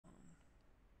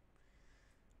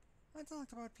I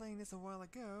talked about playing this a while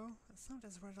ago. The sound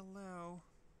is rather low.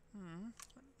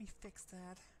 Let me fix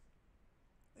that.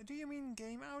 Do you mean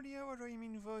game audio or do you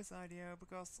mean voice audio?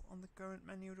 Because on the current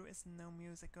menu there is no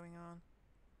music going on.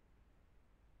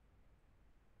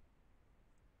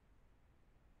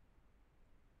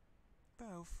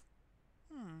 Both.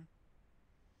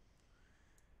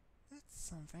 That's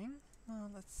something. Well,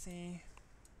 let's see.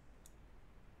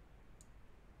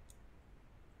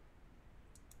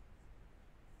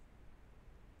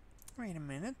 Wait a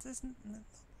minute, isn't...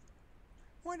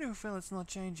 Why do I feel it's not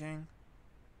changing?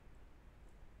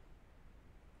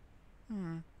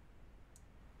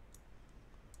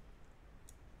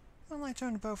 Well, I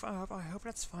turned both up. I hope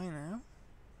that's fine now.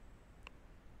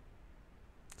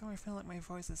 Do I feel like my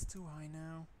voice is too high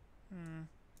now?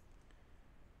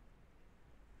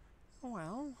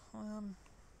 Well,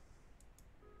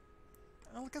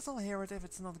 I guess I'll hear it if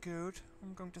it's not good.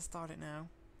 I'm going to start it now.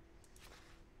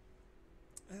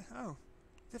 Oh,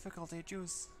 difficulty,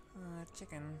 choose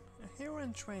chicken. A hero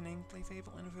in training, play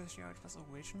Fable Anniversary how it was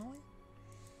originally?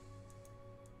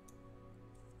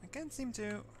 I can't seem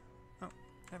to... Oh,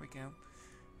 there we go.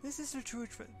 This is the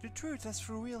truth. The truth as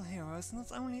for real heroes.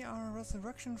 Not only are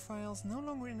resurrection files no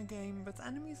longer in the game, but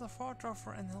enemies are far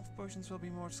tougher and health potions will be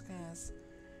more scarce.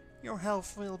 Your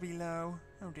health will be low.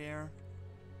 Oh dear.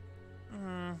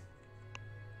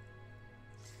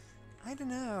 I don't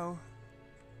know.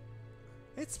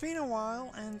 It's been a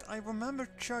while, and I remember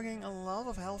chugging a lot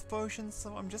of health potions,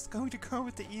 so I'm just going to go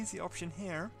with the easy option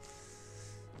here.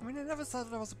 I mean, I never thought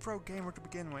that I was a pro gamer to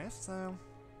begin with, so...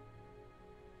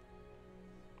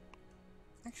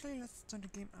 Actually, let's turn the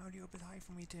game audio a bit high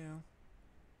for me too.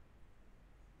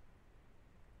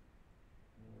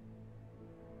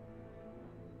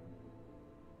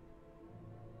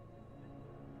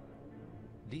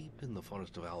 Deep in the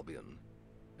forest of Albion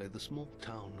lay the small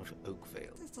town of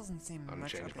Oakvale, This doesn't seem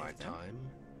much unchanged by updated, time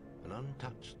and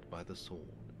untouched by the sword.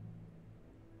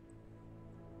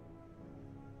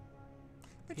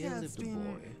 But Here yeah, lived it's a been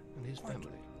boy and his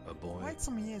family, a boy quite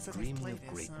some years that I've dreaming played of this,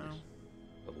 greatness,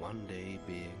 so... of one day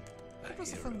being a It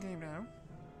was a hero. fun game though.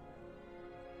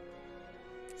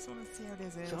 So let's see how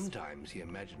this is. Sometimes he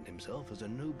imagined himself as a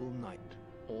noble knight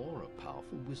or a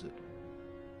powerful wizard.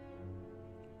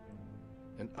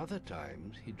 And other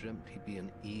times he dreamt he'd be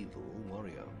an evil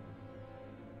warrior.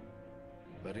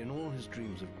 But in all his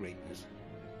dreams of greatness,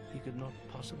 he could not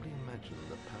possibly imagine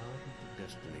the power of the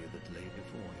destiny that lay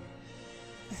before him.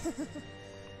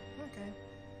 Okay.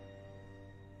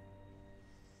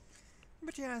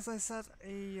 But yeah, as I said,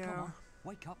 Come on,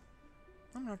 wake up.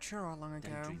 I'm not sure how long ago.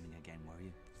 Daydreaming again, were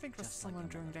you? I think it was Just someone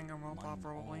like during another. Danganronpa, Mind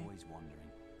probably. always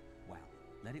wandering. Well,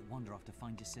 let it wander off to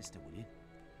find your sister, will you?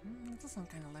 It does sound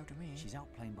kind of low to me. She's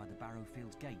out playing by the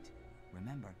Barrowfields gate.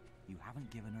 Remember, you haven't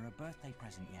given her a birthday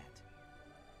present yet.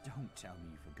 Don't tell me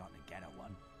you forgot to get her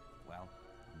one. Well,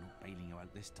 I'm not bailing you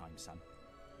out this time, son.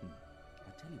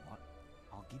 I'll tell you what,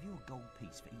 I'll give you a gold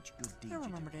piece for each good deed you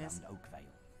remember do this. around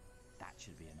Oakvale. That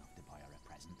should be enough to buy her a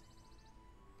present.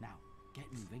 Now, get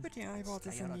moving. But yeah, I and bought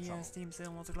this stay in out of the trouble. Steam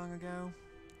sale not too long ago.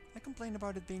 I complained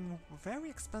about it being very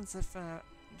expensive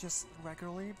just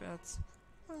regularly, but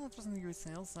well, it was in a good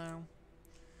sale, so...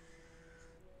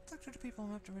 Talk to the people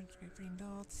who have to read green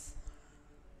dots.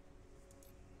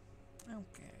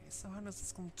 Okay, so how does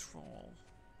this control?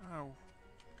 Oh.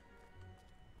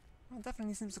 Well, it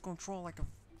definitely seems to control like a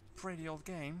pretty old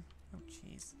game. Oh,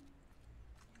 jeez.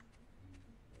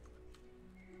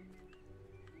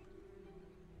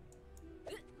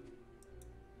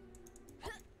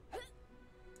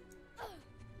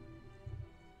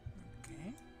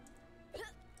 Okay.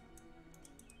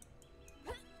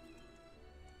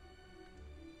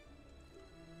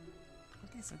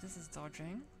 Okay, so this is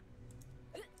dodging.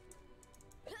 I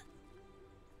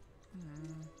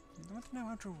want to know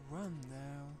how to run,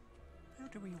 though. How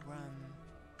do we run?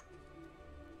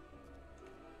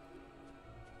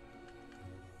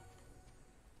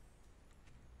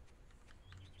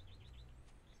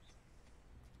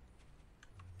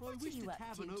 I wish you the up to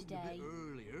tavern opened a today? bit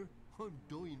earlier. I'm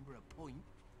dying for a pint.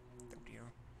 Oh dear.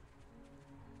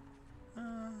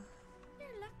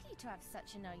 You're lucky to have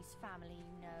such a nice family,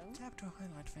 you know. Tap to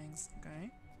highlight things,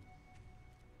 okay.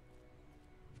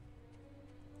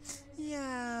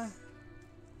 Yeah.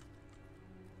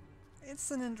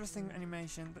 It's an interesting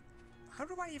animation, but how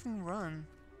do I even run?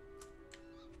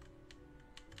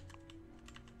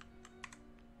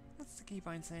 What's the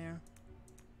keybinds here?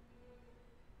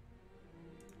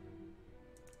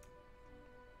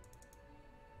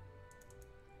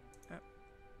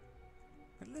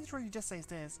 It literally just says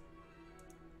this.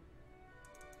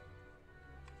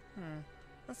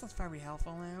 That's not very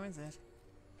helpful now, is it?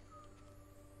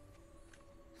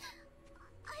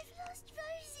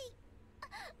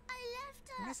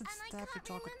 guess it's and I tab to can't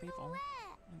talk with remember people.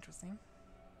 where. Interesting.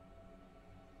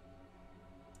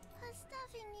 Her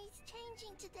stuffing needs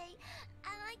changing today,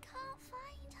 and I can't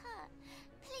find her.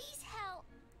 Please help.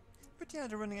 But yeah,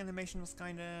 the running animation was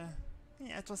kinda...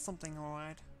 yeah, it was something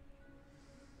alright.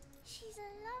 She's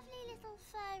a lovely little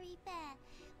furry bear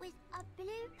with a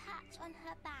blue patch on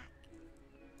her back.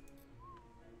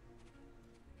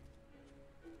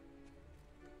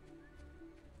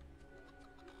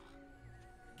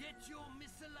 Get your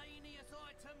miscellaneous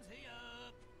items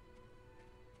here.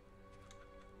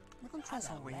 The controls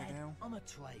are weird though. I'm a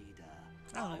trader.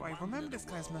 Oh, I remember wander this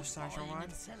the guy's world mustache, buying alright.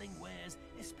 and selling wares,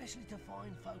 especially to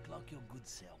fine folk like your good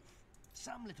self.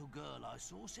 Some little girl I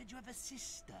saw said you have a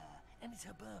sister, and it's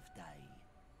her birthday.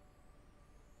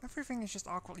 Everything is just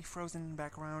awkwardly frozen in the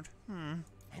background. And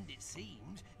it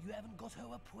seems you haven't got her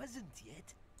a present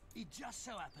yet. It just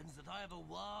so happens that I have a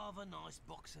rather nice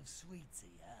box of sweets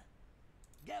here.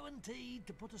 Guaranteed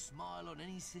to put a smile on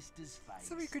any sister's face.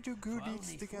 So we could do good for deeds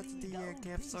only to get 3 the gold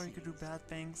gifts, or you could do pieces. bad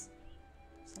things.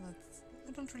 So let's...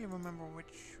 I don't really remember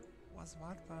which was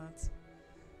what, but...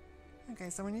 okay,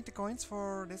 so we need the coins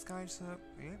for this guy, so...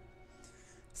 yeah.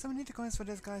 So we need the coins for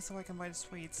this guy so I can buy the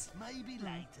sweets. Maybe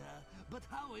later, but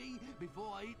hurry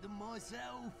before I eat them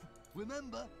myself.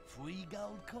 Remember, 3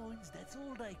 gold coins, that's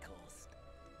all they cost.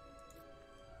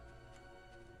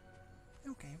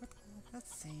 Okay, but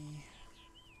let's see...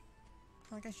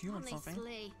 I guess you want something.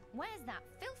 Honestly, where's that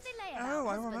filthy layabout Oh,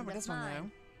 I husband remember of this one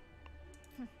mine?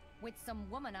 now. With some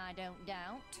woman I don't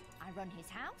doubt. I run his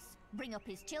house, bring up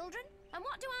his children, and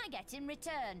what do I get in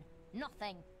return?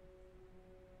 Nothing.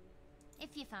 If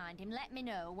you find him, let me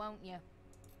know, won't you?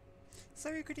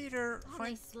 So you could either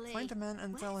Honestly, find a man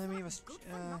and tell where's him he that was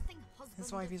good-for-nothing his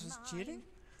husband wife of was mine? cheating,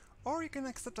 or you can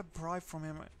accept a bribe from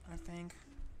him. I think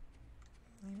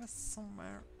he was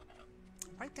somewhere.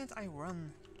 Why can't I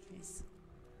run? Jeez.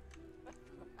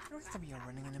 There has to be a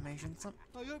running animation.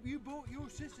 I hope you bought your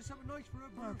sister something nice for her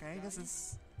birthday. Okay, this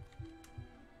is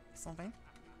something.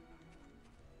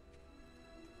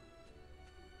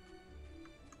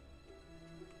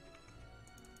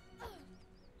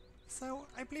 So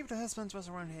I believe the husband was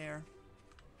around here.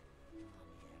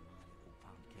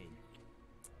 Pumpkin.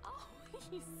 Oh,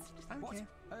 he's... Thank What? you.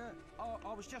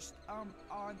 I was just,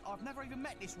 I've never even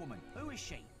met this woman. Who is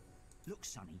she? Look,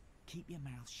 Sonny, keep your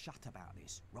mouth shut about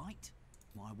this, right?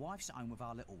 My wife's at home with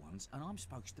our little ones, and I'm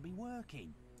supposed to be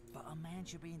working. But a man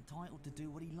should be entitled to do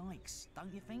what he likes,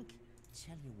 don't you think?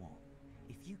 Tell you what,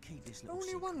 if you keep this little Only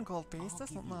secret, one gold piece, I'll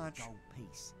that's give not you a much. gold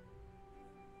piece.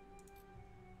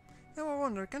 Now I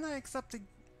wonder, can I accept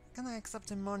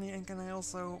the money and can I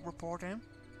also report him?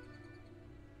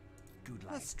 Good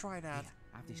lad. Let's try that. Here,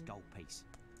 have this gold piece.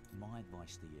 My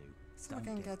advice to you, So I don't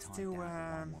can get get tied to down to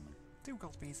one woman. 2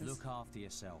 gold pieces. Look after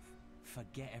yourself.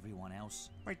 Forget everyone else.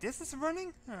 Wait, this is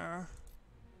running?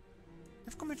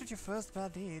 You've committed your first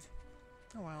bad deed.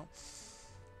 Oh well.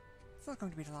 It's not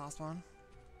going to be the last one.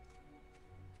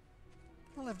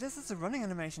 Well, if this is a running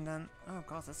animation then... oh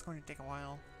god, that's going to take a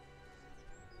while.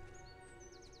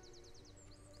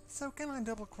 So can I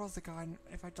double cross the guy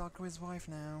if I talk to his wife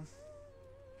now?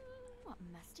 What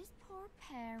must his poor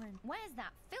parent... Where's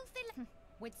that filthy...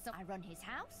 with some... I run his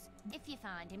house. If you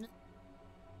find him...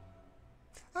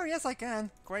 Oh yes, I can.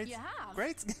 Great. You have?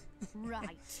 Great.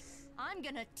 Right. I'm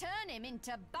gonna turn him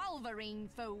into balverine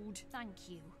food. Thank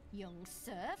you, young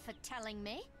sir, for telling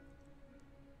me.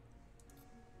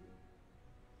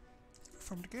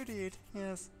 From the good deed,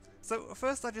 yes. So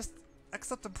first I just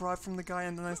accept the bribe from the guy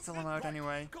and then I steal him out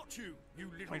anyway. Got you, you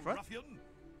little Wait, what? ruffian!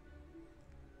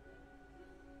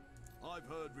 I've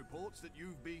heard reports that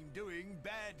you've been doing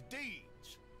bad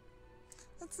deeds.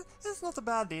 It's not a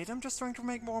bad deed, I'm just trying to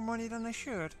make more money than I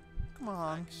should. Come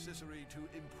on. Accessory to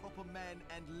improper man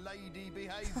and lady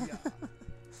behaviour.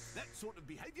 That sort of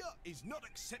behaviour is not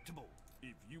acceptable.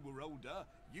 If you were older,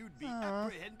 you'd be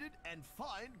apprehended and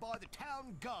fined by the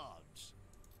town guards.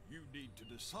 You need to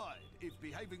decide if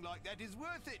behaving like that is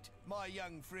worth it, my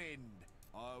young friend.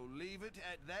 I'll leave it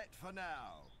at that for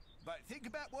now. But think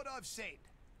about what I've said.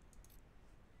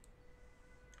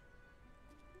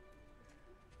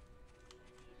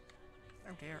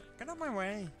 Oh dear, get out of my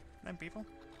way, them people.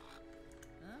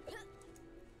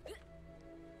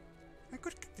 I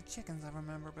could kick the chickens, I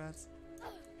remember, but...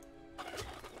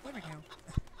 there we go.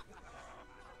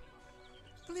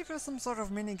 I believe there's some sort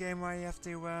of mini game where you have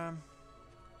to,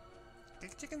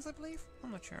 kick chickens, I believe?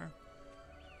 I'm not sure.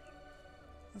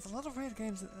 There's a lot of weird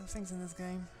things in this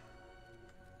game.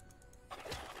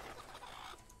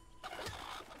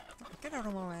 Get out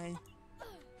of my way.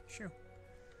 Shoo.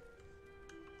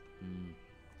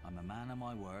 I'm a man of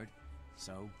my word.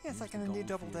 So, Yes, I here's can the indeed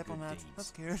gold double for your dip on good that. deeds.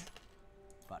 That's good.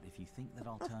 But if you think that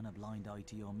I'll turn a blind eye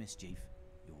to your mischief,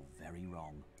 you're very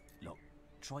wrong. Look,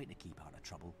 try to keep out of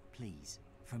trouble, please,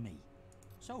 for me.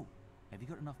 So, have you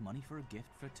got enough money for a gift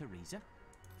for Teresa?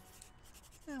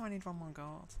 Now I need one more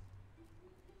gold.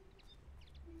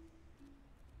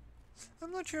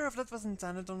 I'm not sure if that was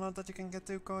intended or not, that you can get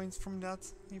 2 coins from that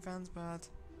event, but...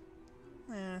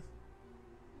 eh.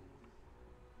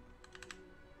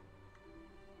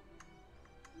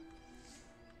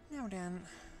 Now then...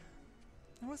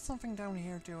 there was something down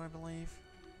here too, I believe.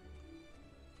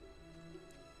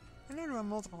 I know there are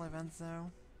multiple events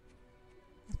though.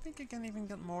 I think you can even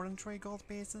get more than 3 gold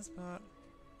pieces, but...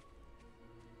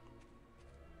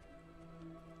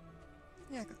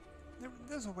 yeah,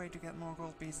 there's a way to get more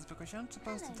gold pieces because you're not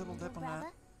supposed to double dip on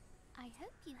that. I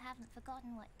hope you haven't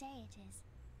forgotten what day it is,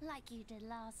 like you did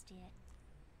last year.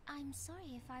 I'm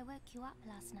sorry if I woke you up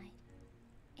last night.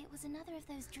 It was another of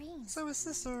those dreams. So his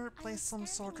sister plays some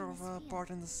sort of part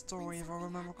in the story, if I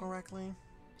remember correctly.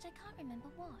 But I can't remember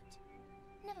what.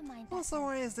 Never mind that. Also,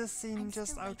 why is this scene I'm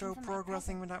just still waiting for my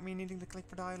auto-progressing present. without me needing to click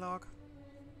for dialogue?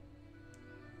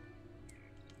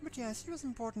 But yes, she was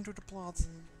important to the plot.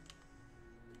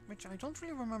 Which I don't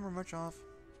really remember much of.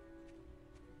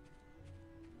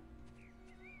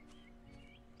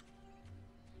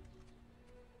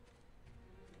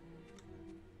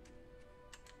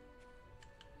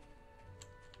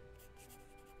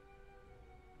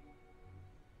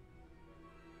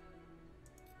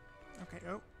 Okay,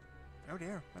 oh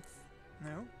dear, what's...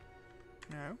 no?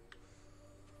 No?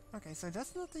 Okay, so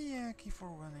that's not the key for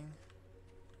running.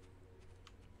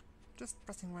 Just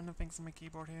pressing random things on my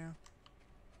keyboard here.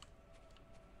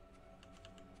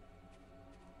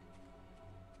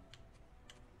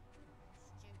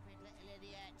 Stupid little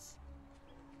idiots.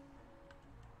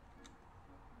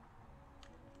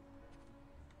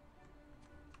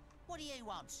 What do you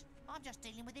want? I'm just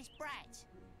dealing with this brat.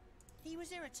 He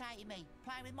was irritating me,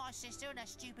 playing with my sister and her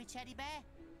stupid teddy bear.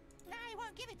 Now he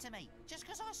won't give it to me, just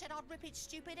because I said I'd rip its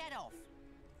stupid head off.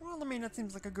 Well, I mean, that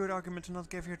seems like a good argument to not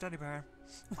give your teddy bear.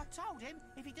 I told him,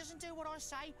 if he doesn't do what I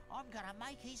say, I'm gonna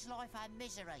make his life a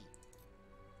misery.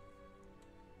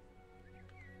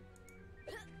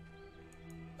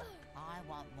 I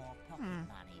want more pocket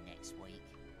money next week.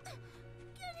 Get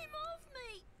him off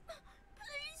me!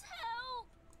 Please help!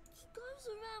 He goes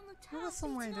around the town. There was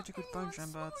some way beating that you up could punch him,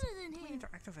 anyone but smaller than we him. need to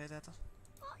activate it.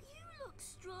 But you look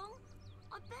strong.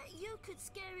 I bet you could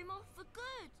scare him off for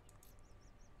good.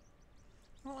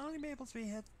 We'll only be able to be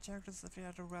hit characters if you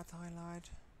had a red highlight.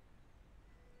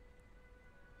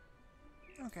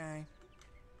 Okay.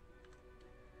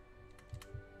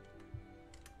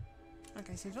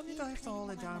 Okay, so you don't need to have to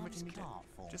hold it down, but you need to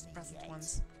just press it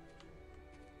once.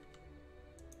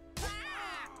 It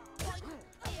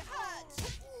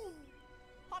hurts!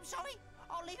 I'm sorry,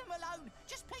 I'll leave him alone.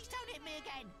 Just please don't hit me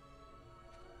again.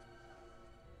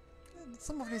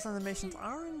 Some of these animations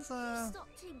aren't, You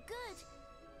stopped him good.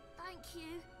 Thank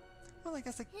you. well, I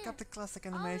guess they Here, kept the classic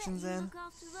I'll let animations you in. look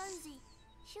after Rosie.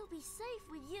 She'll be safe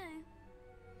with you.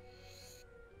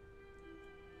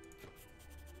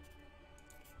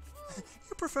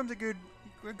 You performed a good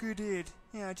deed.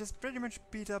 Yeah, just pretty much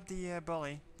beat up the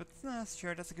bully. But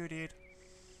sure, that's a good deed.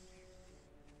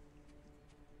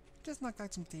 Just knocked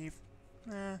out some teeth.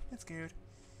 Nah, it's good.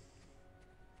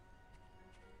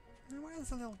 Now, where is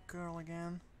the little girl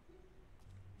again?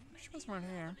 She was right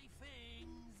here.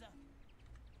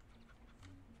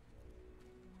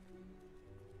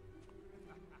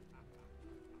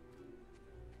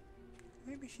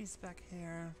 Maybe she's back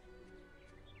here.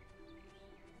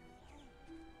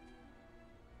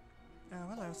 Oh,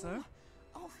 hello, sir.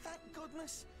 Oh, thank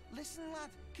goodness. Listen, lad,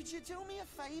 could you do me a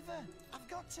favour? I've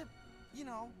got to, you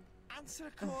know, answer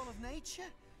a call of nature.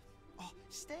 Oh,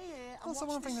 stay here and Also,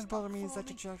 watch one thing this that bothered stock me is for that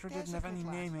your character There's didn't a have any good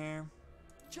lad. name here.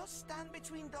 Just stand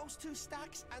between those 2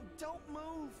 stacks and don't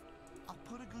move. I'll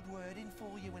put a good word in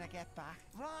for you when I get back.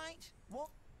 Right? What?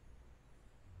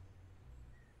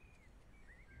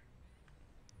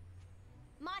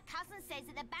 My cousin says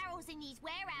that the barrels in these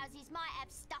warehouses might have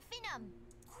stuff in them.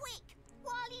 Quick,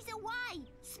 while he's away,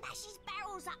 smash his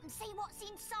barrels up and see what's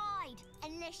inside.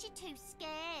 Unless you're too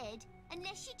scared.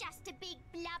 Unless you're just a big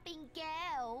blubbing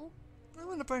girl. I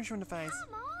want to punch you in the face.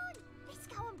 Come on, let's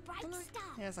go and break Can I?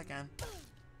 stuff. Yes, I can.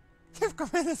 You've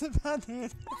committed a bad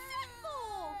deed. What's that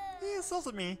for? He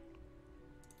assaulted me.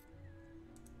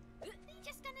 Are you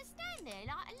just gonna stand there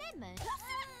like a lemon? What's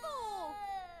that for?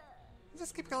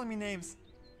 Just keep calling me names.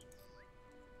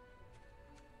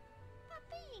 But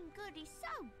being good is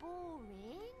so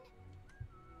boring.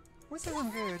 What's that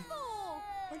I'm good?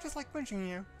 For? I just like punching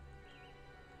you.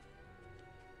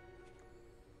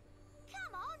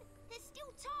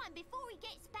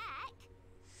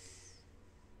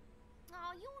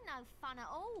 fun at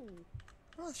all.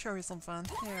 I'll show you some fun.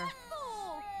 Here.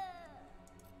 Oh.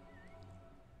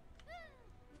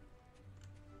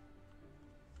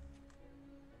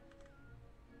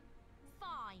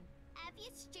 Fine. Have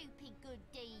your stupid good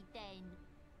deed then.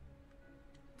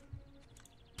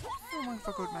 I'm going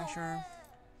for good measure.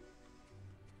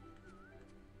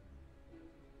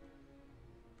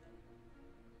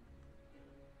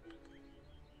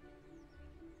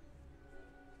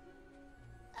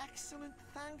 Excellent,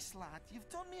 thanks, lad. You've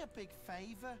done me a big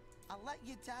favour. I'll let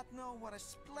your dad know what a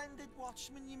splendid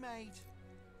watchman you made.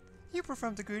 You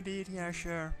performed a good deed, yeah,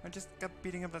 sure. I just got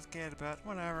beating up that kid, but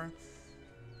whatever.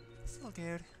 Still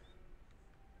good.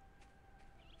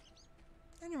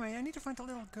 Anyway, I need to find the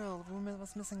little girl who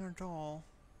was missing her doll.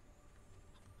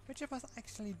 Which of us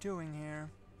actually doing here?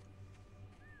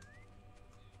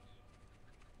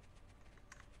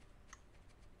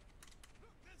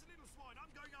 Look, there's a little swine.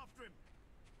 I'm going after him.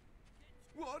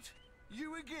 What?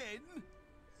 You again?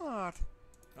 What?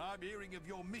 I'm hearing of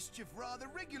your mischief rather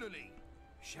regularly.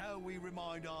 Shall we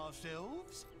remind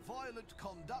ourselves? Violent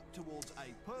conduct towards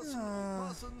a person or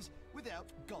persons without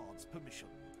God's permission.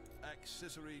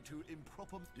 Accessory to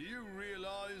improper... Do you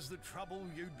realise the trouble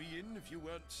you'd be in if you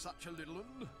weren't such a little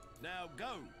one? Now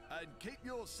go, and keep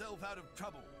yourself out of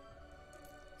trouble.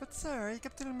 But sir, you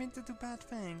kept telling me to do bad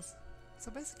things. So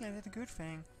basically I did a good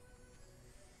thing.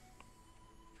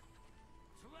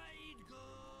 Trade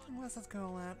good. Where's that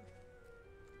girl at?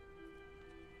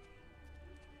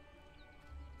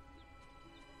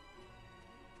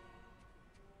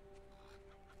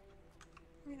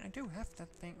 I mean, I do have that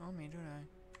thing on me, don't I?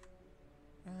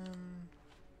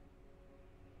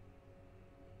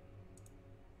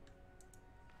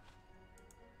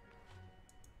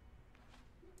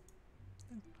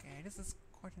 Okay, this is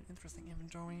quite an interesting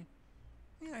inventory.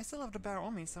 Yeah, I still have the barrel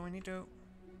on me, so I need to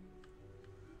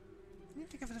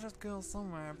give it to that girl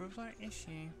somewhere, but where is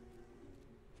she?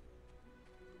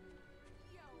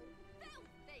 You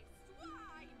filthy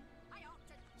swine! I ought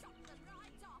to chop them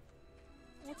right off.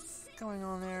 What's going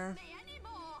on there? Me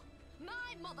anymore.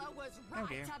 My mother was Oh right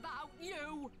dear. about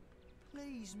you.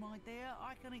 Please, my dear,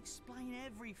 I can explain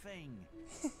everything.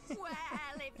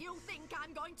 Well, if you think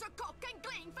I'm going to cook and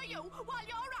clean for you while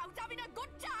you're out having a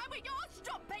good time with your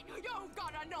strumpet, you've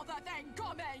got another thing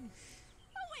coming.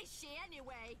 Who is she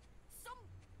anyway? Some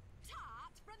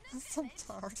tart from the Some village?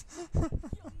 tart. Younger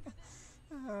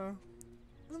than Oh.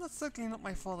 Well, that's certainly not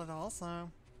my fault at all, so...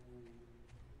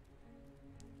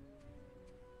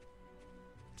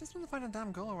 Just want to find a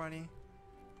damn girl already.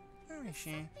 Where is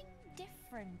she? Something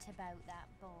different about that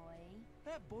boy.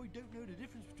 That boy don't know the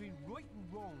difference between right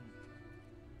and wrong.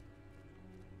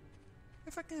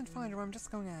 If I can't find her, I'm just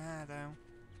going ahead, though.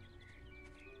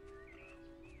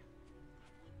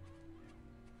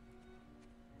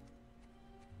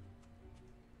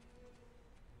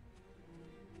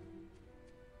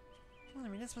 Well, I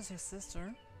mean, this was your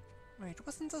sister. Wait,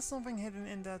 wasn't there something hidden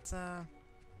in that,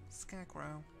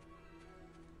 scarecrow?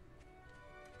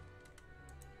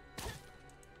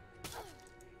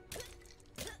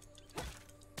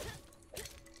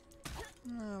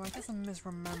 No, I guess I'm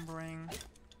misremembering.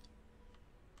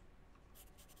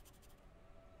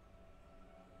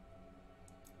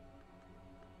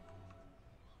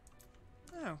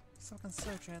 Oh, so I can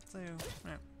search it too.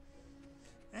 No.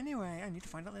 Anyway, I need to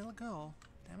find that little girl.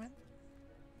 Damn it.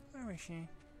 Where is she?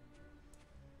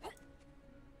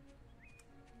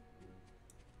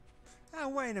 Oh,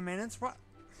 wait a minute. What?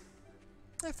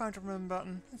 I found the run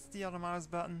button. It's the other mouse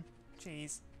button.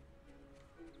 Jeez.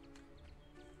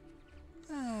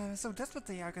 So that's what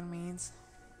the icon means.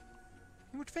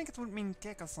 You would think it would mean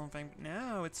kick or something, but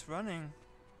no, it's running.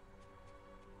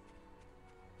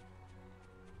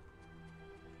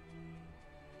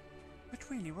 But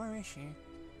really, where is she?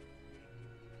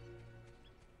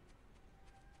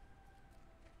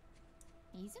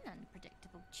 He's an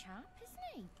unpredictable chap, isn't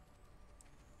he?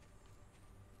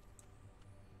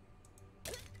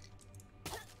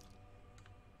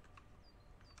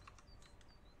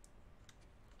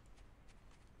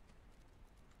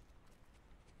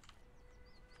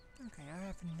 Okay, I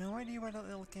have no idea where that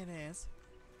little kid is.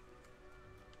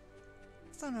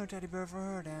 So no teddy bear for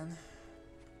her then.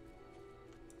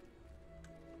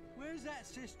 Where's that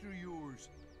sister of yours?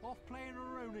 Off playing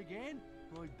on her own again?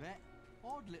 I bet.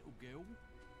 Odd little girl.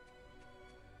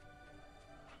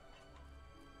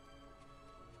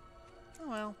 Oh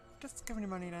well, just give me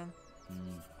money then.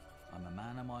 I'm a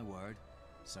man of my word,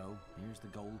 so here's the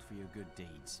gold for your good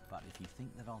deeds. But if you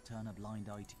think that I'll turn a blind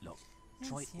eye to... Look,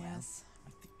 try it well. Yes.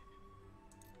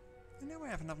 I know I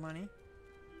have enough money.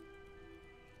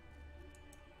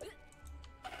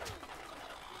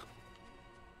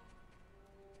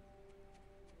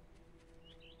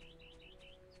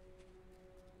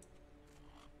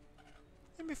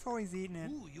 before he's eaten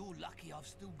it. Ooh, you're lucky I've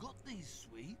still got these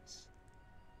sweets.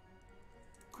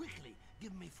 Quickly,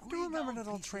 give me 3 Do remember gold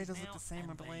that all pieces traders look now, the same, I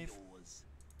and they're believe. yours.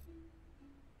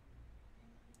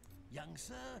 Young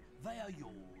sir, they are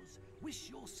yours. Wish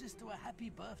your sister a happy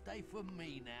birthday from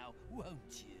me now,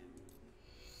 won't you?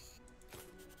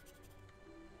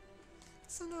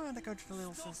 So now I had to go to the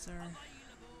little Stock sister. available.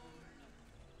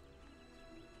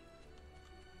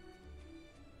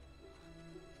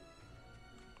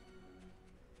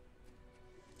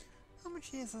 How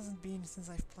much years has it been since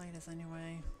I've played this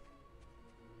anyway?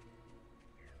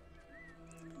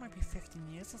 It might be 15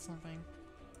 years or something.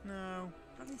 No,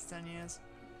 at least 10 years.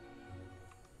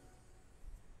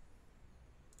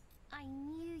 I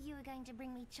knew you were going to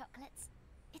bring me chocolates.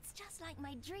 It's just like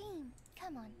my dream.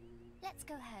 Come on, let's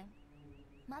go home.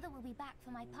 Mother will be back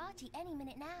for my party any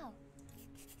minute now.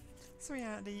 So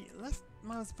yeah, the left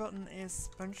mouse button is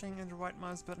punching and the right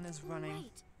mouse button is running.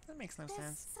 Wait, That makes no there's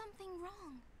sense. something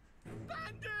wrong.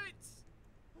 Bandits!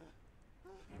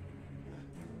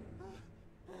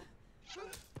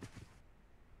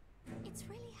 It's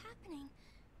really happening.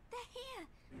 They're here.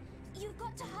 You've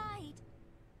got to hide.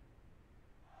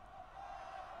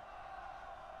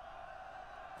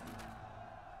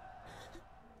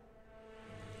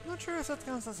 Not sure if that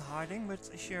counts as hiding, but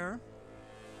sure.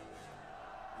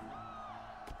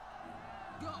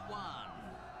 Got one.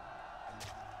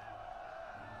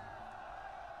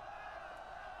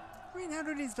 I mean, how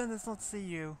do these bandits not see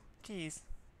you? Jeez.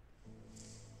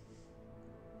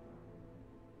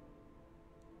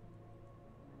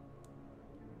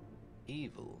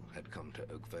 Evil had come to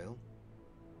Oakvale.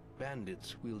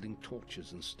 Bandits wielding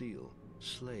torches and steel,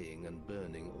 slaying and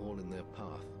burning all in their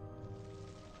path.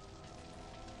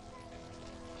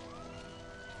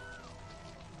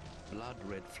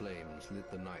 Blood-red flames lit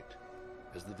the night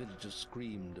as the villagers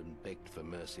screamed and begged for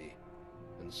mercy,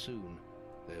 and soon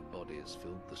their bodies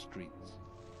filled the streets.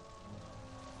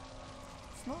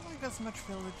 It's not like there's much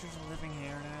villagers living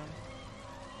here now.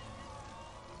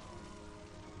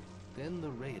 Then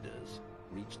the raiders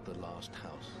reached the last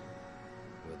house,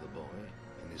 where the boy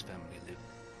and his family lived.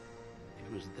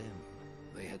 It was them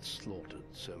they had slaughtered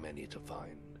so many to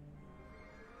find.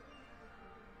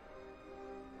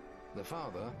 The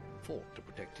father fought to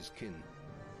protect his kin,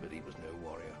 but he was no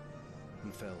warrior,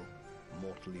 and fell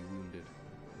mortally wounded.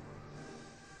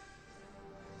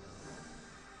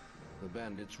 The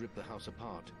bandits ripped the house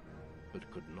apart, but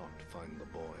could not find the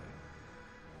boy.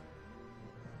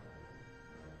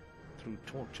 Through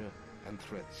torture and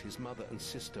threats, his mother and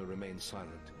sister remained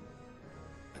silent,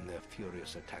 and their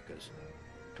furious attackers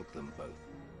took them both.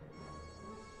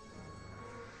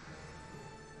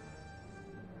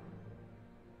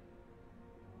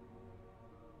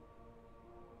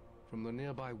 From the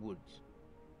nearby woods,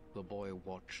 the boy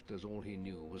watched as all he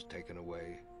knew was taken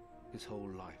away. His whole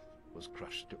life was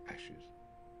crushed to ashes.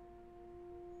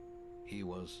 He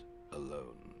was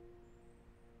alone.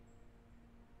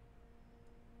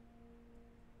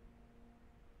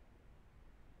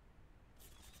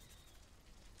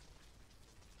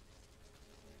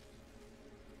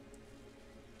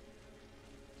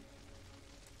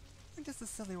 I guess the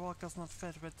silly walk does not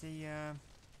fit with the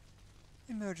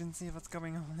emergency of what's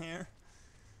going on here.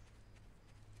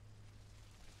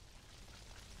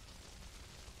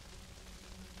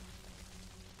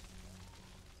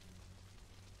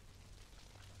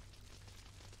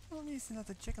 Well, you see that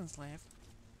the chicken slave.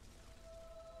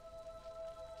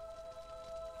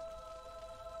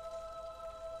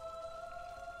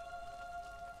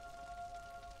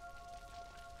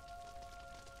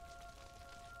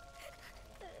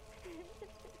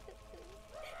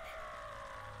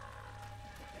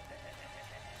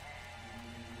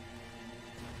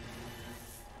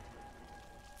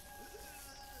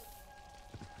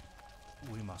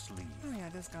 We must leave. Oh yeah,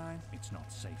 this guy. It's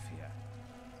not safe here.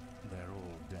 They're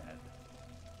all dead.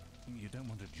 You don't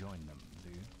want to join them, do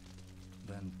you?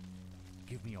 Then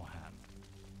give me your hand.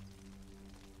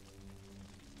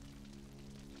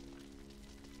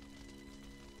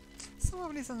 Some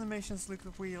of these animations look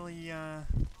really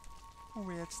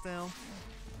weird still.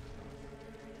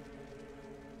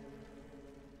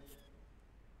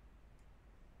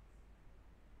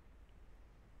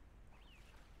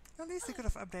 At least they could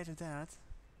have updated that.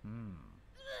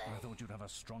 I thought you'd have a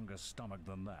stronger stomach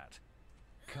than that.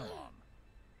 Come on.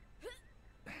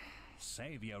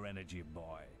 Save your energy,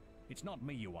 boy. It's not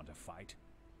me you want to fight.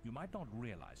 You might not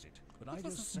realize it, but I What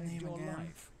was just his saved name your again?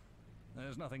 life.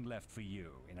 There's nothing left for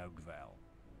you in Oakvale.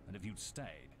 And if you'd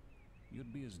stayed,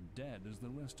 you'd be as dead as the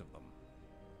rest of them.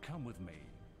 Come with me.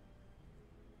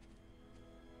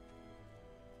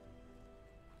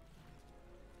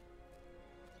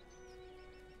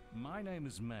 My name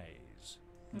is Maze,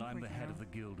 and I'm the head of the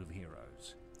Guild of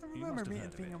Heroes. I You remember must have me heard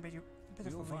of being it. a bit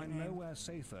of You'll a weird find name. nowhere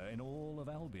safer in all of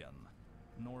Albion,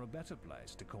 nor a better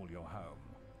place to call your home.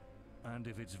 And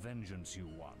if it's vengeance you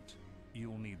want,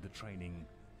 you'll need the training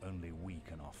only we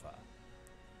can offer.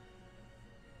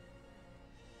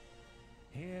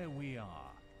 Here we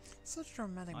are. Such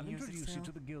dramatic I'll music introduce you still.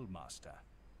 to the Guildmaster.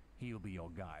 He'll be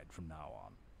your guide from now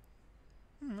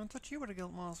on. I thought you were the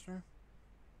guild master.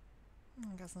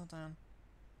 I guess not then.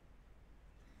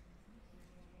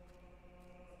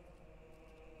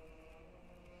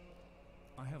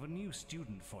 I have a new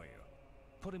student for you.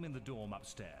 Put him in the dorm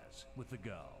upstairs with the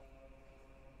girl.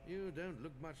 You don't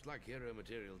look much like hero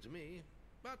material to me,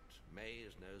 but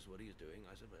Maze knows what he's doing,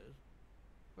 I suppose.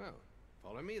 Well,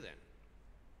 follow me then.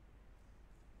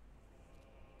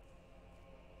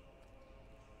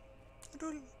 I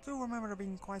do remember there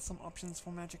being quite some options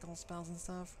for magical spells and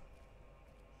stuff.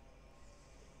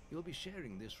 You'll be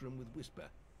sharing this room with Whisper,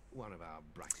 one of our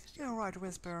brightest. Yeah, right,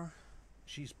 Whisper.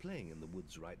 She's playing in the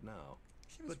woods right now.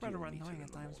 She was but rather you'll meet her annoying in at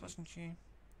the times, morning. wasn't she?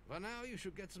 For now, you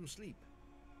should get some sleep.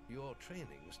 Your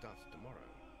training starts tomorrow.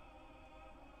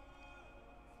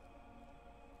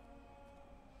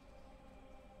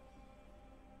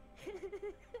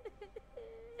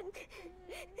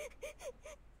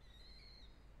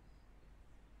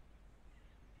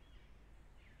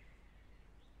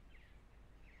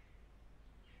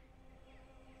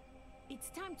 It's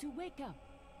time to wake up.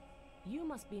 You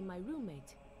must be my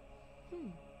roommate.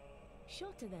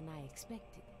 Shorter than I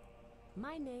expected.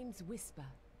 My name's Whisper.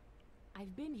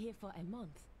 I've been here for a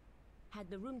month. Had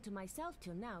the room to myself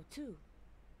till now, too.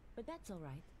 But that's all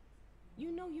right.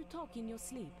 You know you talk in your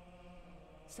sleep.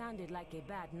 Sounded like a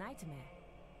bad nightmare.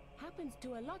 Happens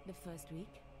to a lot the first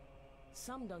week.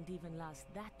 Some don't even last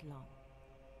that long.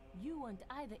 You won't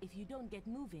either if you don't get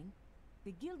moving.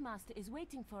 The Guildmaster is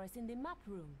waiting for us in the map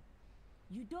room.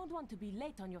 You don't want to be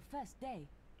late on your first day.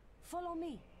 Follow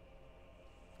me.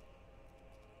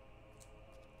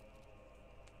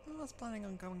 I was planning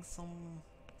on going some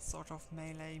sort of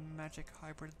melee magic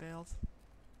hybrid build.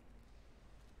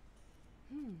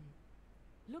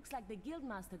 Looks like the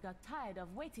Guildmaster got tired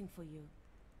of waiting for you.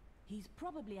 He's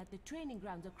probably at the training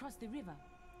grounds across the river.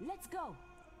 Let's go!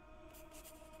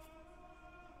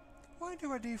 Why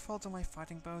do I default to my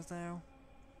fighting bows though?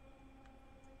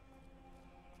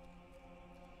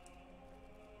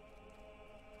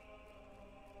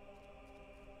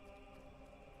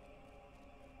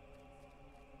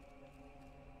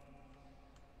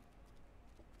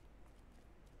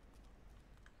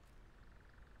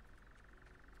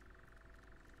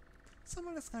 Some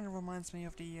of this kind of reminds me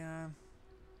of the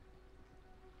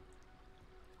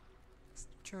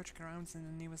church grounds in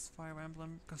the newest Fire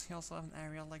Emblem, because you also have an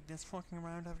area like this walking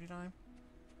around every time.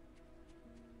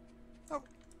 Oh,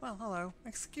 well, hello.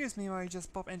 Excuse me while I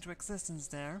just pop into existence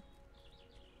there.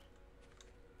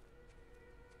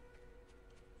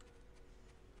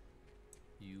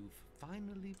 You've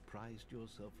finally prized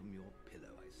yourself from your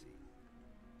pillow, I see.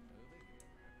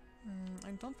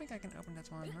 I don't think I can open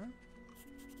that one, huh?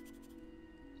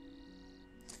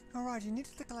 Alright, you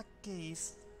needed to collect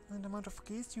keys. And the amount of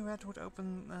keys you had would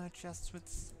open chests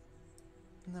with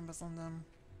numbers on them.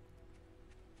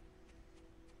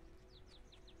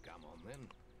 Come on then.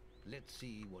 Let's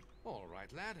see what... All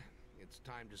right, lad. It's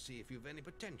time to see if you've any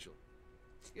potential.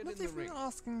 Get Not in the even ring.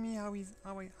 asking me how he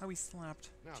slept.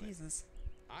 Now then, Jesus.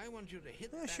 I want you to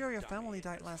hit Yeah, that sure, your dummy family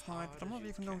died as last night, but I'm hard not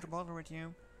as even you going to can. bother with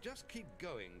you. Just keep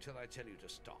going till I tell you to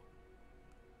stop.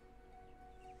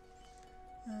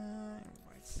 Right.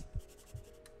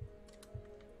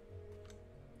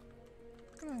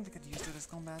 Gonna get used to this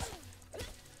combat.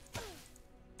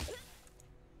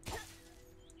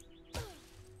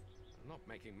 Not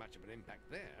making much of an impact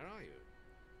there, are you?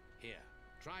 Here,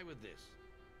 try with this.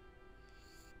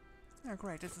 Oh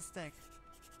great, it's a stick.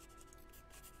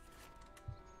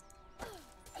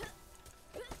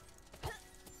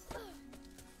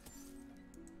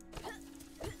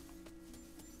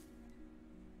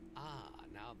 Ah,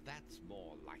 now that's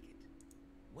more like it.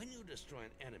 When you destroy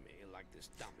an enemy like this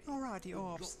dummy, Alright, the it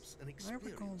orbs. drops an I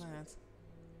recall experience that.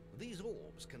 point. These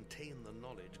orbs contain the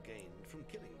knowledge gained from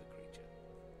killing the creature.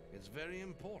 It's very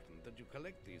important that you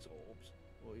collect these orbs,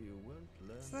 or you won't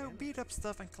learn So anything. beat up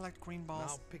stuff and collect green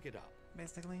balls, Now pick it up.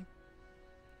 basically.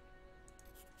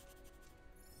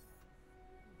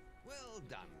 Well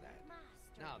done, lad.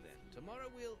 Now then, tomorrow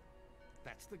we'll...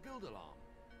 That's the guild alarm.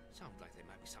 Sounds like there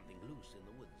might be something loose in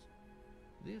the woods.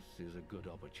 This is a good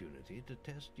opportunity to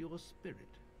test your spirit.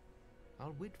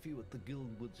 I'll wait for you at the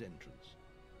guild woods entrance,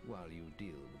 while you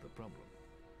deal with the problem.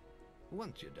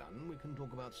 Once you're done, we can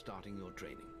talk about starting your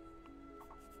training.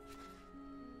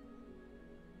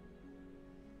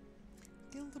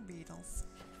 The Beatles.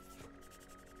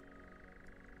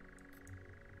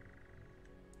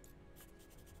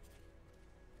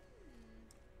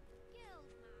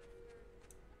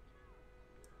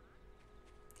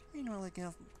 Meanwhile, the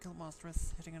Guildmaster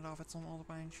is hitting it off its own old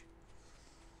bench.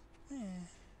 Yeah.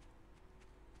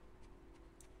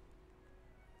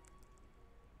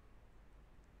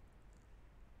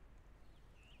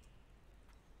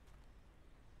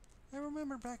 I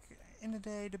remember back in the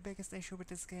day, the biggest issue with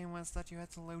this game was that you had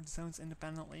to load zones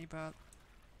independently, but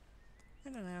I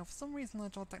don't know, for some reason I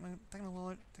thought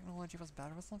technology was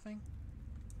better or something.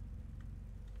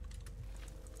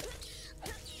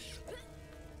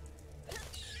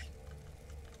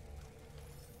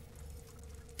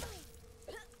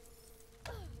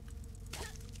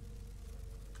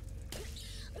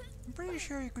 I'm pretty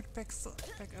sure you could pick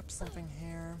up something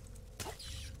here.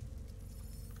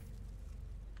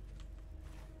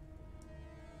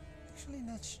 Actually,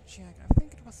 let's check. I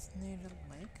think it was near the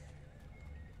lake.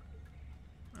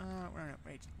 No,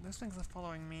 wait. Those things are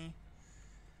following me.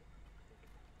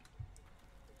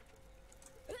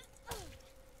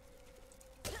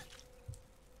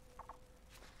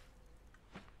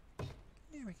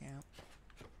 Here we go.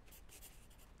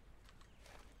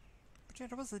 But yeah,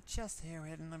 there was a chest here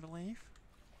hidden, I believe.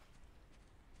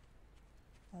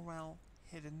 Or well,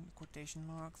 hidden, quotation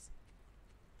marks.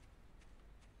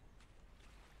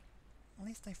 At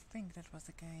least I think that was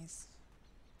the case.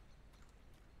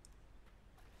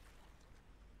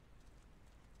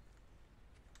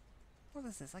 What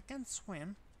is this? I can't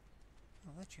swim.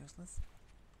 Oh, that's useless.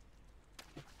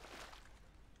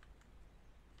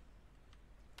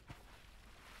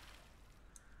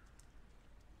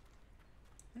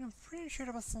 And I'm pretty sure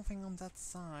there was something on that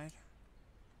side.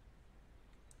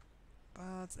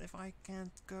 But if I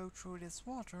can't go through this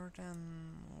water,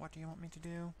 then what do you want me to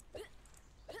do?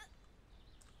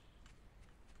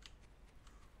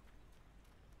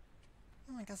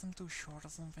 Oh, I guess I'm too short or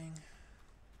something.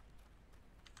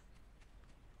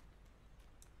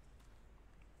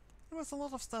 There was a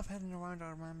lot of stuff hidden around, I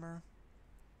remember.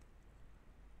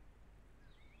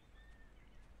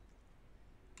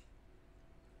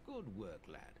 Good work,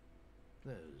 lad.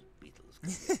 Those beetles can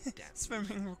be damn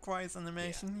Swimming requires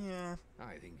animation, yeah.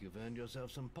 I think you've earned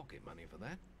yourself some pocket money for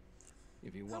that.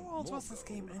 If you want How old more was this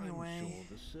game gold, anyway? I'm sure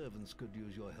the servants could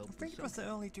use your help. I think it was the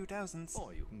early 2000s.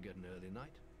 Or you can get an early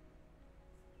night.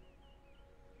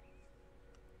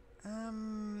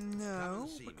 No,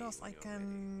 because I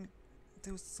can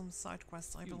do some side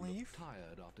quests, I believe. You look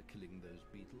tired after killing those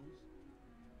beetles.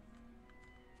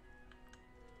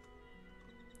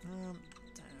 Tab.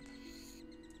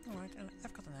 Alright, and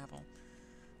I've got an apple.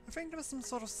 I think there was some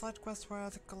sort of side quest where I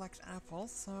had to collect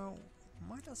apples, so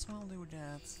might as well do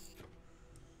that.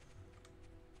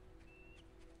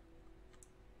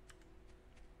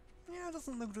 Yeah, it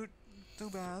doesn't look too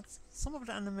bad. Some of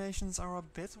the animations are a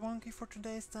bit wonky for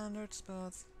today's standards,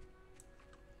 but...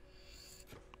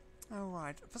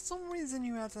 Alright, for some reason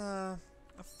you had a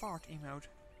fart emote.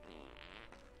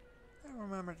 I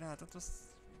remember that, that was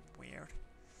weird.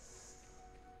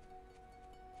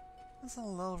 There's a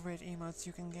lot of weird emotes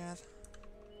you can get.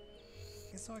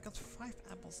 Okay, so I got 5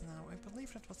 apples now. I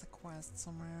believe that was a quest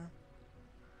somewhere.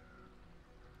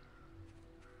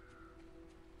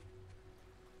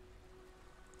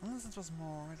 Unless it was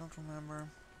more, I don't remember.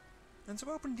 And to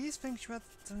open these things you had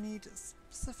to need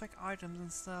specific items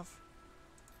and stuff.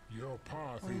 Your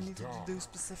path Or you is needed dark. to do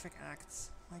specific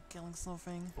acts, like killing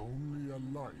something. Only a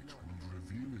light will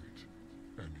reveal it,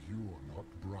 and you are not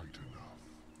bright enough.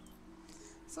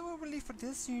 So I believe for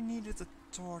this you needed a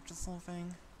torch or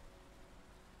something.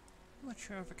 I'm not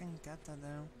sure if I can get that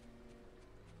though.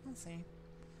 Let's see.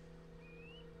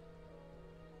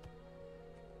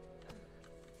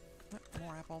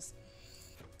 More apples.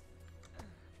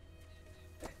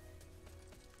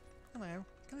 Hello,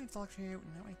 can I talk to you?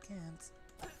 No, I can't.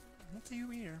 Not to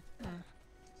you either.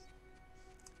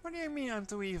 What do you mean I'm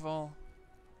too evil?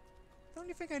 The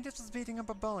only thing I did was beating up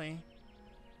a bully.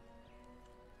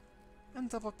 And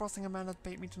double crossing a man that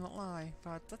paid me to not lie,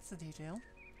 but that's the detail.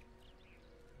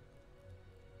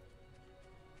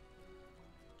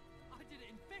 I did it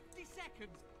in 50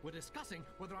 seconds! We're discussing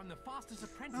whether I'm the fastest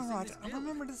apprentice Alright, in this I guild.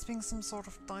 remember this being some sort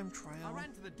of time trial. I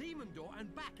ran to the demon door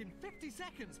and back in 50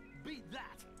 seconds! Beat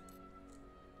that!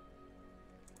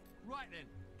 Right then,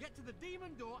 get to the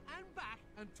demon door and back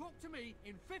and talk to me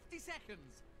in 50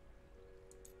 seconds!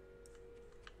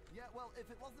 Yeah, well,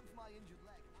 if it wasn't for my injured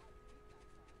leg,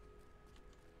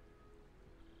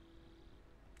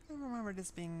 I remember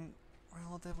this being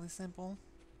relatively simple.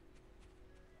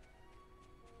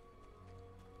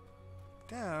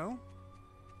 Though,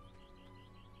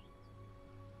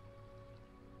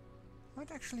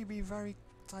 Might actually be very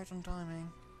tight on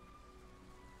timing.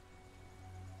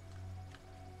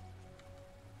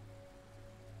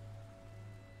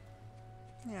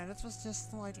 Yeah, that was just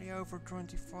slightly over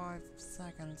 25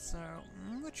 seconds, so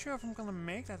I'm not sure if I'm gonna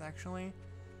make that actually.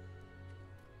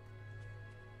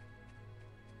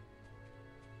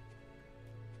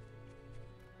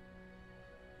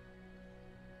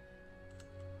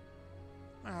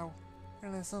 Oh,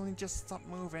 and I suddenly just stopped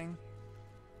moving.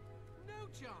 No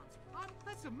chance.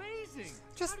 That's amazing.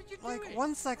 Just How did you do like it?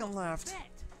 1 second left.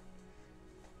 Bet.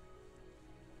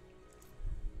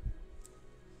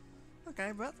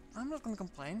 Okay, but I'm not gonna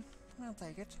complain. I'll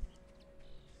take it.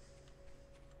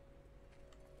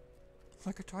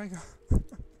 Like a tiger.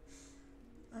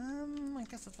 I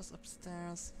guess it was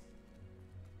upstairs.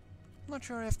 Not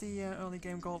sure if the early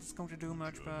game gold is going to do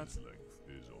much, but... Length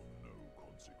is of no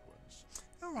consequence.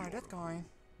 Alright, that guy.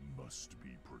 Must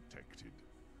be protected.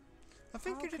 I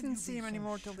think How you can didn't you see be him so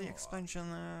anymore till the sure? expansion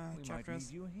We might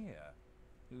chapters. need you here.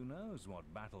 Who knows what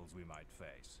battles we might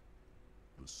face?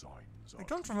 The signs I are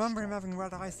don't too remember him strong having to red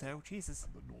ignore, eyes though, Jesus.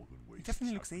 and the northern He wastes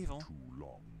definitely have looks been evil. too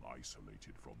long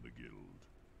isolated from the guild.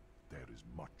 There is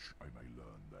much I may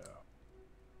learn there.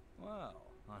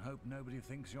 Well, I hope nobody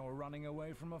thinks you're running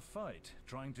away from a fight,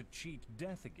 trying to cheat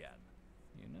death again.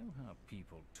 You know how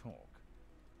people talk.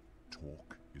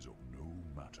 Talk is of no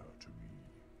matter to me.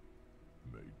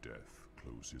 May death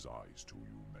close his eyes to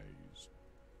you, Maze.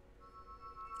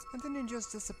 And then he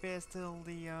just disappears till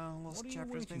the lost What are you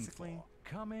chapters, waiting basically. for?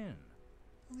 Come in.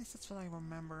 At least that's what I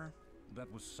remember. That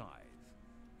was Scythe.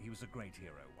 He was a great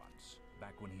hero once,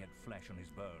 back when he had flesh on his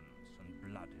bones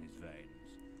and blood in his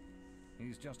veins.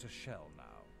 He's just a shell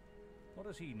now. What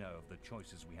does he know of the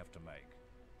choices we have to make?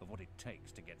 Of what it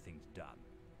takes to get things done?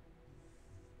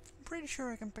 I'm pretty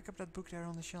sure I can pick up that book there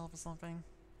on the shelf or something.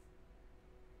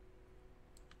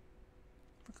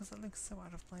 Because it looks so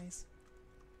out of place.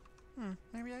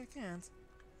 Maybe I can't.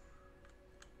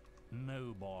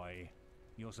 No, boy.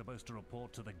 You're supposed to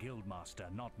report to the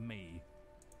Guildmaster, not me.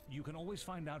 You can always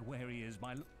find out where he is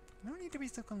by... No need to be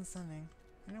so condescending.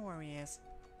 I know where he is.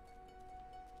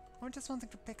 I'm just wanting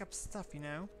to pick up stuff, you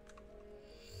know?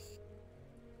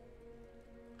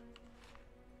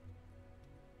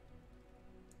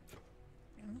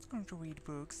 I'm not going to read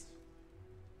books.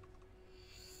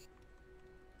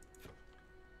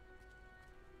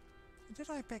 Did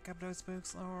I pick up those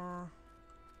books, or...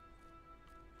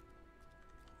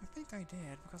 I think I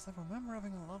did, because I remember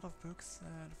having a lot of books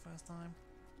the first time.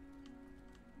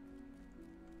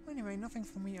 Anyway, nothing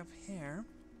for me up here.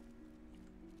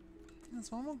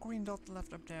 There's one more green dot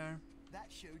left up there. That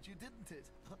showed you, didn't it?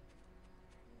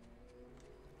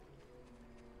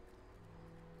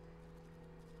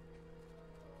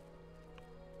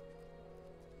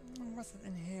 What's it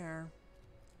in here?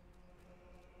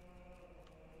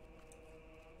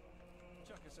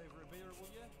 Chuck us over a beer, will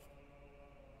you?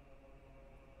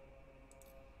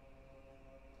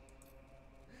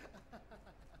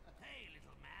 Hey,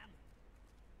 little man.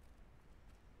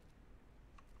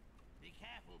 Be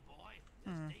careful, boy.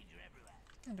 There's danger everywhere.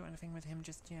 Can't do anything with him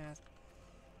just yet.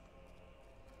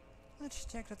 Let's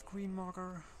check that green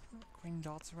marker. Green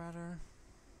dots, rather.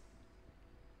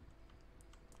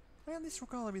 I at least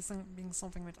recall it being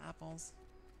something with apples.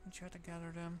 I try to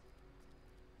gather them.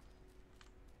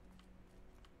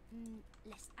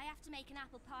 Listen, I have to make an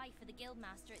apple pie for the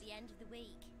Guildmaster at the end of the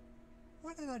week.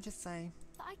 What did I just say?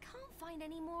 But I can't find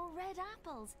any more red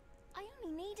apples. I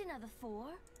only need another 4.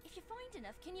 If you find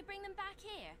enough, can you bring them back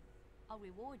here? I'll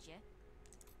reward you.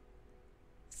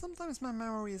 Sometimes my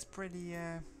memory is pretty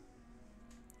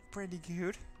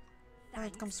good when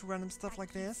it comes to random stuff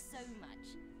like Thank you this. so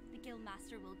much. The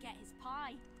Guildmaster will get his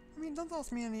pie. I mean, don't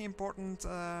ask me any important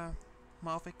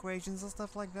math equations or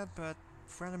stuff like that, but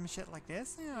random shit like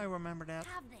this, yeah, I remember that.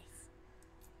 Have this.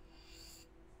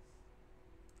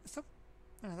 So,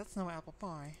 that's no apple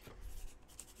pie.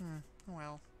 Oh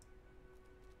well.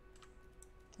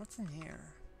 What's in here?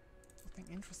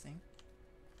 Nothing interesting.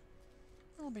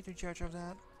 I'll be the judge of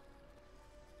that.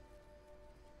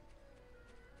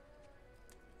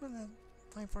 Well then,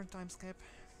 time for a time skip.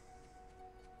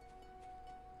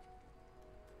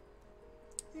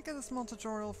 You get a small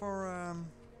tutorial for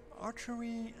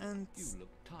archery and You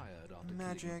look tired after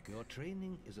magic. killing. Your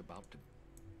training is about to...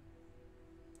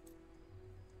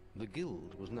 The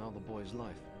guild was now the boy's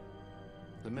life.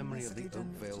 The memory of the Basically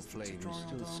done Oakvale just a flames tutorial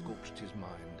still done. scorched his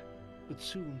mind. But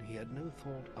soon he had no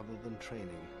thought other than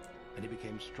training, and he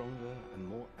became stronger and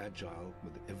more agile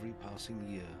with every passing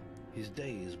year. His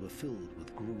days were filled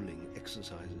with grueling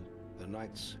exercises, the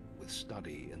nights with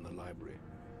study in the library.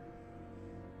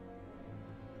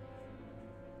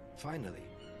 Finally,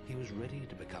 He was ready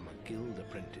to become a guild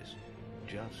apprentice,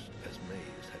 just as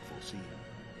Maze had foreseen.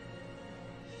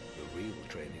 The real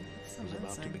training was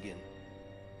about to begin.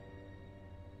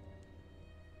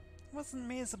 Wasn't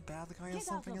Maze a bad guy or Get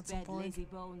something out at of some bed, point? lazy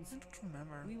bones. I don't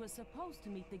remember. We were supposed to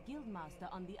meet the guildmaster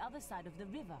on the other side of the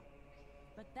river,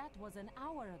 but that was an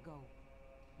hour ago.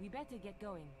 We better get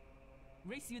going.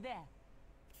 Race you there.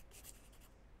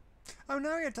 Oh,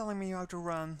 now you're telling me how to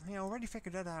run. I already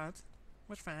figured that out.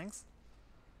 With thanks.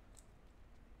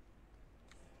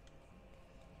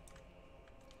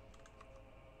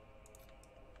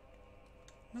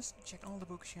 Must check all the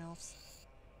bookshelves.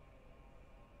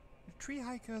 The Tree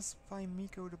Hikers by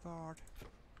Miko the Bard.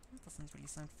 That doesn't really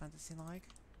sound fantasy-like.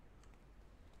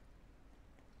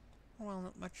 Well,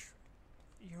 not much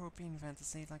European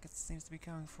fantasy like it seems to be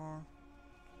going for.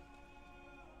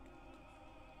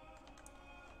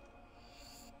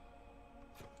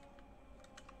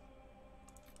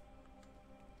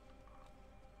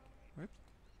 Whoops.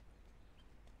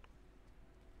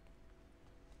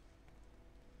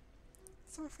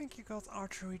 So I think you got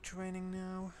archery training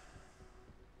now.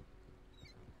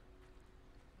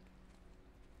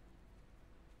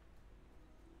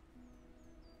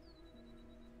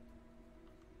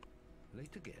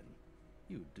 Late again?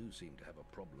 You do seem to have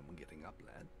a problem getting up,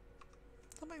 lad.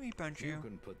 Don't make me punch you. You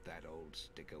can put that old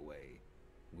stick away.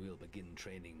 We'll begin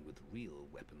training with real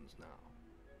weapons now.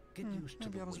 Get used to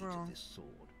the weight of this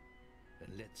sword,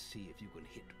 and let's see if you can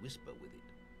hit Whisper with it.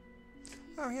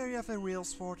 Oh, here you have a real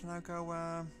sword, and I'll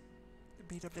go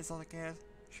beat up this other kid.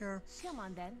 Sure. Come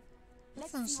on then. That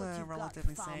Let's see sounds what you've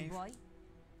relatively got, farm safe. boy.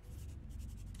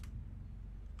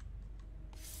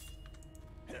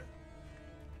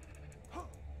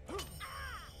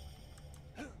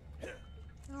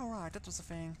 Alright, that was a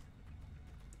thing.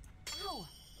 Ow!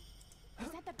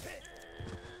 Is that the...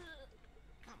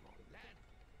 Come on, lad.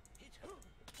 Hit her.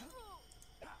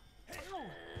 Ow!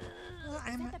 Well,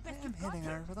 I'm hitting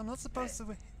her, but I'm not supposed to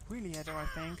really hit her, I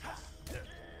think.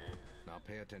 Now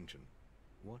pay attention.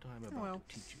 What I'm about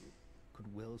to teach you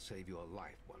could well save your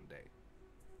life one day.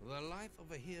 The life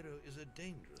of a hero is a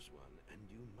dangerous one, and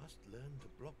you must learn to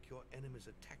block your enemy's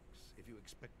attacks if you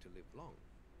expect to live long.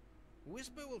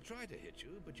 Whisper will try to hit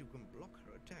you, but you can block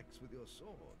her attacks with your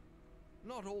sword.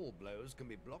 Not all blows can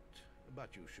be blocked,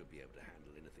 but you should be able to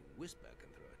handle anything Whisper can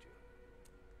throw at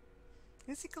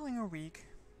you. Is he calling her weak?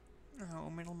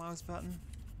 Oh, middle mouse button.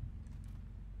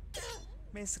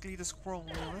 Basically the scroll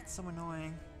wheel, that's so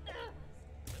annoying.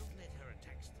 Don't let her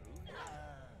attacks through.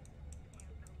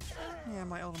 Yeah,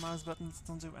 my other mouse buttons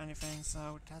don't do anything,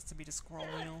 so it has to be the scroll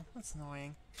wheel. That's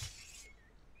annoying.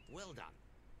 Well done.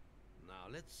 Now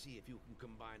let's see if you can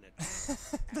combine attack.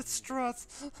 The strut!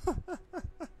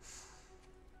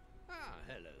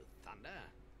 Hello, Thunder.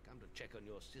 Come to check on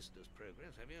your sister's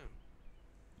progress, have you?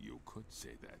 You could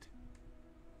say that.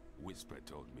 Whisper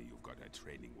told me you've got a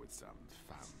training with some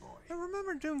fanboy. I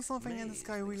remember doing something and this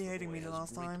guy really hating me the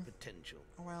last time. Potential.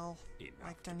 Well,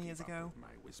 like 10 years ago.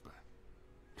 My Whisper.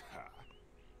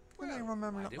 And I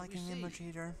remember not liking him much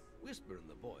either. Whisper and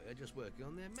the boy are just working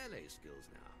on their melee skills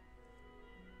now.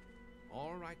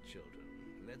 All right, children.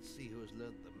 Let's see who has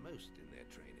learnt the most in their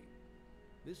training.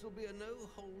 This will be a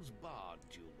no-holds-barred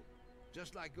duel,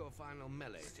 just like your final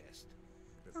melee test.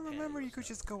 I remember you could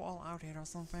just go all out here or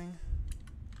something.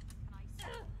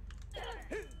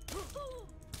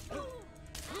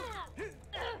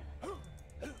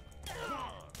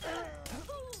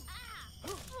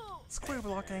 Square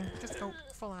blocking, just go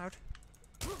full out.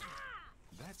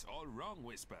 That's all wrong,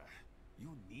 Whisper.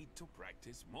 You need to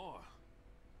practice more.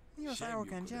 He was Shame you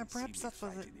arrogant, yeah, couldn't see perhaps me that's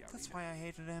what fight in the that's arena. why I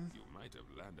hated him. You might have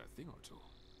learned a thing or two.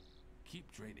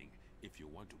 Keep training if you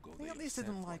want to go I there at least yourself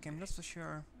didn't one like him, day. that's for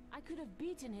sure. I could have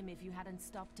beaten him if you hadn't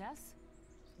stopped us.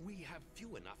 We have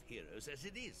few enough heroes as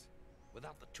it is,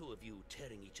 without the two of you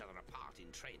tearing each other apart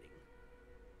in training.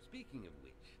 Speaking of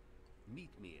which,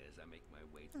 meet me as I make my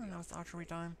way to Oh, the now it's archery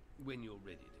time. when you're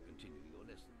ready to continue your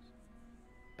lessons.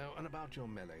 Oh, and about your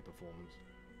melee performance.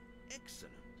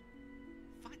 Excellent.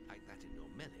 Fight like that in your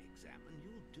melee exam and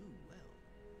you'll do well.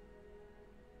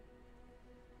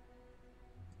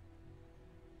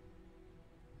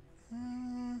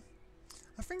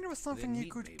 I think there was something Then you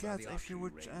meet could me by get the if archery you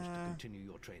would range to continue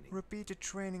your training. repeat the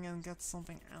training and get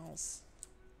something else.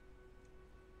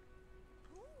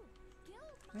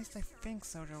 At least I think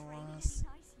so there was.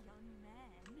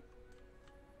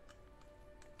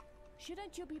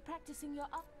 Shouldn't you be practicing your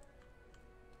up?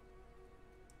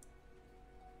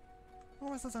 Or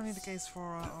was that only the case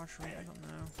for archery? I don't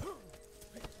know.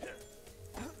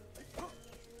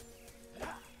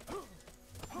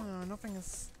 No, nothing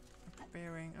is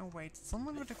appearing. Oh wait,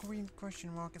 someone with a green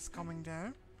question mark is coming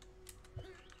there.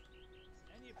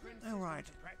 princess Alright. want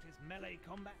to practice melee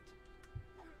combat?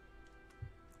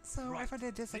 So Right. if I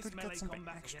did this, I This could melee get something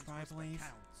combat extra, against I Whisper believe.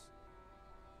 counts.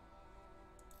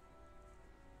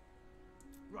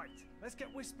 Right, let's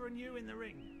get Whisper and you in the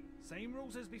ring. Same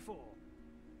rules as before.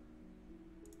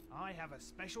 I have a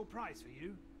special prize for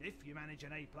you if you manage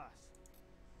an A+.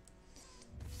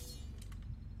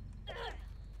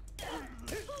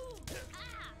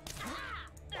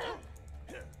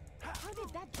 How did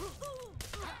that do?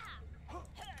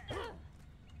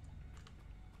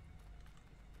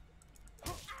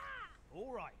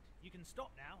 All right, you can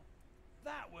stop now.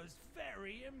 That was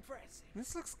very impressive.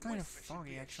 This looks kind of Whisper should foggy,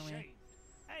 be actually. ashamed.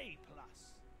 A+.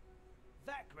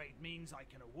 That grade means I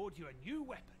can award you a new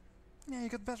weapon. Yeah, you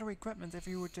got better equipment if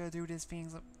you would do these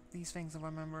things, if I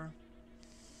remember.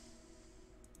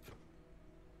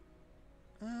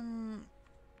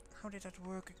 How did that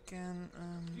work again?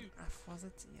 F was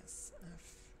it? Yes,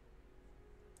 F.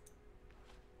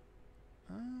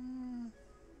 Oh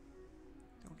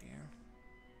dear.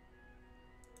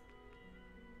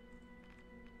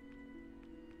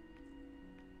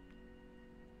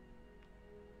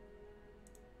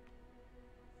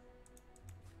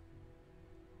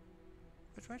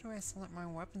 But where do I select my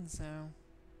weapons now?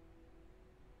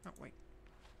 Oh wait.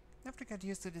 I have to get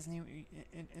used to this new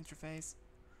interface.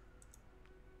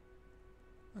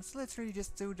 Let's literally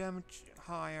just do damage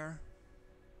higher.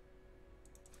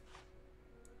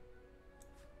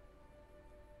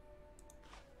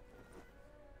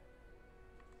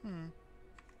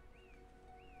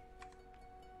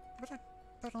 But I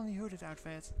put on the hooded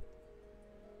outfit.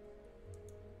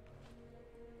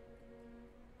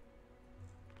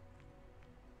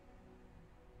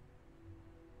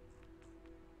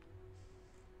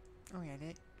 Oh yeah,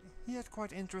 he had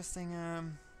quite interesting there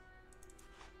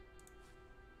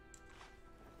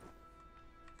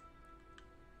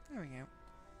we go.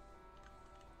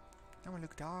 Now I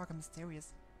look dark and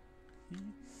mysterious.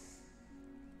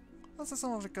 Also,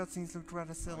 some of the cutscenes looked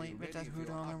rather silly with that hood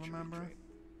on, I remember.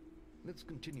 Let's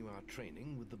continue our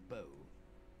training with the bow.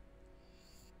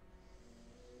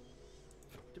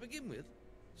 To begin with,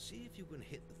 see if you can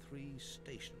hit the 3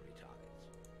 stationary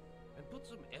targets. And put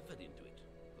some effort into it.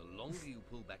 The longer you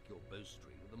pull back your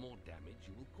bowstring, the more damage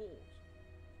you will cause.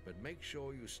 But make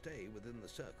sure you stay within the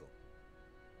circle.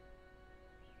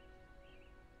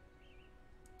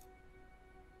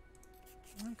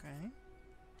 Okay.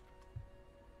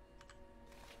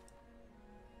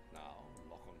 Now,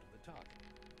 lock onto the target.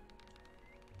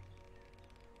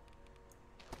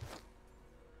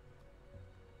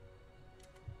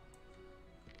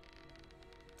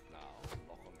 Now,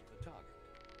 lock onto the target.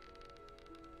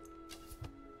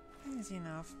 Easy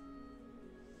enough.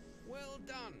 Well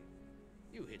done!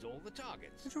 You hit all the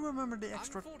targets. Did you remember the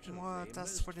extra Unfortunately,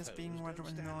 tests for most this being foes rather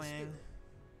don't stand annoying? still.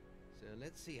 So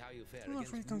let's see how you fare I'm not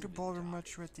against really going to moving bother targets.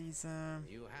 much with these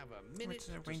You have a minute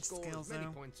to ranged score skills as many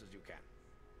though. points as you can.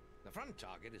 The front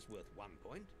target is worth 1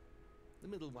 point, the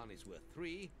middle one is worth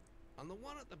 3, and the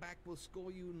one at the back will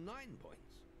score you 9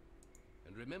 points.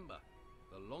 And remember,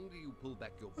 the longer you pull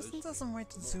back your Wasn't bowstring, there some way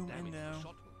to the zoom more in damage the though?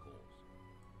 shot will cause.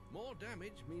 More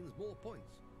damage means more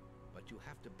points, but you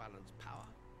have to balance power,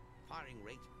 firing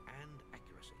rate, and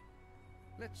accuracy.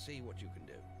 Let's see what you can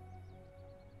do.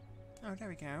 Oh, there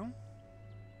we go.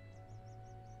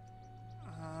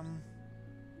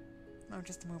 No,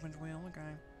 just the movement wheel,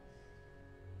 okay.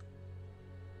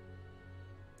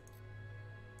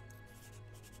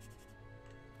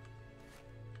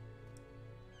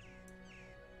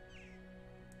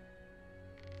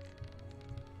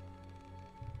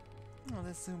 Oh,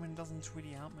 this zoom-in doesn't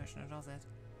really help much now, does it?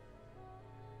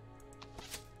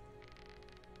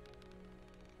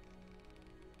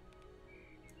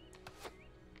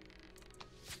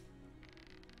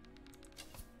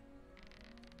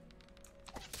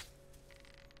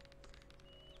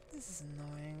 This is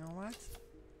annoying, or what?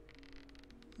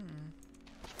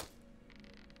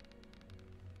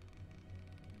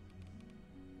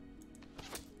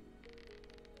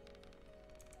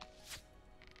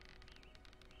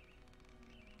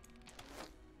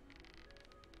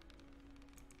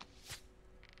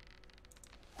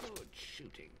 Good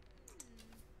shooting.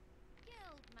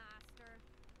 Guildmaster,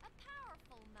 a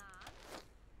powerful man.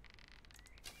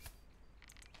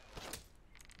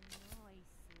 Oh, I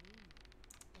see.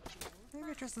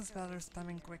 Maybe just as better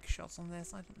spamming quick shots on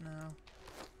this, I don't know.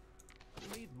 You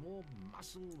need more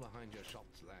muscle behind your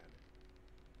shots, lad.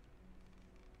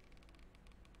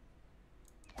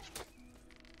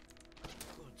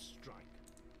 Good strike.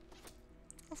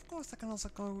 Of course I can also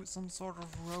go with some sort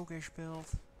of roguish build.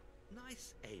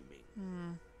 Nice aiming.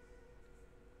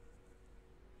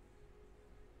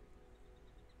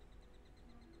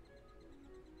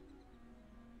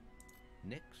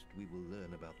 Next, we will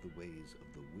learn about the ways of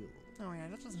the will. Oh yeah,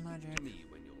 that was magic. To me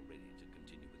when you're ready to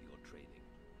continue with your training.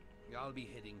 I'll be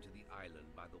heading to the island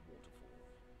by the waterfall.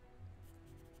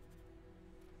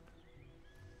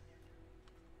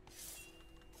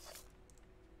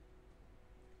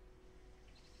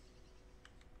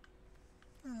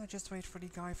 I'll just wait for the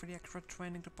guy for the extra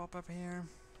training to pop up here.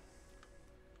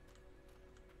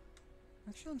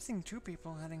 Actually, I'm seeing 2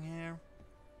 people heading here.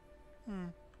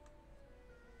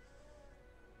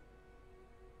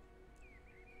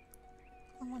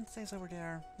 One stays over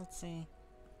there. Let's see.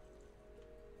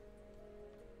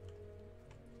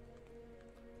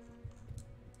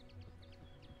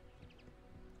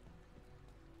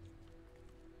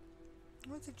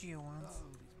 What did you want?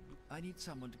 I need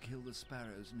someone to kill the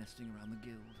sparrows nesting around the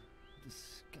guild.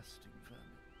 Disgusting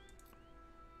vermin.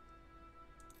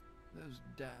 Those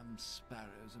damn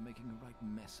sparrows are making a right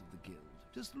mess of the guild.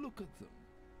 Just look at them.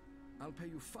 I'll pay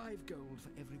you 5 gold for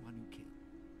everyone you kill.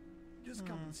 Just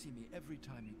come and see me every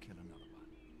time you kill another one.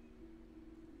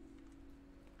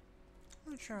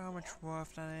 Not sure how much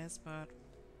worth that is, but...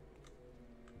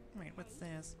 Wait, what's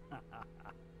this?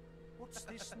 What's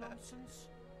this nonsense?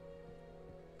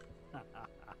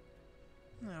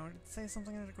 No, it says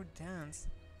something like a good dance.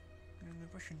 In the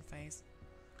Russian face.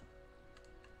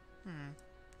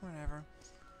 Whatever.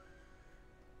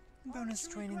 Bonus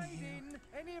training here.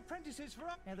 Any apprentices for...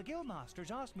 Now, the guildmasters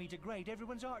asked me to grade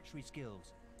everyone's archery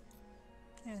skills.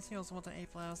 Yes, he also wants an A+.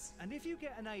 And if you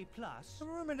get an A+, I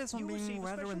remember this one you being receive a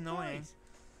rather special annoying. prize.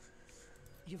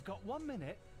 You've got 1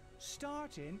 minute,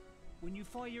 starting when you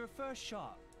fire your first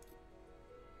shot.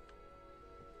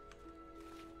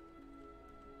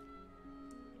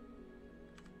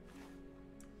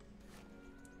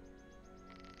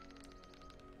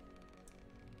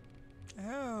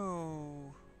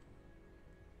 Oh.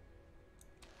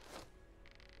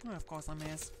 Well, of course I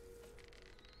miss.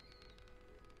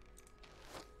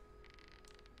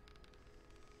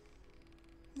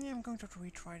 Yeah, I'm going to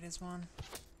retry this one.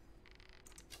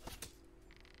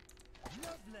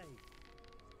 Lovely.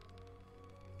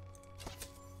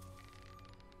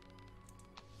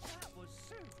 That was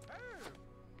superb.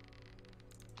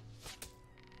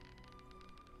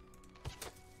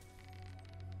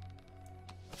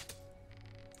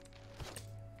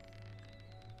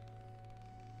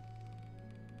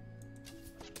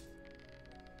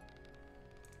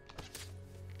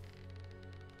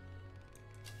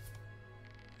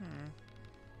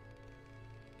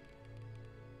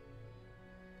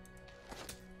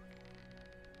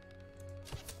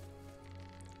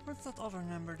 What's that other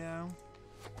number though?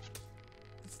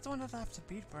 It's the one that I have to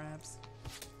beat, perhaps.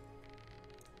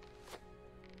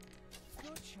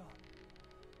 Good shot.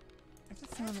 If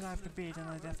it's the number that I have to beat, then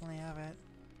I definitely have it.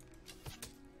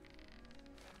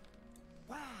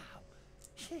 Wow!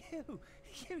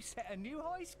 You set a new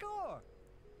high score!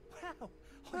 Wow!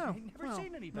 I ain't never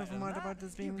seen any better never mind than about that.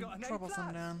 this being You've got an A+.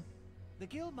 troublesome then. The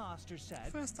guildmaster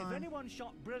said First time. if anyone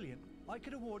shot brilliant, I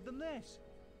could award them this.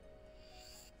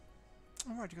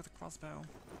 Alright, you got the crossbow.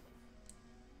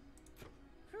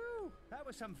 Whew! That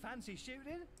was some fancy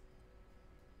shooting.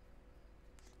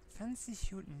 Fancy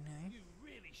shooting, eh? You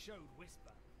really showed Whisper.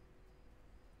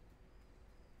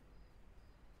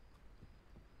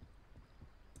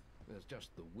 There's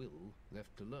just the will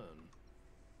left to learn.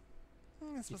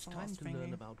 This was It's the time last to thingy.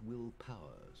 learn about will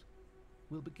powers.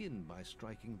 We'll begin by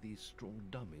striking these straw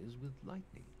dummies with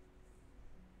lightning.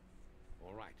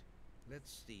 All right,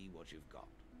 let's see what you've got.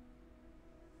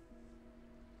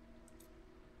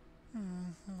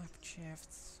 Left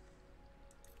shifts.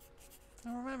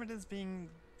 I remember this being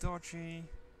dodgy.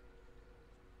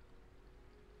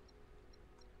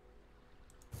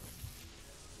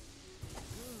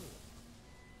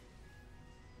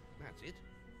 That's it.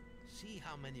 See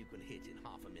how many you can hit in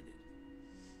half a minute.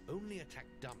 Only attack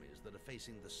dummies that are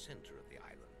facing the center of the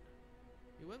island.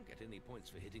 You won't get any points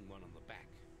for hitting one on the back.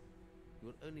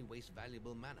 You'll only waste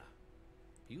valuable mana.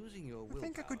 Using your willpower I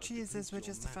think I could cheese this with depletes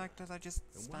your just the mana, fact that I just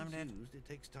and spammed once it. used, it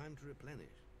takes time to replenish.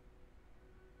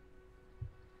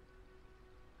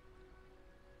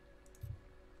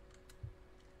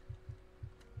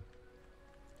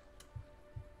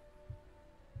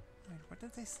 Wait, what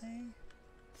did they say?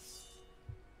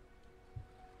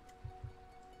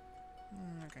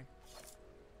 Okay.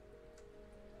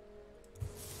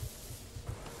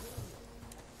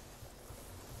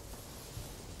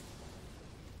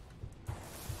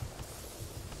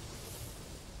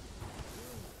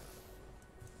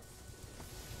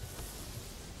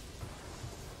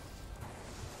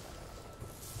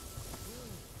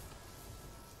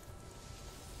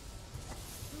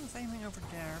 Who's aiming over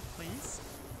there, please?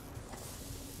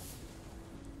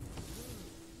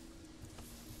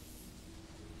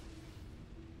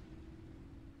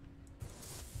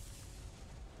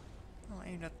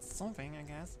 that's something, I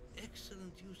guess.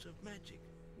 Excellent use of magic.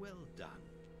 Well done.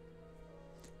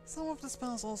 Some of the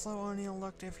spells also only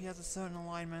unlocked if you had a certain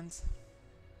alignment.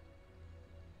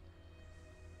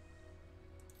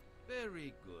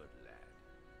 Very good, lad.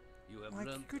 You have Like,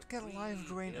 you learned could the get life three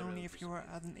drain hero only if you were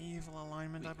at an evil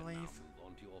alignment, We I can believe. now move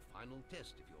on to your final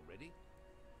test if you're ready.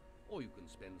 Or you can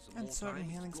spend some And more certain time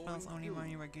healing exploring spells the only when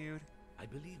guild. you were good. I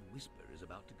believe Whisper is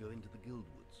about to go into the guild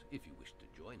woods, if you wish to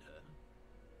join her.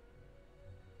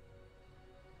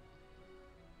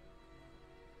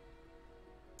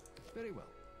 Very well.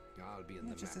 I'll be in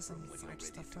the Just map some room when you're side ready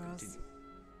stuff to first.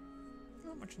 continue.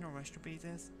 Not much in a rush to beat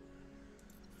this.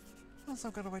 Also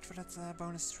gotta wait for that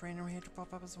bonus trainer here to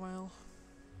pop up as well.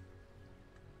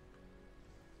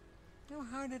 Now,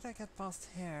 how did I get past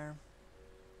here?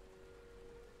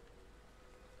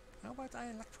 How about I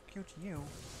electrocute you?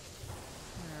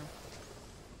 No.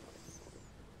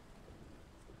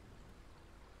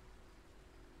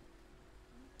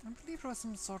 I believe there was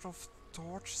some sort of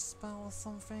torch spell or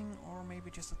something, or maybe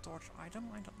just a torch item,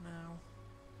 I don't know.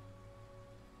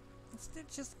 It's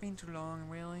just been too long,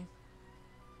 really.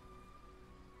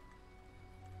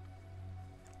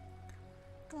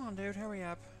 Come on, dude, hurry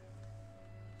up.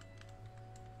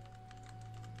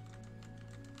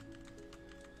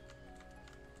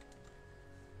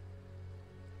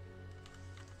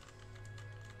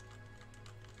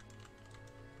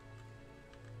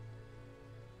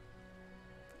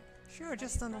 Sure,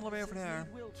 just stand all the way over there.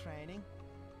 Will training.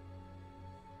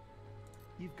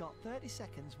 You've got 30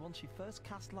 seconds once you first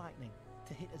cast lightning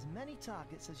to hit as many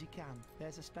targets as you can.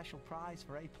 There's a special prize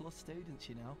for A+ students,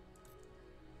 you know.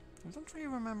 I don't really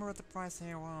remember what the price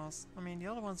here was. I mean, the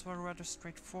other ones were rather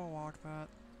straightforward, but...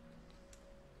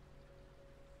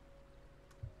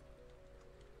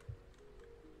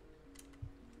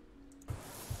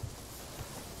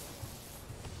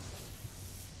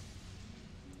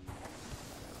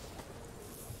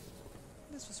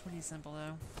 this was really simple,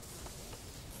 though.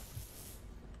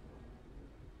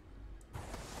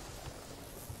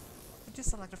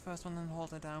 Just select the first one and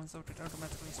hold it down so it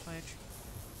automatically switch.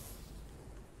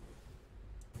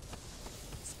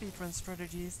 Speedrun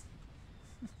strategies.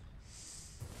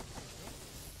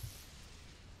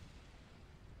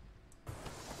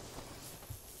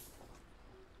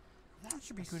 That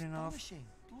should be good enough.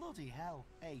 Bloody hell,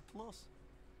 A+.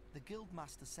 The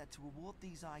Guildmaster said to award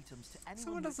these items to anyone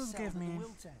So what who does this excelled give at the me?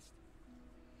 will test.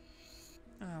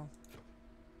 Oh.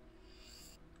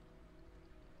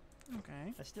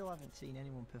 Okay. I still haven't seen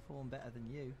anyone perform better than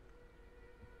you.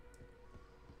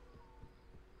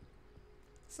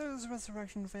 So those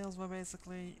resurrection fails were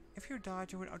basically, if you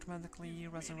died you would automatically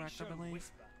resurrect, I believe.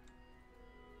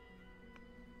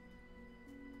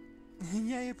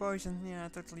 Yeah, your poison, yeah,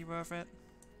 totally worth it.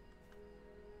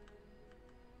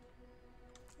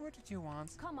 What did you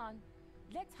want? Come on,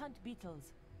 let's hunt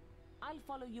beetles. I'll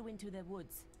follow you into the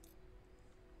woods.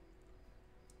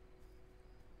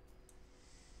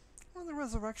 Well, the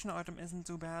resurrection item isn't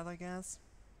too bad, I guess.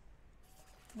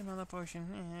 The mana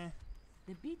potion,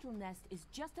 The beetle nest is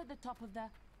just at the top of the...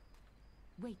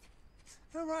 Wait.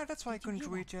 Alright, that's why I couldn't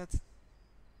reach it.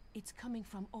 It's coming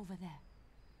from over there.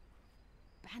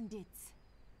 Bandits.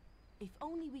 If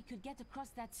only we could get across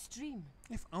that stream.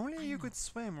 If only you could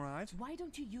swim, right? Why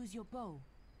don't you use your bow?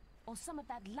 Or some of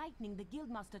that lightning the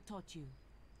Guildmaster taught you.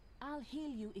 I'll heal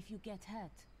you if you get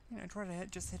hurt. You know, I tried to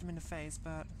just hit him in the face,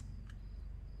 but...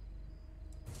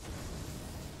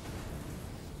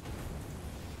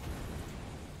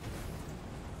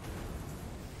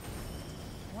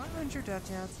 Why aren't you dead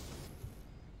yet?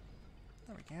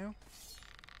 There we go.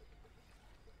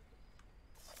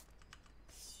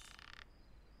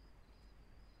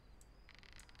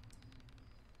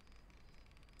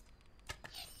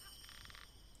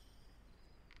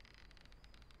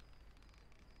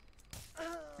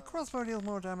 The crossbow deals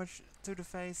more damage to the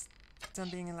face than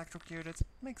being electrocuted.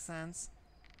 Makes sense.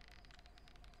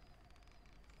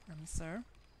 Sir?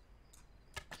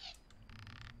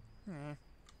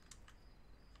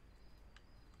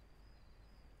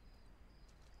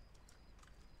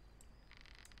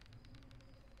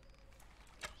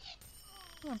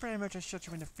 Well, pretty much I shot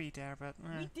you in the feet there, but...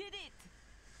 We did it!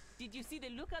 Did you see the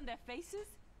look on their faces?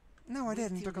 No, I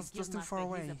didn't, Wait till because the it was too far Guildmaster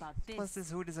away. hears about Plus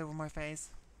this hood is over my face.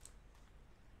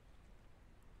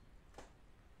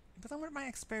 But I'm with my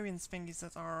experience thingies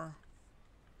that are...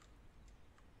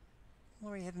 all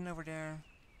the way hidden over there.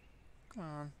 Come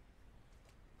on.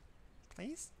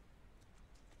 Please?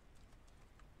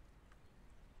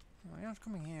 No, you're not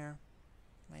coming here.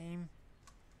 Lame.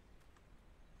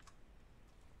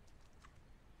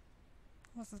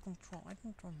 What's the control? I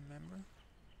don't remember.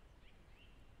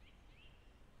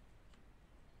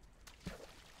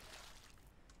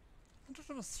 I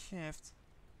thought it was shift.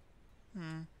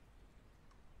 Hmm.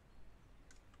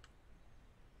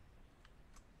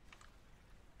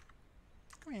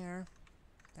 Come here.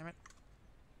 Damn it.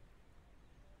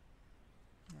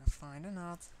 Fine or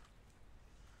not.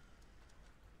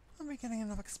 I'll be getting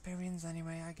enough experience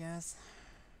anyway, I guess.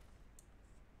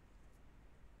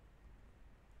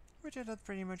 Which I thought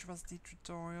pretty much was the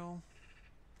tutorial.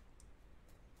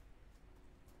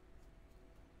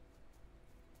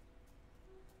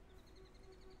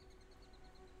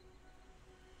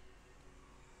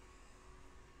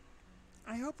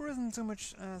 I hope there isn't too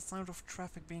much sound of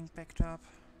traffic being picked up.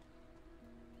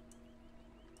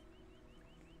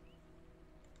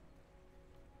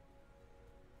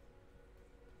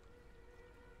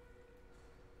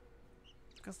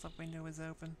 Because that window is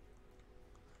open.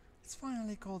 It's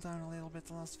finally cooled down a little bit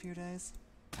the last few days.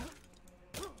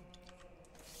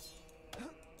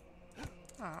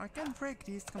 Ah, I can break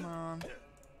these, come on.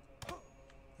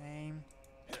 Aim.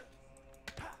 Can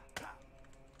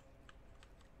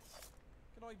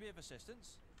I be of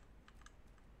assistance?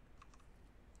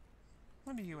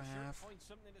 What do you Sure have? find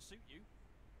something to suit you.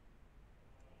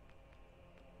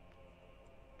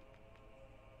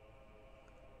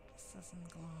 Assassin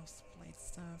gloves, plate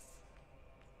stuff.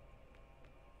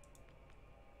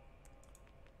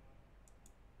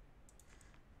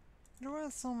 There were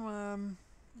some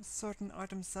certain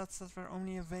item sets that were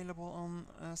only available on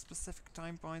specific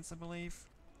time points, I believe.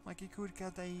 Like you could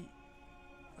get a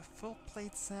full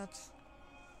plate set.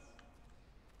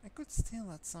 I could steal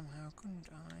that somehow, couldn't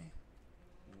I?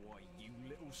 Why, you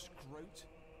little scrote.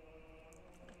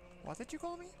 What did you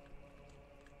call me?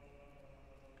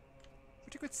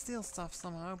 But you could steal stuff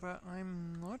somehow, but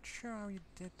I'm not sure how you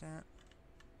did that.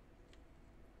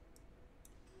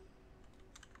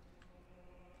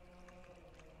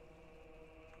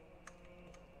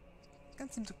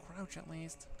 Can't seem to crouch at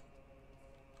least.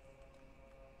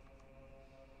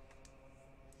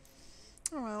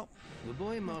 Oh well. The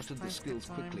boy mastered the Time to skills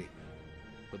time. quickly,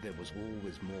 but there was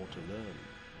always more to learn.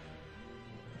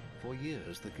 For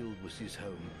years, the guild was his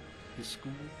home, his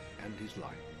school, and his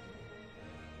life.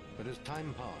 But as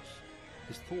time passed,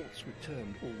 his thoughts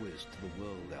returned always to the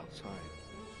world outside,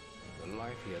 the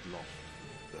life he had lost,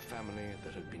 the family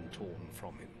that had been torn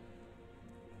from him.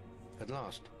 At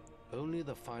last, only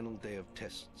the final day of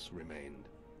tests remained.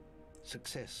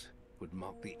 Success would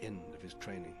mark the end of his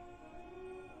training.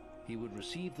 He would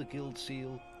receive the guild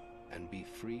seal and be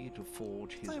free to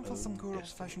forge his Time for own some good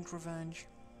destiny. old-fashioned revenge.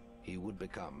 He would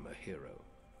become a hero.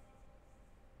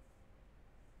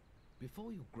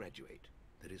 Before you graduate,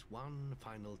 there is one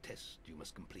final test you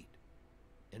must complete.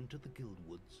 Enter the guild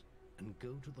woods and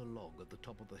go to the log at the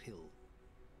top of the hill.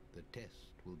 The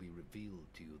test will be revealed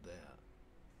to you there.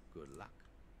 Good luck.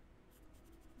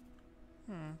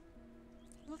 I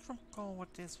don't recall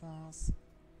what this was.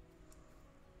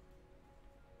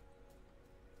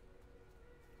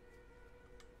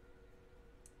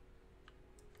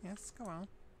 Yes, go on.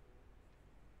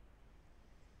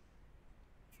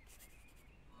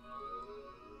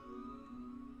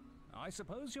 I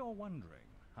suppose you're wondering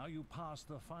how you passed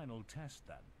the final test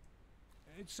then.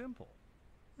 It's simple.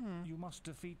 You must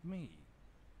defeat me,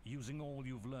 using all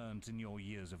you've learned in your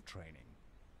years of training.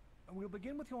 We'll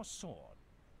begin with your sword.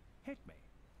 Hit me,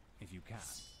 if you can.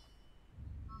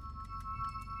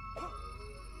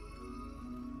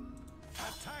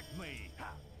 Attack me!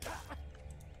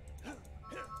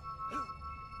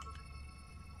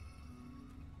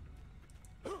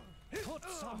 Put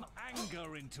some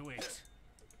anger into it!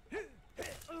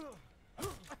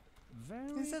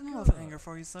 Very Is that good. enough anger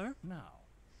for you, sir? Now,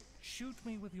 shoot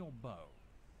me with your bow.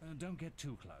 Don't get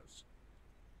too close.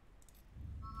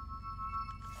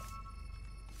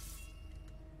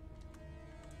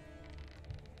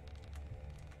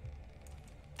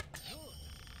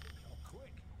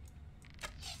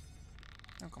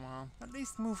 Oh, come on. At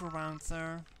least move around,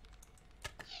 sir.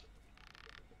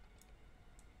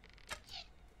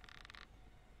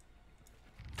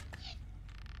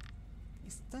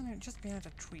 He's standing just behind a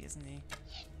tree, isn't he?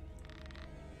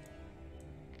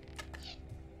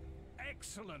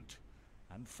 Excellent!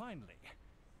 And finally,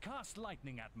 cast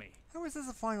lightning at me. How is this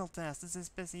a final test? Is this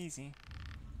bit easy?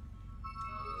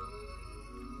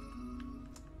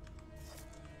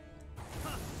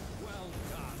 Ha! Well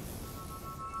done!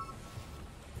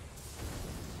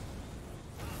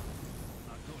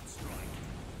 A good strike.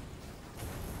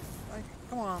 Like,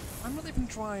 come on. I'm not even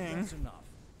trying. That's enough.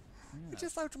 It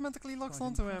just automatically locks Quite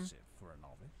onto him. impressive for a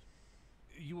novice.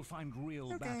 You will find real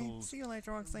Okay, battles see you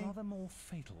later, Roxy. rather more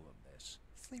fatal than this.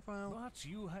 Sleep well. But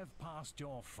you have passed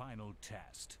your final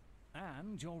test,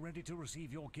 and you're ready to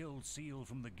receive your guild seal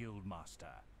from the guild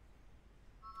master.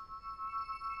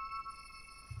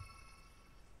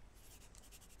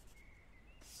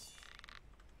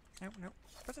 Nope, nope.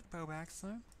 Put that bow back,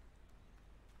 so.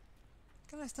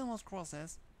 Can I still not cross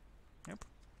this? Nope.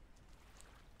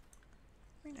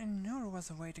 I mean, I know there was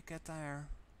a way to get there.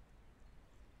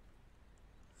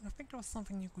 And I think there was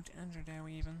something you could enter there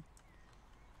even.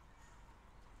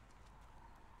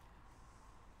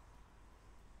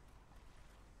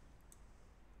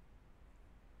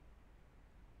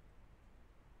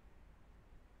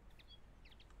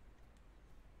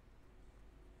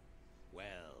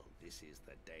 Well, this is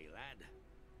the day, lad.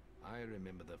 I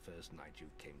remember the first night you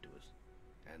came to us.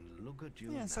 And look at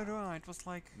you Yeah, now. so do I. It was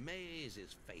like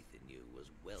Maze's faith in you was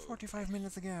well 45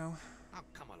 minutes ago. Now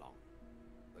come along.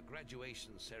 The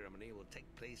graduation ceremony will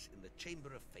take place in the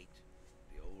Chamber of Fate,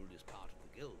 the oldest part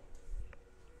of the guild.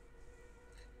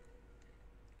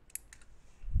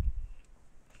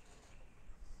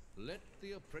 Let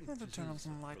the apprentices... Let me turn on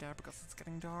some light there because it's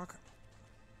getting dark.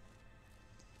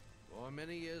 For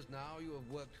many years now you have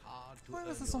worked hard to Why earn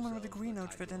was there someone with a yourself green the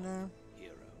outfit in title there? of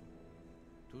hero.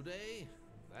 Today,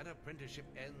 that apprenticeship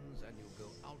ends and you'll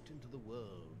go out into the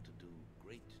world to do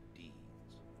great deeds.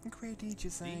 Great deed, you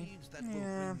say? Deeds that will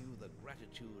Yeah. bring you the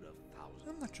gratitude of thousands.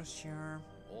 I'm not just sure.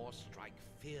 Or strike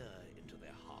fear into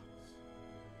their hearts.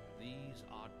 These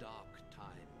are dark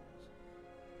times.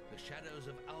 The shadows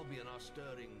of Albion are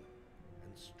stirring,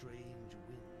 and strange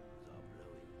winds are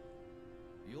blowing.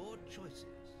 Your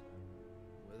choices,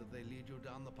 whether they lead you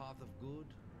down the path of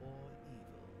good or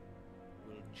evil,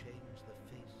 will change the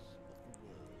face of the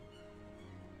world.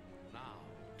 Now,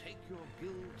 take your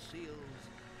guild seals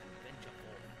and venture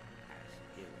forth as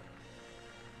heroes.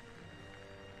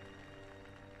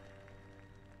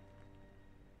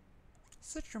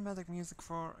 Such dramatic music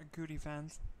for a good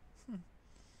event.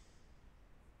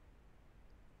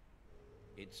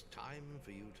 It's time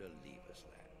for you to leave us,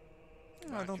 lad.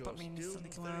 No, But don't you're put me in these still silly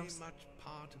very gloves. much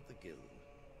part of the guild.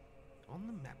 On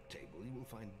the map table, you will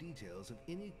find details of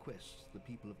any quests the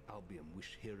people of Albion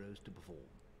wish heroes to perform.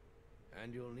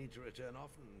 And you'll need to return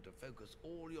often to focus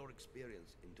all your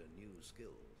experience into new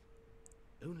skills.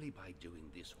 Only by doing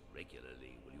this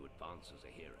regularly will you advance as a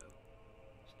hero.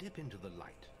 Step into the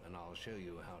light, and I'll show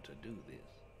you how to do this.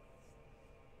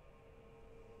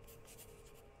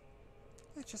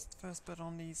 Let's just first put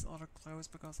on these other clothes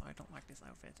because I don't like this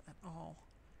outfit at all.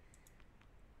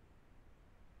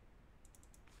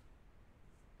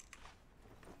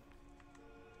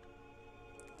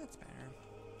 That's better.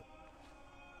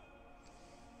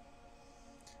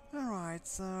 Alright,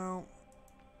 so...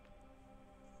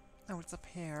 Oh, it's up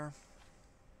here.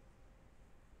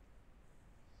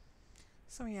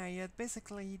 So yeah,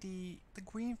 basically the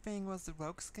green thing was the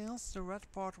rogue skills, the red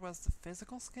part was the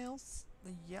physical skills,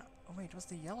 oh wait, was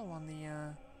the yellow one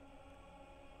the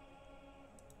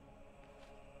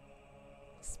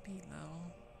speed level?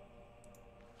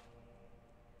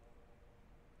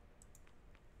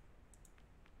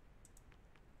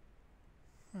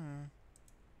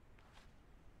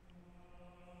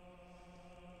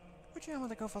 Which I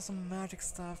want to go for some magic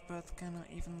stuff, but cannot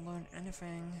even learn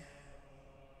anything.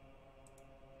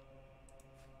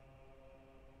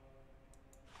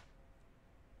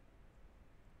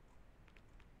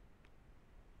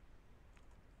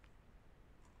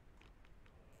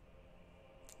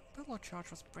 Battle charge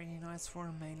was pretty nice for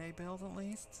a melee build at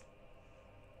least.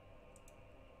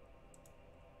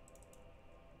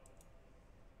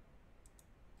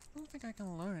 I don't think I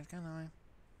can learn it, can I?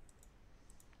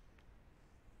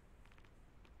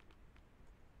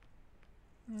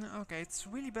 No, okay, it's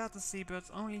really bad to see, but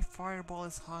only Fireball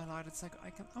is highlighted, so I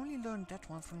can only learn that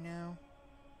one for now.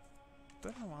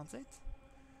 But I want it.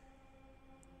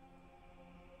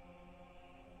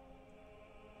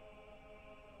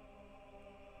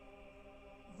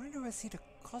 Where do I see the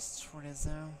costs for this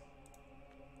though?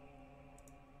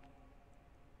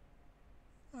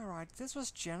 Alright, this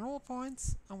was general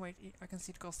points. Oh wait, I can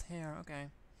see the cost here, okay.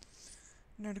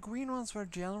 No, the green ones were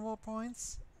general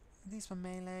points. These were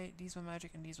melee, these were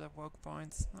magic, and these were rogue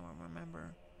points. Now I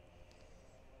remember.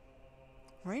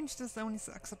 Ranged is the only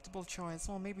acceptable choice.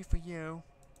 Well, maybe for you.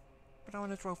 But I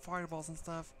want to throw fireballs and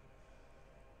stuff.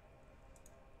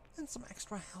 And some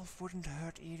extra health wouldn't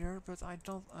hurt either, but I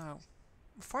don't... Oh.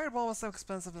 Fireball was so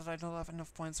expensive that I don't have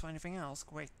enough points for anything else.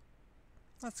 Great.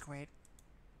 That's great.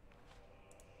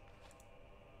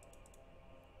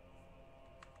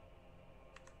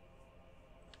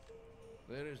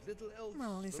 There is little else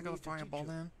Well, at least I got a fireball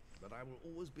then. But I will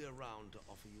always be around to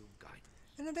offer you guidance.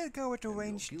 And I did go with the And your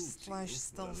ranged guild slash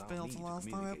seal will stealth allow build me to last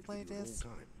time I communicate played with you at this.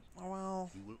 all times. Oh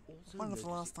well, You will also one of the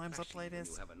notice last it times I flashing played when this.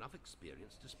 you have enough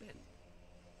experience to spend.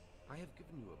 I have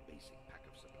given you a basic pack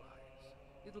of supplies.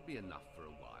 It'll be enough for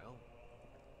a while.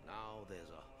 Now there's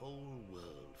a whole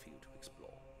world for you to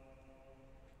explore.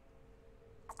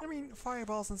 I mean,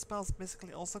 fireballs and spells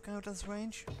basically also count as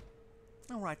range.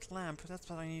 Alright, lamp, that's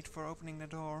what I need for opening the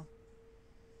door.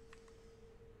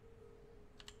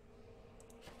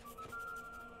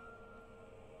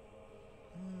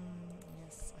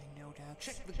 Yes, I know that.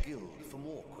 Check the guild for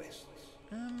more quests.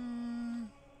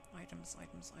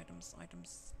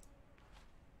 Items.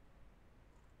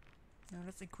 No,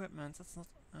 that's equipment, that's not,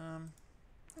 I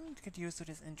need to get used to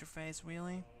this interface,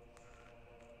 really.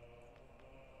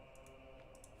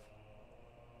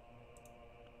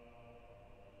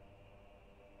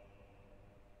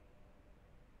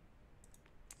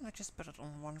 Let's just put it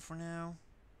on 1 for now.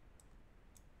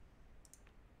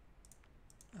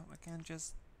 Oh, I can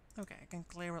just... Okay, I can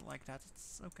clear it like that,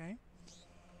 it's okay.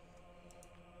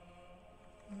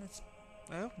 And let's...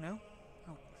 Oh, no.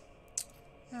 Oh.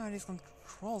 Ah, these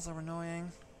controls are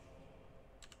annoying.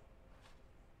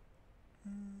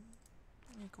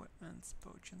 Equipments,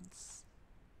 potions.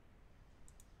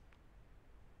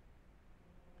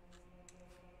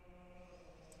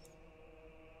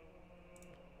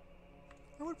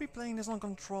 I would be playing this on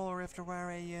controller if there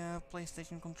were a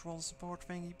PlayStation control support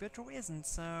thingy, but there isn't,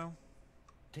 so...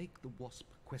 Take the Wasp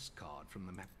quest card from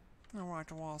the map. Alright,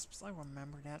 the Wasps, I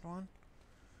remember that one.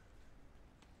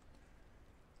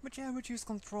 But yeah, I would use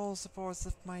control supports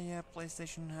if my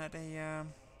PlayStation had a...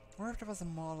 or if there was a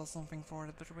mod or something for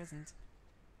it, but there isn't.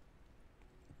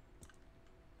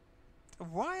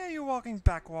 Why are you walking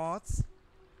backwards?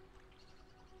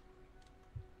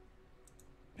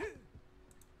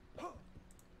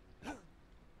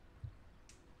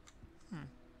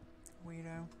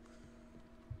 Weirdo.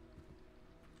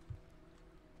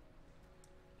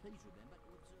 Please remember to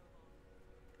observe.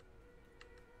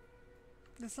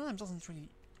 This lamp doesn't really...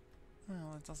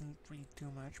 Well, it doesn't really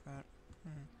do much, but...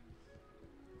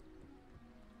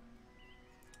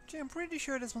 Gee, I'm pretty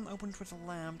sure this one opened with a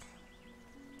lamp.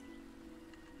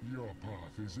 Your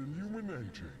path is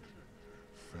illuminated.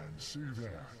 Fancy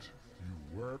that.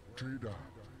 You worked it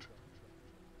out.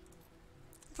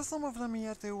 For some of them you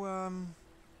had to,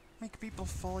 make people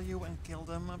follow you and kill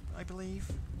them, I believe.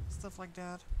 Stuff like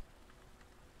that.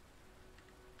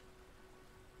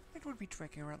 It would be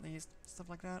trickier at least. Stuff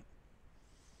like that.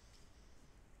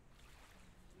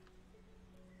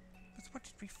 But what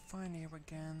did we find here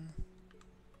again?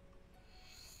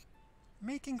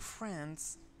 Making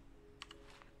friends.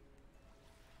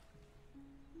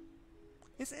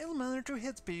 It's ill-mannered to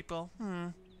hit people.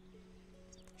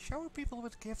 Shower people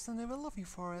with gifts and they will love you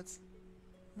for it.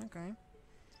 Okay.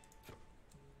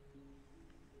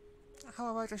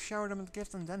 How about I shower them with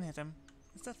gifts and then hit them?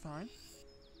 Is that fine?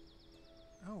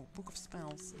 Oh, Book of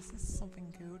Spells. Is this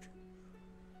something good?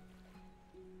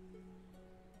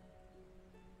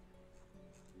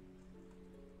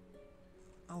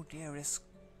 Oh dear, this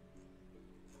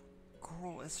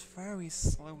scroll is very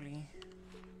slowly.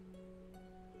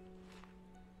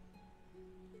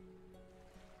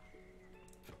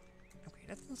 Okay,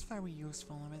 that's not very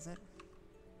useful, is it?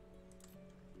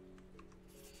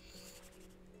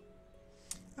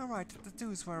 Alright, the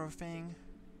twos were a thing.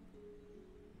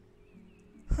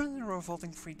 The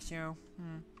revolting freak show.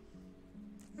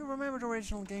 I remember the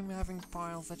original game having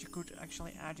piles that you could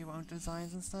actually add your own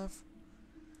designs and stuff.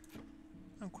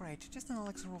 Oh great, just an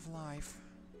elixir of life.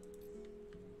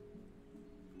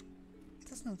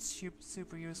 That's not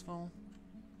super useful.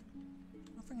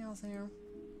 Nothing else here?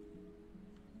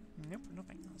 Nope,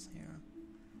 nothing else here.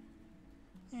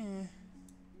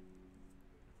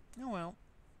 Oh well.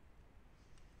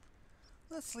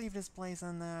 Let's leave this place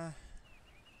and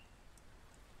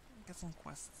get some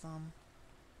quests done.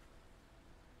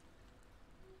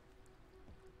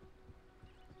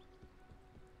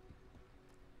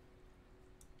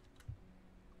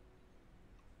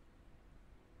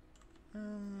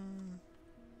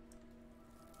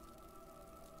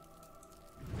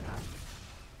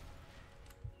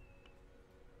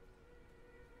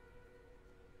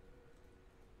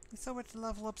 So with the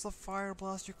level ups of Fire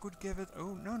Blast you could give it...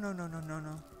 Oh, no.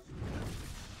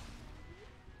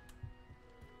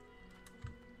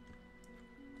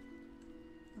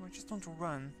 I just want to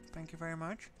run. Thank you very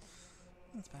much.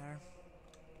 That's better.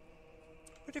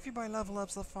 But if you buy level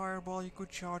ups of Fireball, you could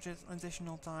charge it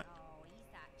additional time. Oh, he's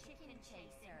that chicken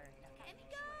chaser. Let me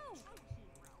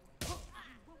go!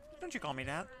 Don't you call me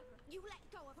that. You let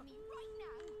go of me right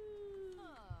now!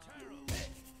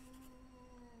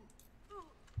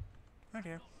 Oh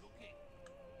dear.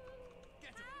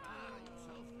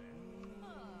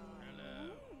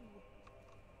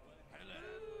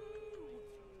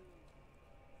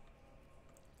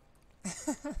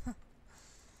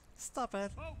 Stop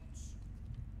it.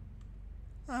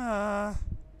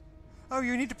 Oh,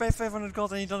 you need to pay 500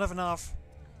 gold and you don't have enough.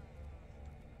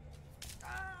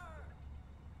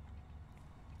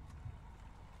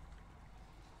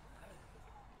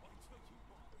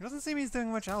 seem he's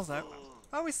doing much else though.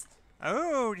 Oh, he's...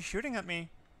 Oh, he's shooting at me.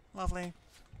 Lovely.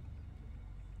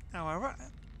 Oh,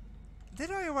 did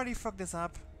I already fuck this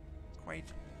up? Wait.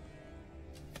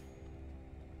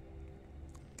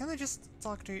 Can I just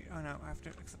talk to you? Oh no, I have to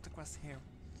accept the quest here.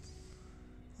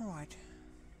 Alright.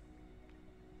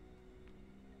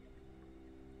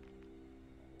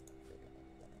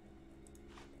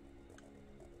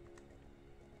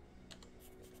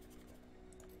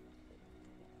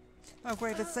 Oh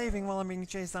great, it's saving while I'm being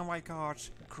chased down by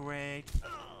cars. Great.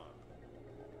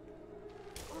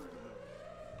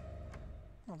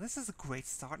 Well, this is a great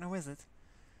start now, is it?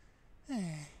 Your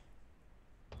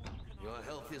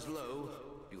health is low.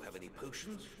 Do you have any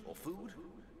potions or food?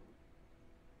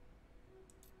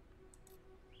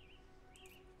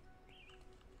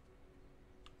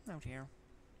 Oh dear.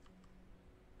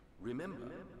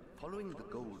 Remember, following the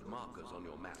gold markers on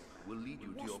your map will lead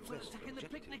you to your quest in the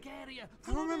objective. picnic area.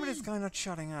 I remember this guy not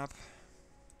shutting up.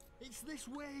 It's this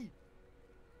way.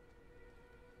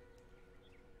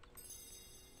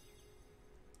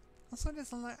 Also,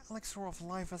 this elixir of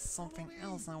life as something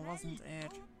else now, wasn't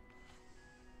it?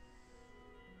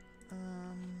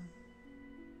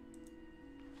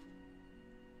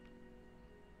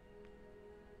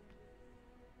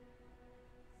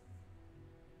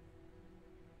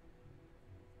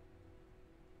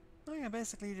 Oh yeah,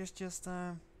 basically just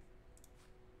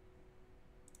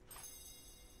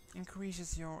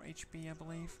increases your HP, I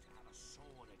believe.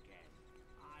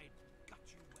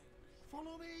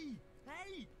 Follow me.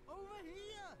 Hey, over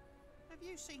here. Have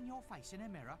you seen your face in a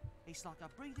mirror? It's like a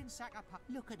breathing sack of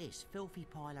Look at this filthy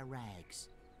pile of rags.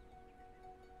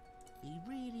 He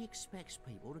really expects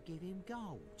people to give him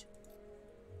gold.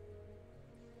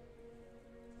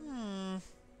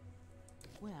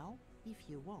 Well, if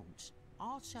you want,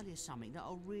 I'll tell you something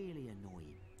that'll really annoy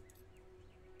him.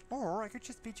 Or I could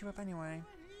just beat you up anyway.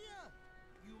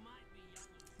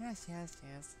 Yes, yes,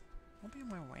 yes. I'll be on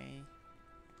my way.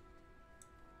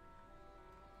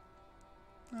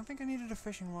 I think I needed a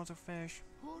fishing rod to fish.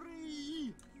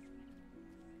 Hurry!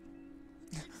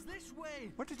 It's this way.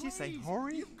 What did you say? Please,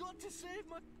 Hurry? You've got to save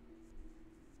my.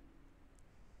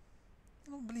 I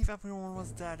don't believe everyone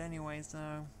was dead anyway,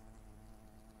 so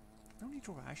no need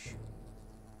to rush.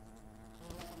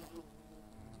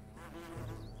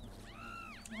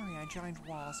 Oh yeah, giant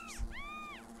wasps.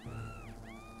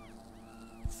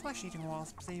 Flesh-eating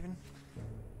wasps, even.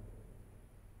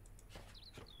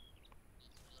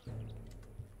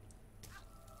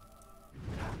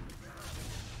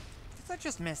 Did I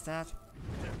just miss that?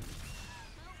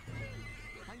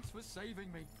 Thanks for saving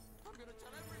me. I'm gonna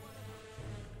tell everyone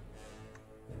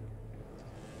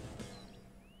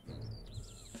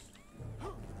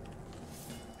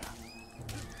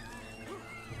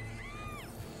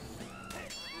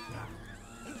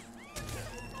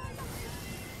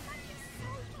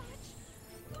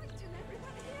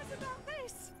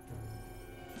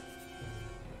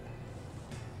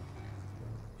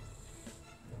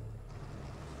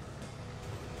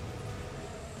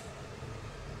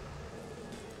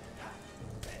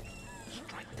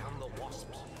Strike down the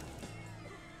wasps.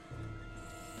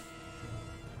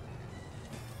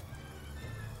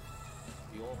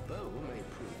 Your bow may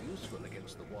prove useful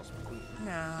against the wasp queen.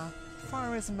 Nah,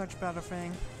 fire is a much better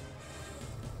thing.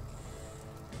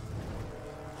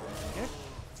 Get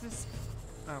this.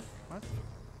 Oh, what?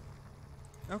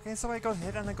 Okay, so I got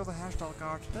hit and I got a hashtag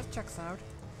card. That checks out.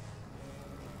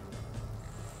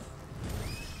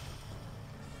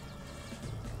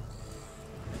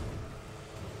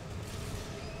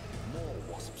 More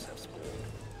wasps have spawned,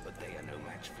 but they are no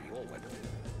match for your weapon.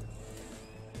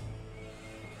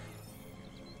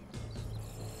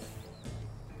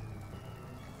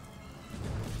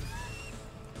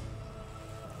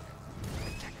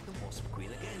 Attack the wasp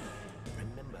queen again.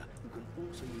 Remember, you can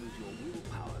also use your will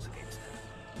powers against her.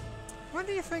 What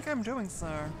do you think I'm doing, sir?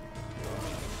 You're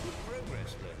making good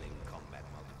progress learning combat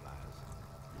multipliers.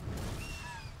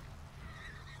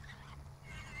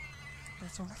 Okay,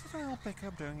 so what did I all pick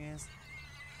up doing is...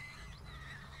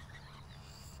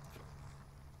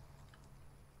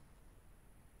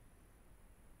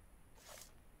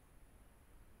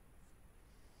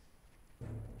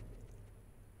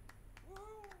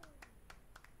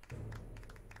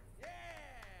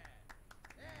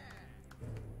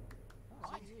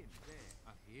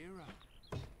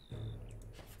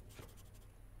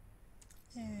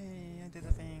 Yay, I did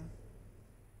a thing.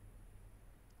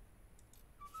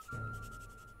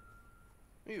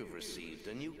 You've received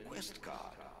a new quest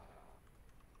card.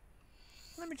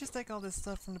 Let me just take all this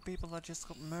stuff from the people that just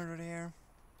got murdered here.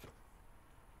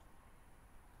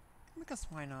 Because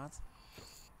why not?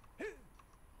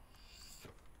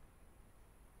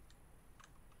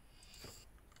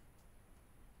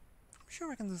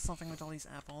 sure I can do something with all these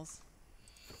apples.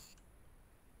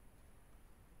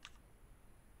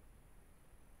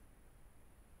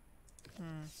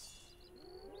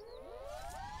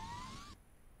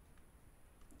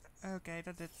 Okay,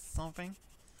 that did something.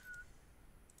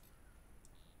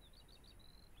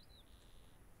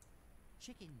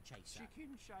 Chicken chaser.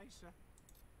 Chicken chaser?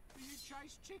 Do you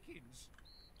chase chickens?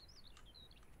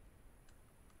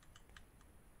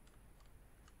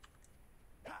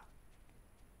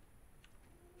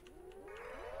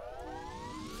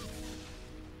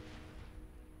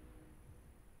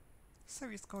 So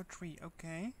we scored 3,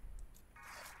 okay.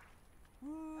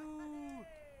 Woo!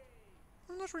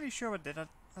 I'm not really sure what that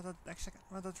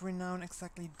renown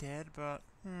exactly did, but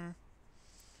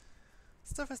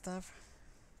stuff is stuff.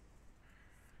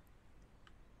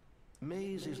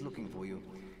 Maze is looking for you.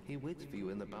 He waits for you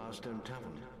in the Barstone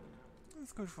Tavern.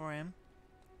 That's good for him.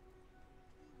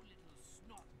 You little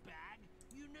snot bag.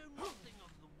 You know nothing of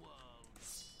the world.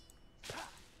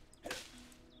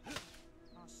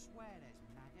 I swear there's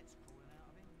maggots crawling out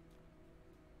of him.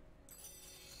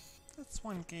 That's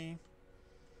swanky.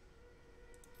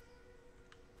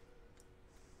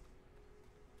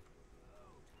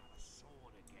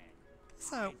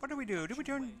 So, what do we do? Do we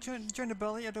join the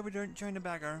bully or do we join the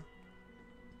beggar?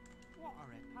 What a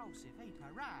repulsive heap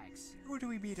of rags. Who do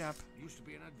we beat up? Used to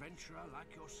be an adventurer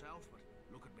like yourself, but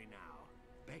look at me now.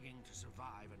 Begging to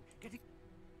survive and getting...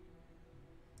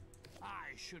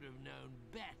 I should have known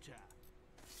better.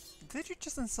 Did you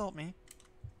just insult me?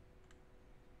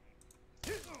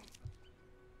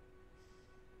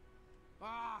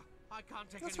 Ah, I can't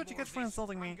take That's any what you more get of for this.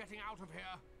 insulting me. I'm getting out of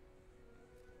here.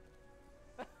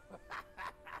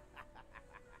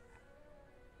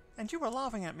 And you were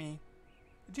laughing at me.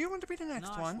 Do you want to be the next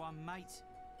Nice one? mate.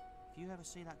 If you ever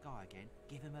see that guy again,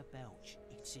 give him a belch.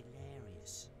 It's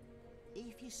hilarious.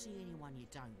 If you see anyone you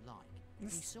don't like,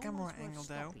 This it's camera always worth angle,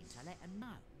 though. stopping to let them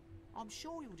know. I'm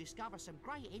sure you'll discover some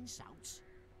great insults.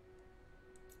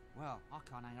 Well, I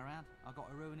can't hang around. I've got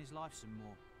to ruin his life some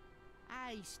more.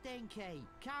 Hey, Stinky,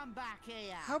 come back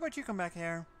here. How about you come back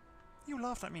here? You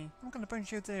laughed at me. I'm gonna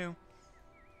punch you too.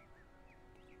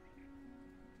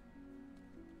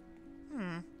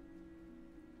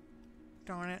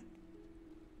 Darn it.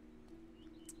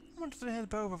 I wanted to hit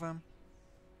both of them.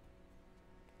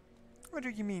 What do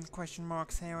you mean, question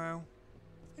marks, hero?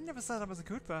 I never said I was a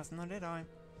good person, nor did I?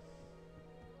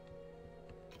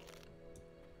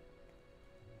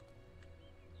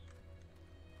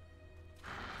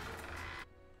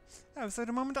 Oh, so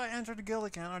the moment I enter the guild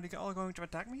again, are they all going to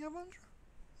attack me, I wonder?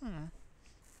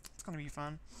 It's gonna be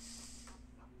fun.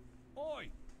 Oi!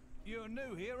 You're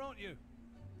new here, aren't you?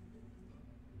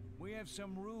 We have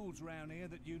some rules round here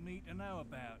that you need to know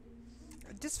about.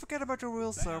 Just forget about the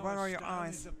rules, sir. Where are your Bowerstone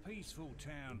eyes? is a peaceful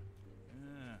town.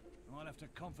 I'll have to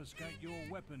confiscate your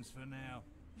weapons for now.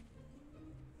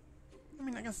 I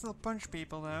mean, I can still punch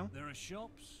people, though. There are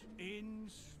shops,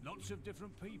 inns, lots of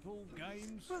different people,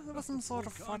 games. Well, there was some sort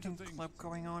of all kinds fighting things. club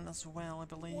going on as well, I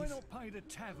believe. Why not pay the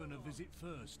tavern a visit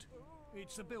first?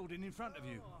 It's the building in front of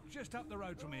you, just up the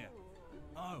road from here.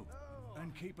 Oh,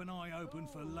 and keep an eye open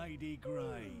for Lady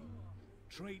Grey.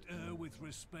 Treat her with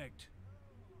respect.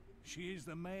 She is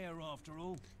the mayor, after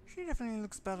all. She definitely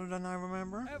looks better than I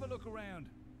remember. Have a look around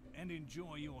and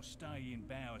enjoy your stay in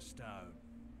Bowerstone.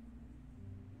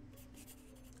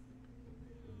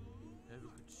 Very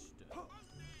good stuff.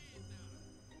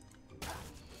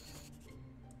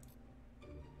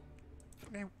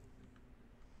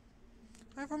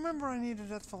 I remember I needed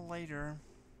that for later.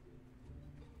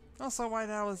 Also, why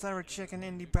the hell is there a chicken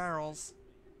in the barrels?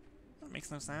 That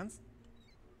makes no sense.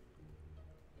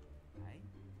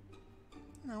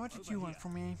 Now, what did you want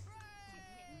from me?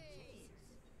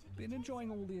 Been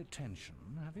enjoying all the attention,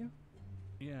 have you?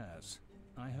 Yes.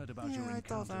 I heard about Yeah, your I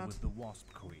thought encounter that. with the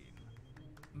Wasp Queen.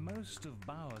 Most of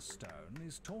Bowerstone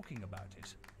is talking about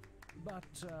it. But,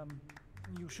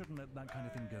 you shouldn't let that kind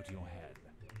of thing go to your head.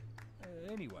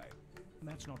 Anyway,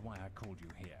 that's not why I called you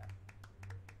here.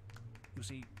 You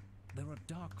see, there are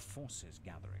dark forces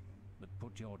gathering that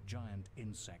put your giant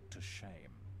insect to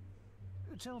shame.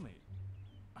 Tell me,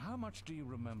 how much do you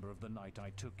remember of the night I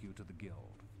took you to the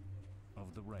guild?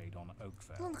 Of the raid on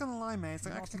Oakvale? I'm not gonna lie, mate. I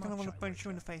Not actually kinda much, want to I punch you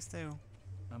in the face, too.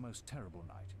 A most terrible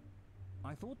night.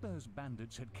 I thought those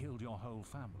bandits had killed your whole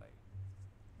family,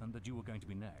 and that you were going to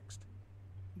be next.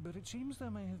 But it seems there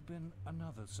may have been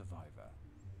another survivor.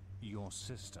 Your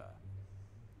sister.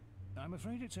 I'm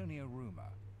afraid it's only a rumor,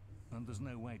 and there's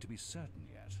no way to be certain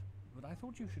yet, but I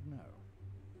thought you should know.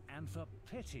 And for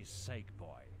pity's sake,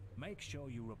 boy, make sure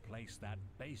you replace that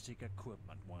basic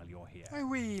equipment while you're here. I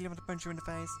really want to punch you in the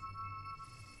face.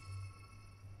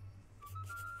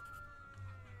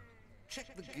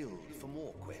 Check the guild for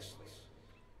more quests.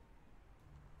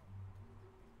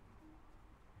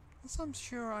 So I'm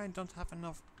sure I don't have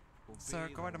enough. Sir,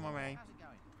 go out of my way.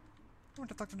 I want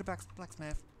to talk to the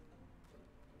blacksmith.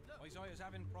 Isaiah's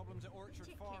having problems at Orchard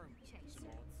Farm. Some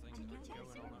odd things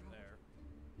going on up there.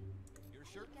 You're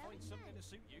sure to find something to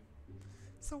suit you.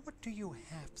 So what do you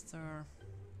have, sir?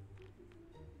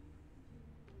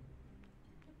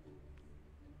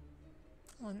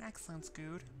 Oh, an axe sounds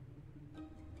good.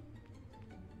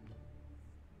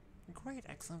 Great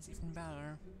axe sounds even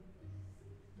better.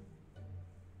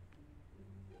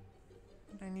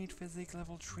 But I need physique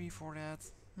level 3 for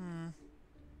that.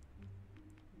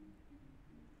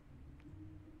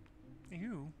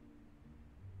 Ew.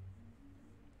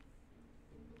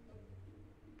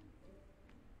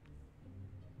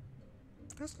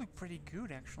 Those look pretty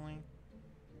good, actually.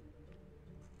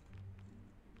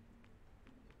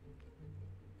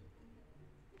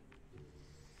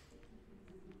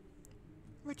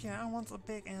 But yeah, I want a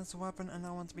big ass weapon and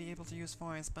I want to be able to use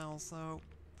fire spells, so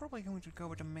probably going to go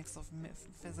with a mix of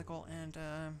physical and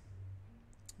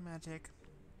magic.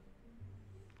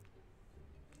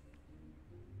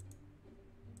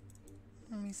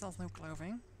 He sells no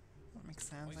clothing. That makes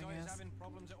sense, I guess. Having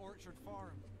problems at Orchard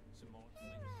Farm. Some odd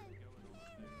things going on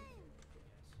up there.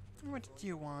 Yes. What did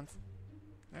you want?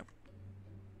 Nope.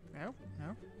 Nope,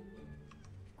 nope.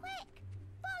 Quick!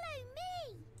 Follow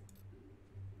me!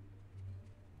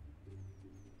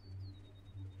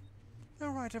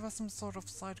 Alright, there was some sort of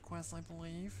side quest, I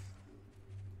believe.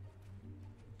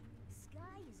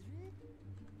 Sky is rude.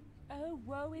 Oh,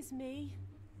 woe is me.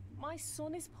 My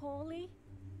son is poorly.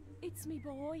 It's me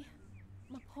boy.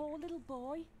 My poor little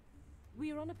boy.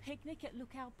 We were on a picnic at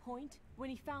Lookout Point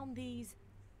when he found these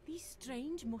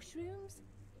strange mushrooms.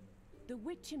 The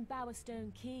witch in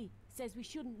Bowerstone Key says we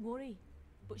shouldn't worry,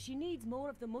 but she needs more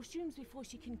of the mushrooms before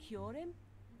she can cure him.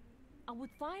 I would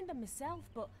find them myself,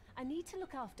 but I need to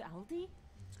look after Aldi.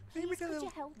 Please, could you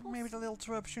help us? Maybe the little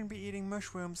twerp shouldn't be eating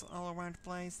mushrooms all around the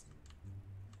place.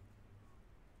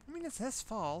 I mean, it's his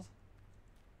fault.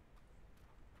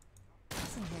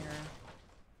 What's in here?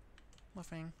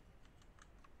 Nothing.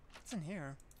 What's in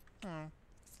here? Oh,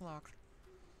 it's locked.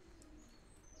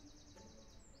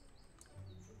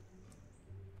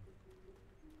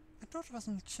 I thought there was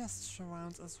some chest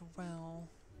surrounds as well.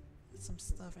 Some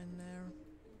stuff in there.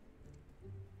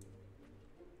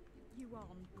 You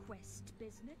on quest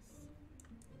business?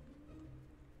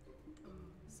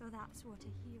 So that's what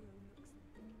a hero looks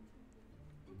like.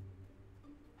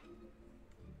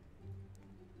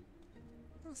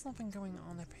 There's something going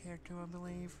on up here too, I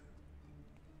believe.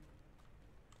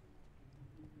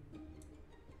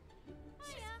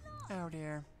 Oh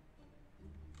dear.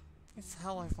 It's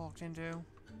hell I've walked into.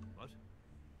 What?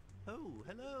 Oh,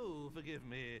 hello, forgive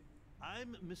me.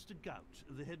 I'm Mr. Gout,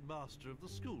 the headmaster of the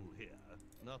school here.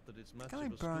 Not that it's much of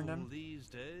a school these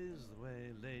days, the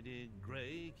way Lady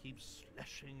Grey keeps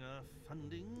slashing our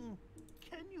funding.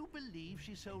 Can you believe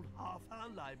she sold half our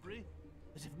library?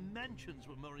 As if mansions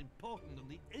were more important than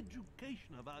the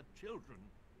education of our children.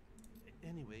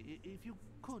 Anyway, if you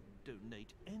could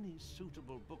donate any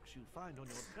suitable books you find on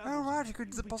your travels... Oh right, you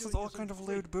could deposit all kind of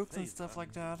loot books and stuff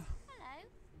like that.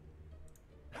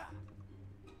 Hello.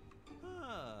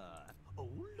 Ah, oh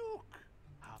look!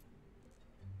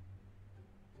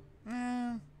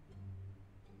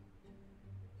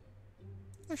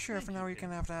 Sure, for now you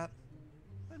can have that.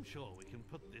 I'm sure we can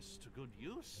put this to good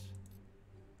use.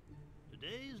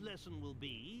 Today's lesson will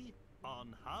be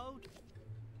on how to...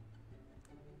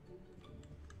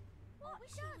 What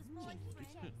does my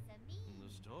professor mean? The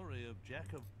story of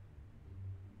Jack of...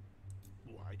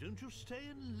 Why don't you stay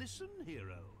and listen,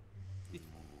 hero?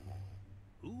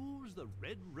 Who's the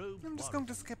red-robed I'm just going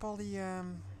to skip all the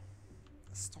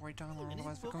story time, or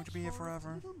otherwise we're going to be here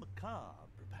forever. A little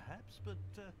macabre, perhaps, but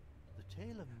the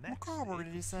tale of Max Macabre,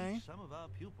 did you say? Some of our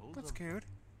pupils That's good.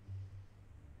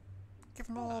 Give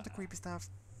them all the creepy stuff.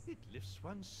 It lifts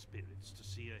one's spirits to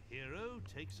see a hero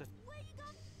takes a...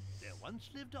 There once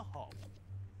lived a hob.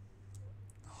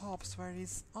 Hobs were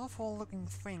these awful looking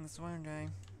things, weren't they?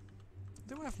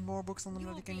 Do we have more books on them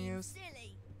that you can use?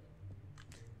 Silly.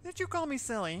 Did you call me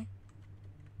silly?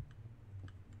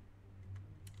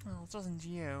 Well, it wasn't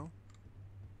you.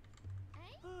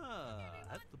 Ah,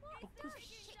 at the Book of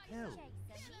Spells.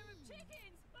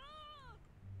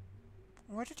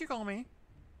 What did you call me?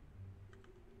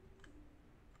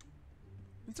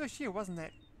 It was you, wasn't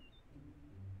it?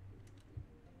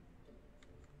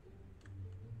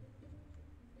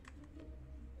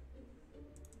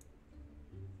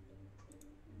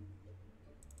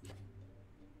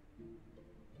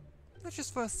 Let's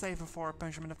just first save before I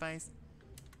punch him in the face.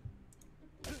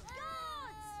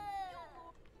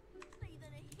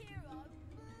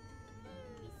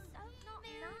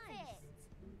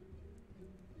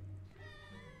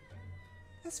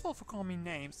 fault for calling me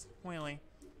names, really.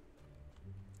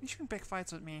 You shouldn't pick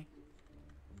fights with me.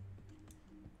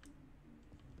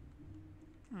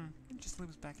 It just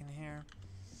loops back in here.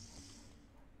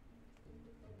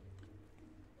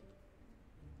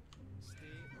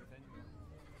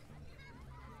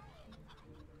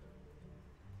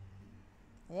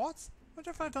 What? What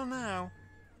have I done now?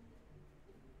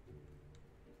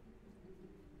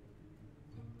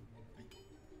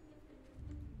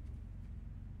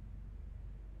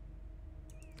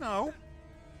 No.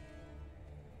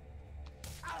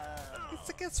 It's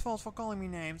the kid's fault for calling me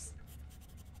names.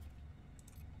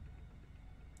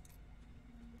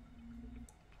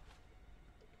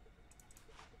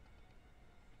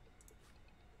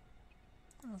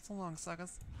 Oh, so long,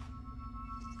 suckers.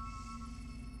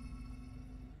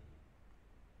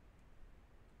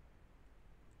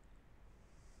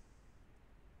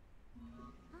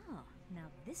 Ah, now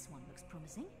this one looks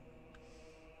promising.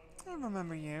 I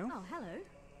remember you. Oh, hello.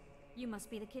 You must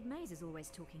be the kid Maze is always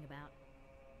talking about.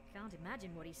 Can't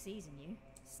imagine what he sees in you.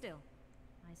 Still,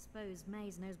 I suppose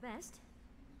Maze knows best.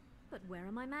 But where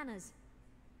are my manners?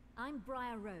 I'm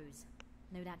Briar Rose.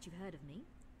 No doubt you've heard of me.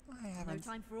 I haven't.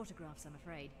 No time for autographs, I'm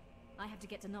afraid. I have to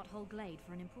get to Knothole Glade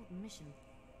for an important mission.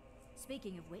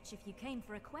 Speaking of which, if you came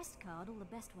for a quest card, all the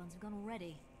best ones have gone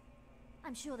already.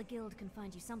 I'm sure the guild can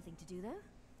find you something to do, though.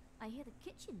 I hear the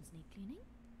kitchens need cleaning.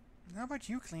 How about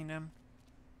you clean them?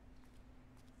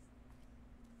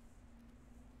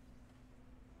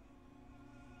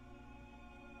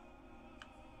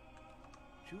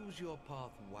 Choose your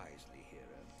path wisely,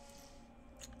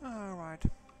 hero. Alright.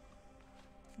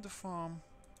 The farm.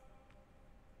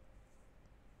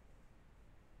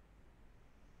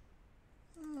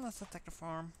 Let's attack the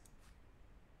farm.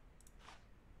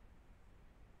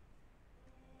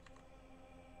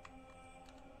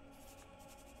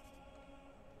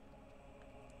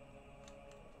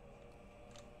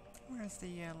 Where's the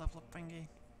level up thingy?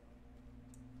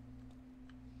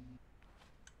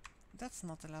 That's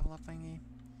not the level up thingy.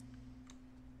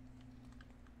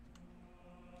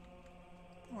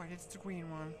 Right, it's the green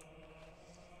one.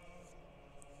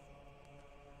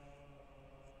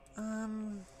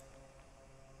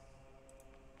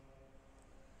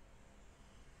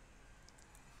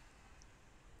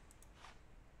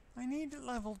 I need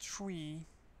level 3.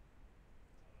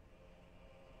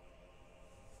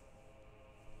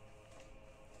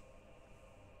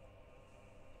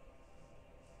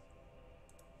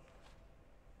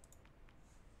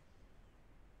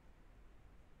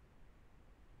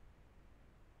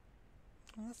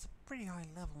 Well, that's a pretty high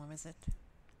level, is it?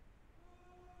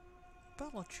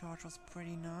 Battle charge was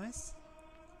pretty nice.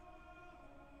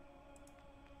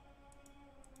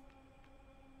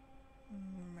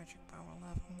 Magic power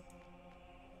 11.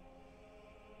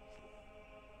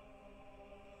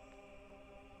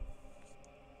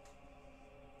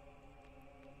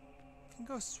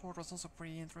 Ghost Sword was also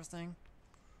pretty interesting.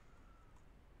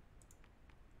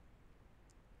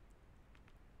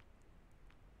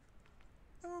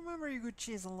 I remember you could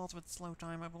cheese a lot with slow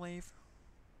time, I believe.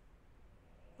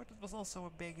 But it was also a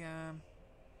big,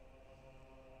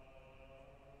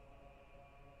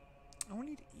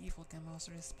 only the evil can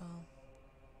master this spell.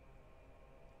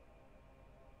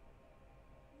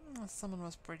 Summon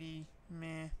was pretty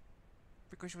meh,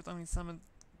 because you would only summon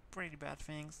pretty bad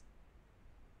things.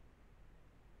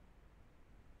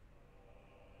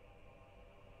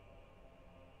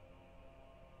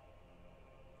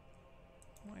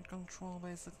 Mind control,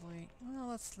 basically. Well,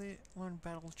 let's learn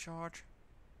battle charge.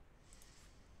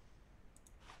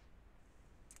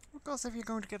 Because if you're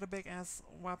going to get a big ass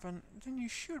weapon, then you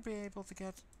should be able to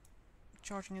get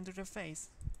charging into the face.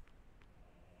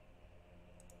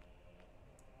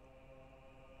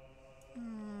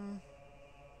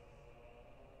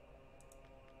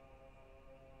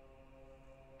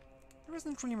 There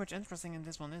isn't really much interesting in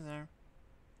this one, is there?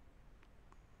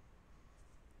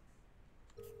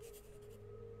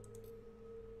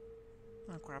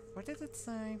 Oh crap, what did it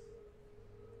say?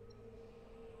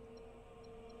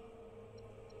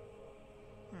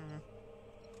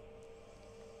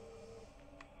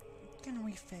 Can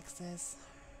we fix this?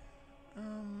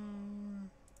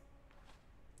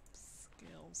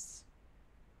 Skills.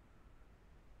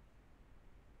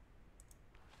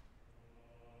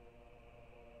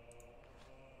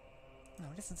 No,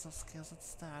 this isn't skills,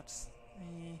 it's stats.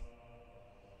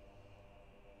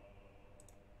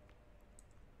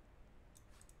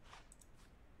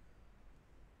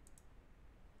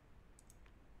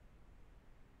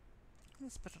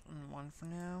 Let's put it on 1 for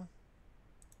now.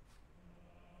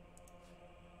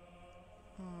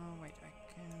 Oh, wait,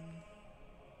 I can...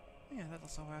 Yeah, that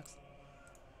also works.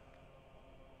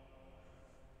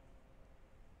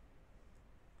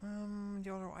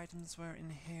 the other items were in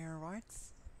here, right?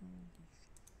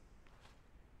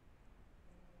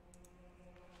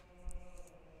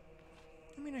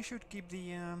 I mean, I should keep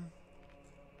the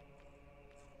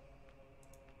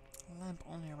lamp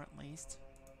on here at least.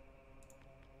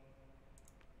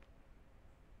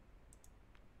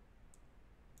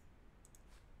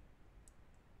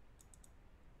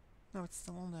 No, it's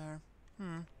still on there.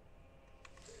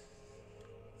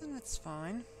 Then it's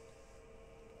fine.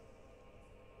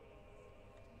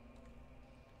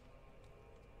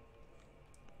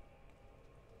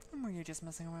 And we're just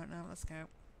messing around now. Let's go.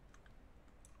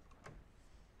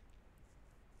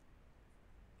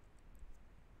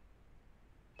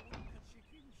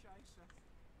 Chicken chaser.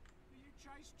 Do you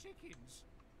chase chickens?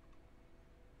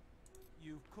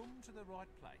 You've come to the right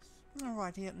place.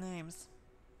 Alright, he had names.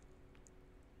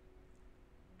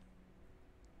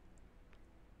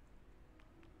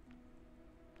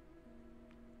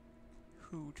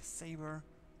 Hoot, Saber,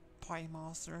 Pie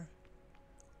Master,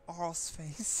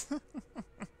 Arseface.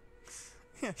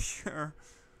 Yeah, sure.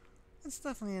 It's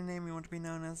definitely a name you want to be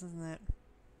known as, isn't it?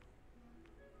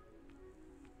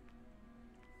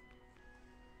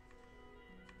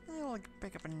 I'll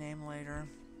pick up a name later.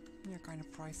 They're kind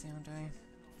of pricey, aren't they?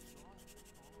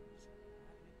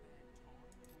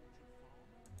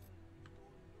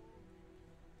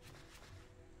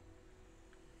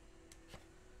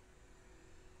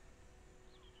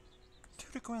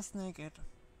 To the quest naked.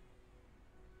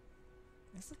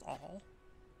 Is it all?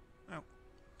 Oh.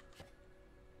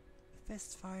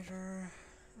 Fist fighter,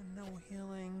 no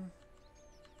healing.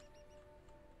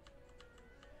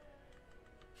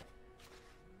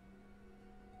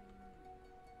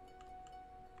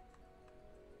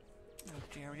 Oh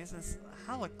dear, this is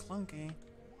hella clunky.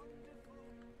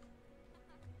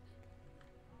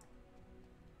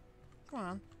 Come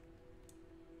on.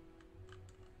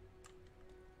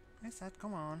 I said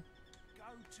come on. Go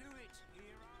to it,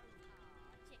 hero.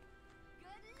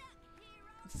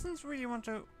 It doesn't really want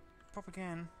to pop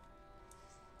again.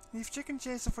 Leave Chicken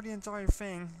Chaser for the entire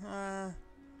thing. I'm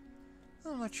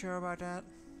not sure about that.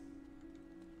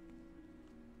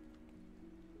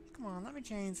 Come on, let me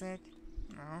change it.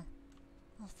 No.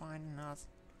 I'll find not.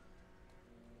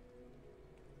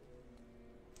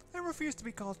 I refuse to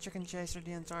be called Chicken Chaser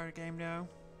the entire game though.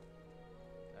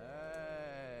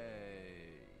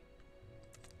 Hey.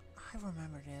 I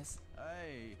remember this.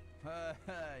 Hey.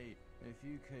 Hey. If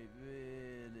you keep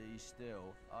really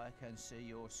still, I can see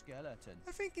your skeleton.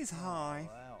 I think he's high.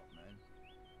 Oh, out, man.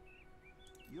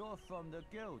 You're from the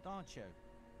guild, aren't you?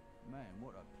 Man,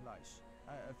 what a place.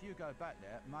 If you go back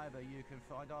there, maybe you can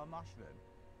find our mushroom.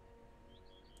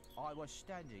 I was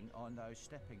standing on those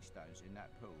stepping stones in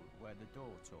that pool where the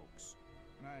door talks.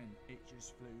 Man, it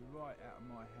just flew right out of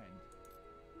my hand.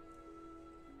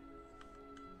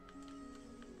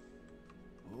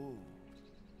 Oh,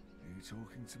 are you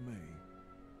talking to me?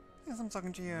 Yes, I'm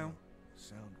talking to you.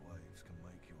 Sound waves can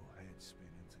make your head spin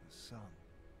into the sun.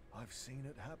 I've seen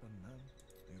it happen, man.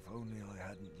 If only I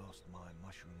hadn't lost my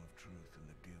mushroom of truth in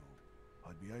the guild,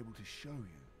 I'd be able to show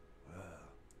you.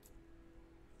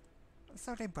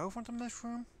 So they both want a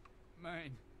mushroom?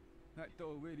 Man, that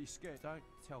door really scared. Don't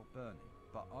tell Bernie,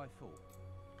 but I thought.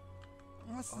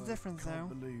 What's the difference though? I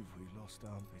can't believe we lost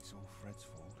it's all Fred's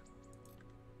fault.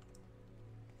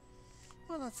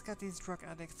 Well, let's get these drug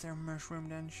addicts their mushroom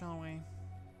then, shall we?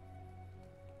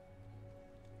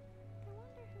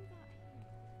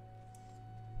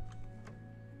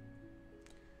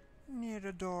 Near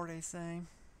the door, they say.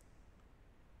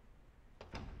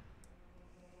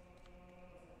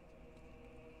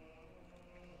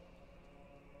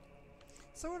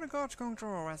 So are the guards going to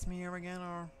arrest me here again,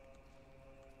 or?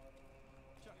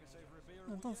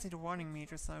 I don't see the warning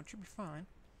meter, so it should be fine.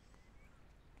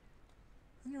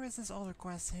 And there is this other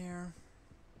quest here.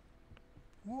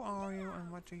 Who are you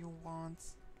and what do you want?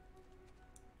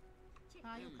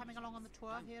 Are you coming along on the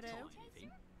tour, hero?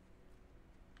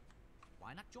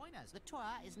 Why not join us? The tour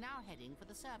is now heading for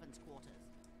the servants' quarters.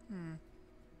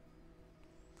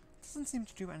 Doesn't seem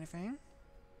to do anything.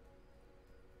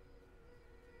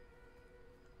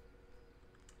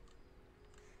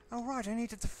 Oh right, I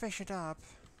needed to fish it up.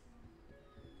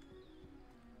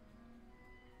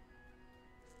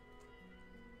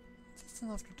 That's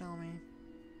enough to tell me.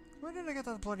 Where did I get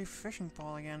that bloody fishing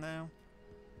pole again though?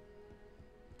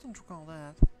 Don't recall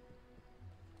that.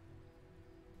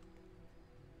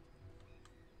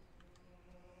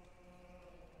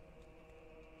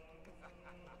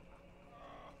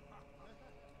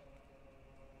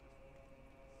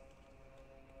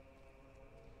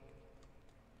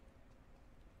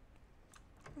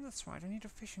 Oh, that's right, I need a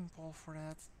fishing pole for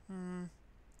that.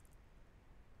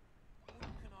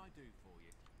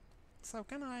 so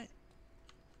can I?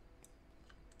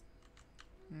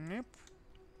 Nope.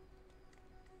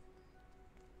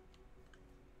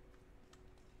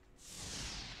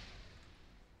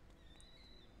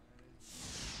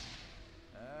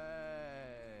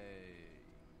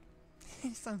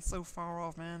 He sounds so far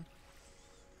off, man.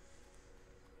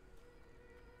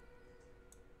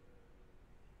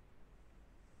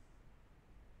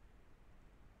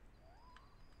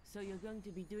 So you're going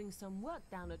to be doing some work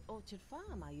down at Orchard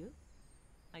Farm, are you?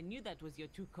 I knew that was your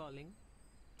true calling.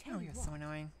 Tell you you're what, so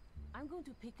annoying. I'm going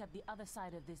to pick up the other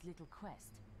side of this little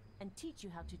quest and teach you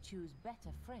how to choose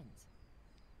better friends.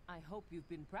 I hope you've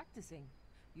been practicing.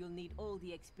 You'll need all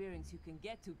the experience you can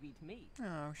get to beat me.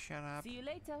 Oh, shut up. See you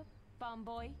later, farm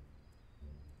boy.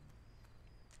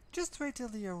 Just wait till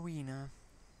the arena.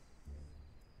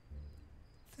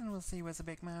 Then we'll see what's a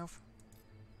big mouth.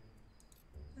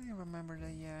 I remember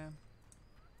the,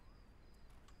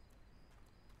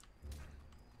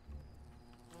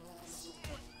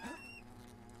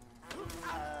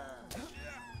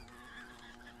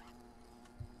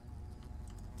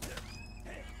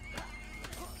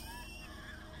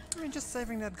 I mean, just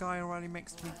saving that guy already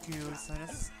makes me good, so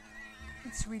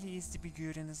it's really easy to be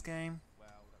good in this game.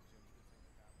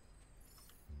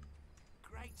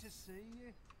 Great to see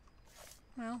you.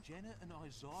 Well, Jenna and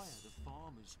Isaiah, the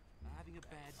farmers, are having a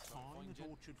bad time at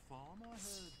Orchard Farm, I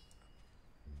heard.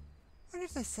 What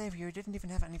if they save you? Didn't even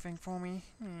have anything for me.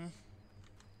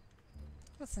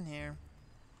 What's in here?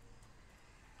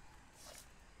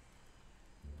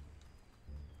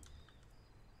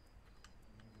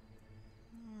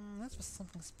 That was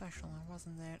something special,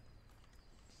 wasn't it?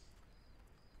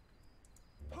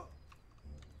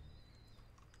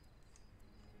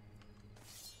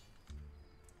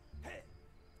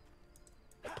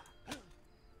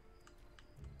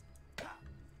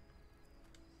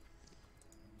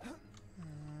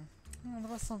 Well,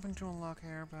 there was something to unlock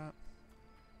here, but...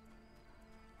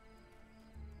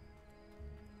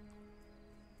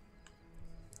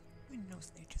 Window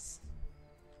stages.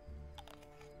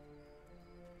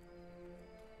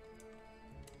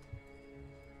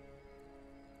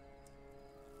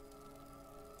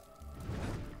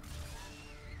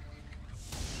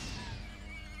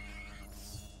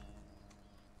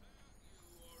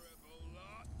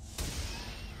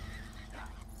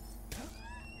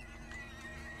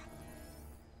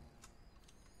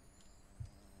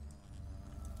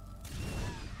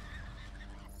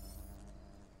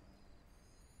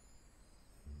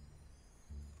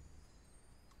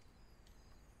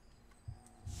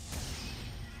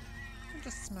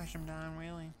 Just smash them down,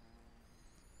 really.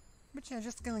 But yeah,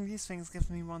 just killing these things gives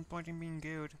me 1 point in being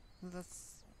good.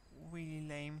 That's really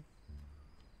lame.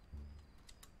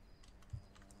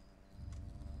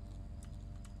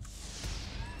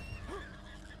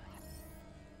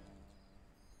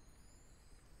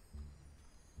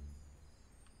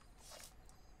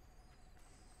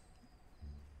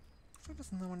 Why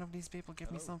does no one of these people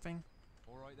give me something?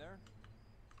 Alright there?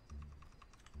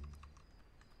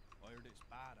 I heard it's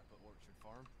bad up at Orchard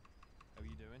Farm. How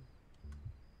you doing?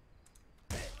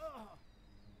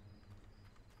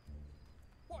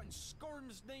 What in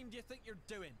Scorm's name do you think you're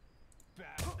doing?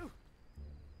 Bad.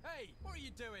 Hey, what are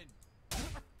you doing?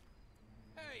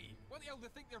 Hey, what the hell do you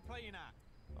think they're playing at?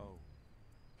 Oh.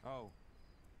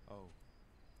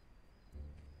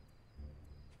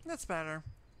 That's better.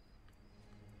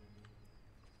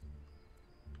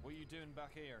 What are you doing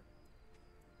back here?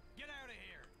 Get out of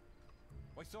here!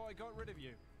 I thought I got rid of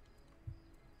you.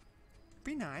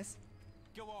 Be nice.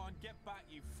 Go on, get back,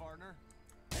 you foreigner.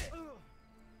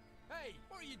 Hey,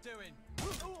 what are you doing?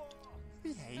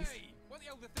 Behave. Hey, what the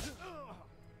hell the thing?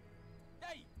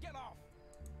 Hey, get off!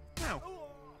 No.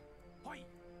 Hey,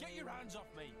 get your hands off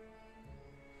me!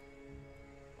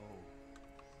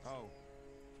 Oh.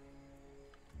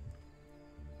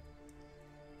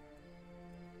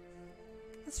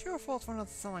 It's your fault for not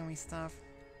selling me stuff.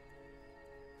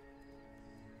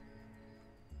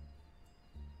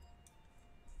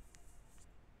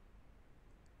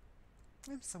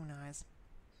 I'm so nice.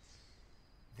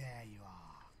 There you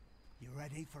are. You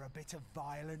ready for a bit of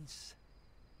violence?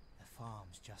 The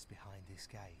farm's just behind this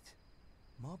gate.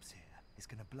 Mob's here is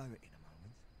gonna blow it in a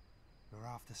moment. We're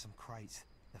after some crates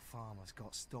the farmer's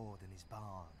got stored in his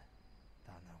barn.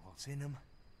 Don't know what's in them,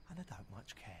 and I don't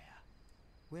much care.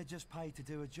 We're just paid to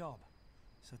do a job,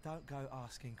 so don't go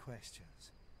asking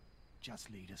questions.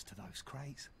 Just lead us to those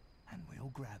crates, and we'll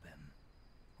grab them.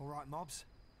 All right, mobs,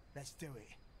 let's do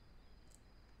it.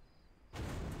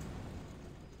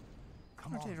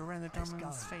 Come on, around the let's drum in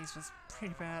go. his face was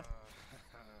pretty bad.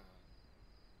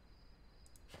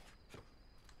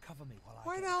 Cover me while I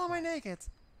Why get the hell am I across. naked?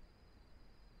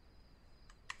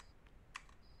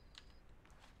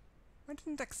 I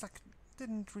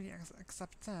didn't really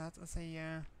accept that as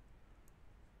a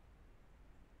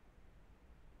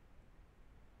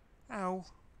Ow.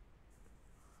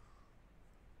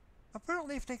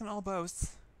 Apparently I've taken all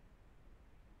bows.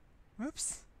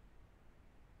 Whoops.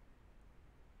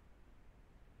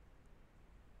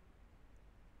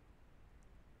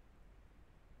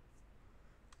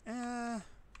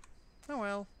 Oh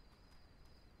well.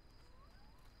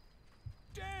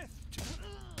 Death!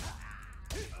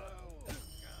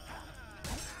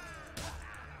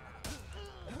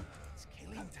 It's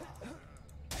killing time.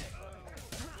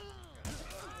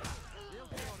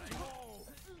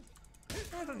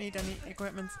 I don't need any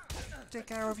equipment. Take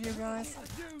care of you guys.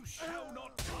 You shall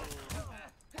not.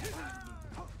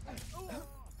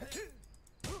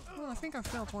 Well, I think I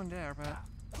failed one there, but...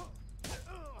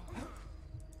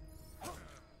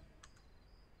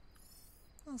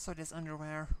 Also this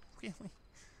underwear. Really?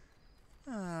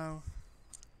 Oh.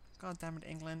 God damn it,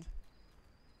 England.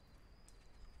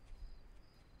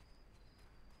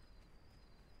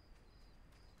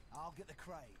 I'll get the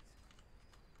crate.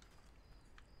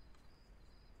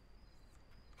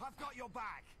 I've got your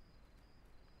back.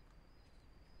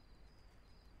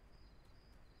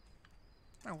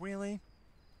 Oh, really?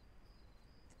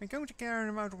 We're going to carry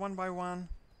them out one by one?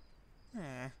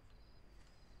 Eh.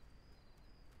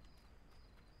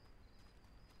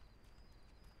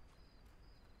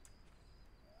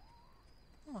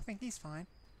 Well, I think he's fine.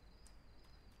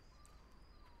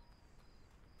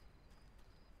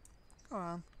 Go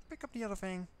on, pick up the other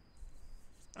thing.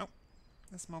 Oh,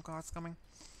 the smoke guard's coming.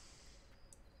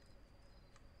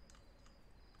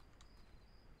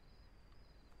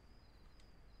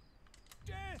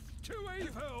 Death to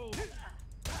evil!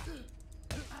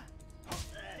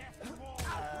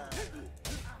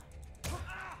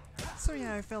 So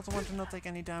yeah, I failed to want to not take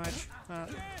any damage, but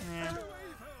yeah.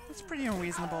 It's pretty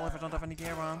unreasonable if I don't have any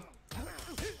gear on.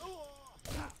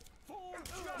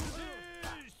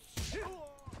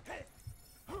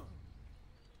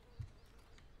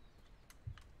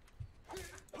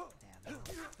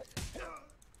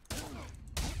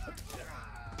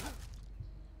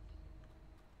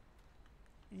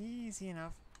 Easy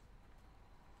enough.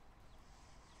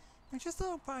 I just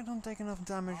hope I don't take enough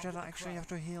damage that I actually have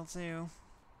to heal too.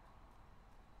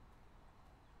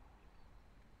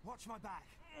 Watch my back.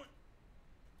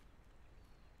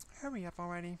 Hurry up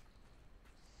already.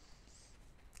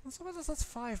 And so what does that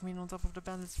 5 mean on top of the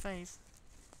bandit's face?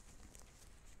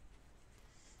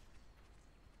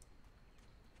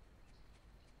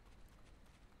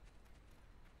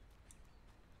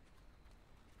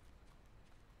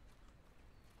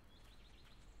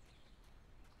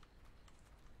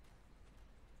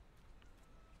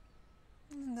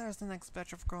 And there's the next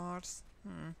batch of guards.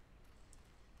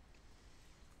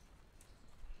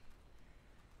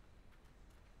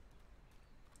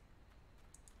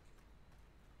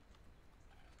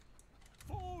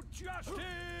 For justice!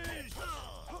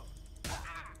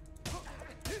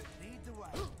 Lead the way.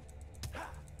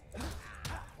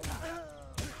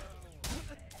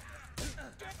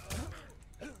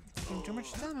 Taking too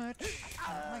much damage.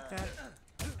 I don't like that.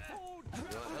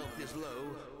 Your health is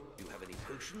low. You have any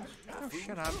potions? Oh,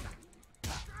 shut up.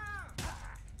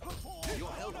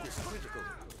 Your health is critical.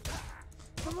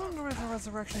 I wonder if a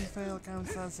resurrection fail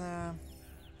counts as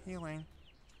healing.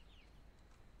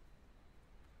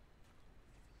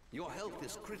 Your health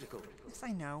is critical. Yes,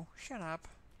 I know. Shut up.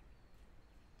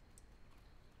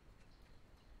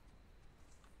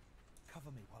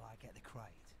 Cover me while I get the crate.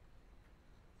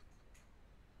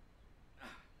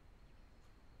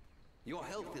 Your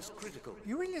health is critical.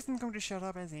 He really isn't going to shut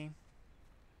up, is he?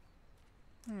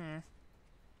 Where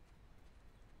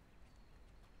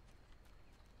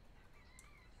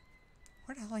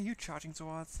the hell are you charging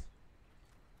towards?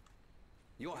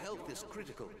 Your health is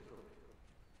critical.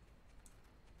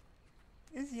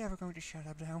 Is he ever going to shut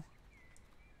up now?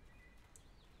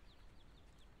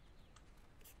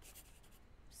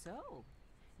 So,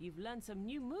 you've learned some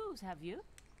new moves, have you?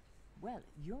 Well,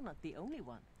 you're not the only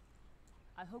one.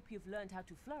 I hope you've learned how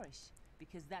to flourish,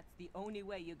 because that's the only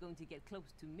way you're going to get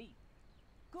close to me.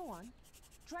 Go on,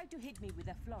 try to hit me with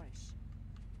a flourish.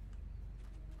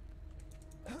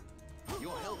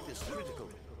 Your health is critical.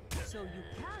 So you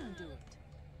can do it.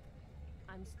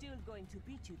 I'm still going to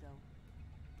beat you, though.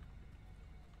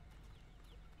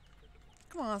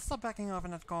 Come on, stop backing off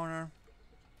in that corner.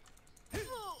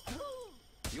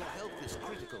 Your health is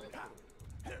critical.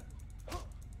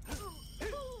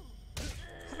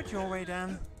 Have it your way,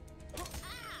 Dan.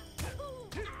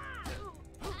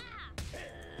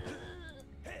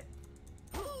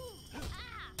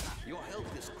 Your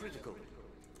health is critical.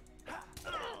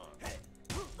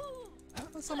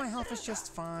 So my health is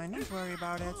just fine, don't worry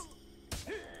about it.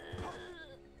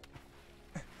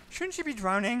 Shouldn't she be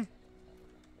drowning?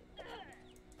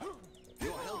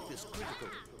 Your health is critical.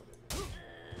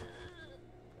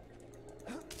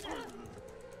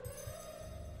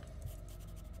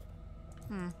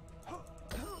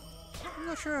 I'm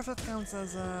not sure if that counts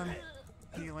as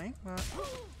healing, but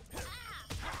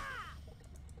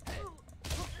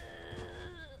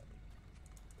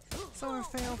so I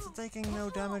failed taking no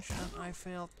damage and I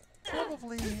failed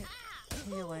probably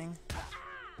healing.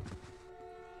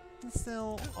 And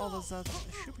still, all of that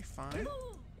should be fine.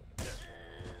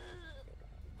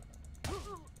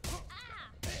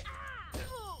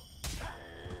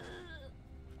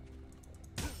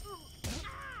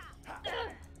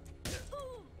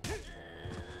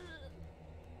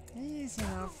 Easy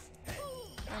enough.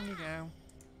 Down you go.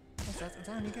 What's that?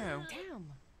 Down you go. Damn!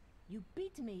 You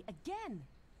beat me again!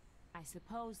 I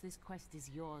suppose this quest is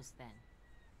yours then.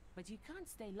 But you can't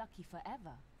stay lucky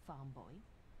forever, farm boy.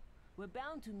 We're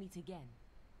bound to meet again,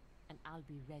 and I'll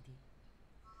be ready.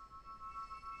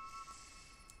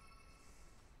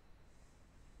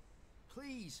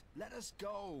 Please, let us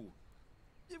go.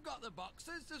 You've got the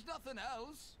boxes, there's nothing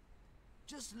else.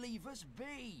 Just leave us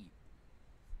be.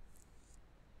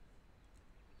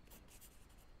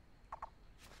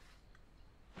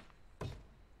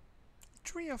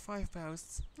 3 or 5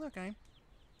 posts. Okay.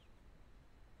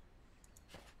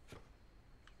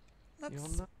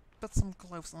 Let's put some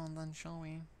gloves on then, shall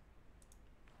we?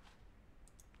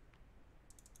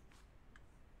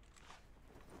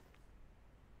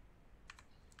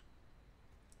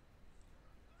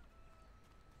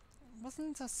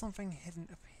 Wasn't there something hidden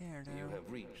up here, though? You have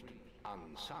reached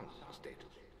unsung status.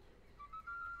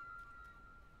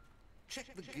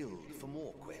 Check the guild for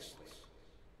more quests.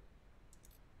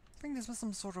 I think this was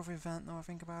some sort of event now I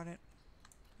think about it.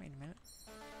 Wait a minute.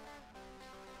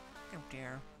 Oh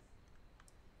dear.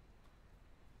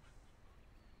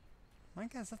 I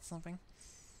guess that's something.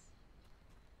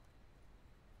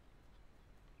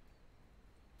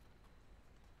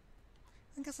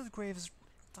 I guess that grave is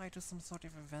tied to some sort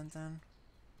of event then.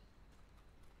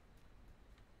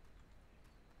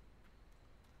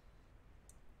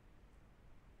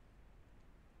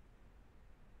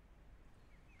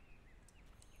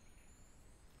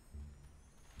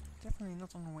 Definitely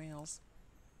not on whales.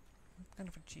 What kind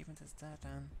of achievement is that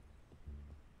then?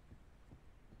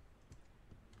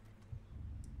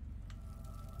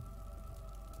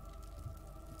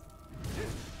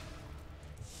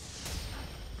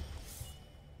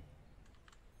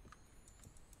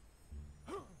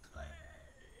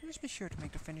 Just be sure to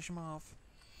make to finish him off.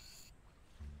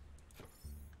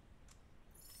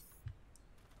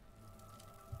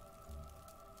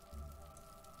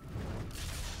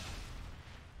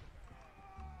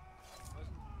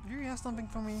 Do you have something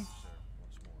for me?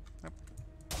 Nope.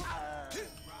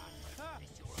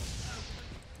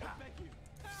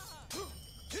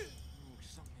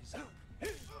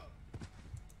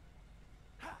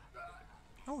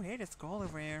 Oh, hey, there's gold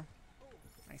over here.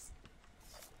 Nice.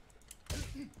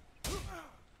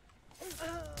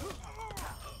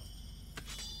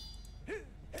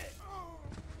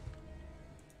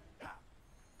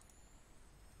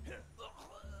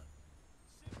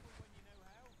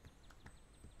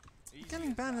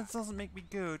 Killing bandits doesn't make me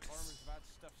good. Farmers have had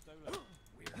stuff stolen.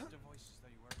 Weird devices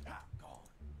they were. Gone.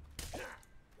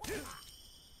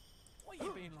 Why are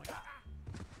you being like that?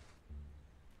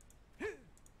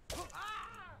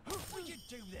 Why'd you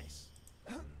do this?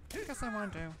 Guess I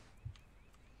want to.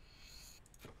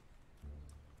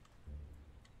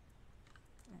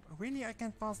 Really, I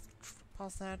can't pass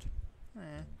that?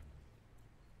 Eh.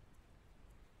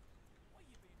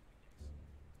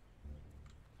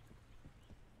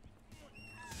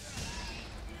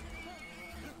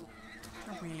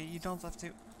 Not really, you don't have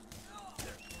to.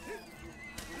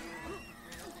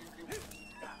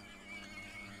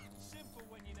 Simple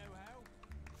when you know how.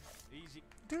 Easy.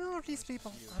 Do none of these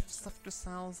people have stuff to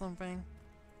sell or something?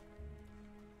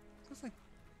 Because I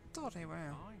thought they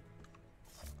were.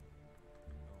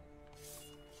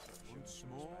 Once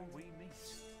more we meet.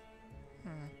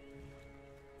 Oh,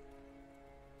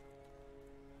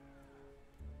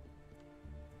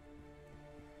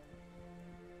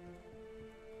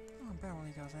 I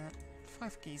barely got that.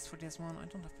 5 keys for this one. I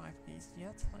don't have 5 keys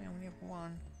yet. I only have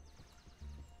 1.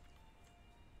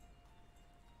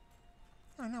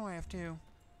 Oh, now I have 2.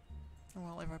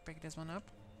 Well, if I pick this one up.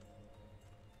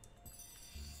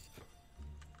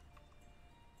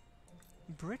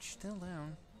 Bridge still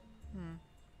down.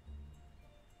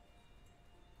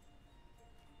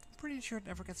 Pretty sure it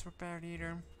never gets repaired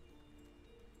either.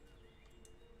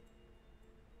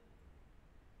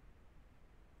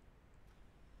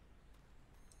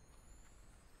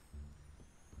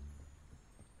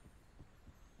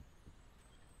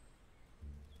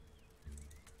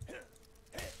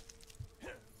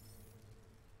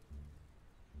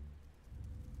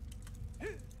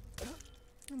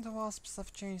 The wasps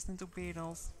have changed into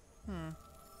beetles.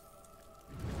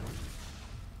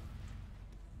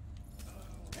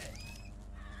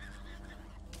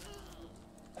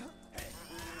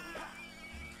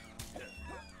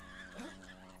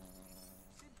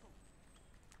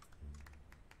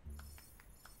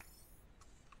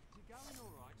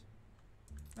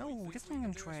 Oh, this one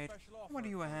can trade. What do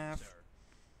you have?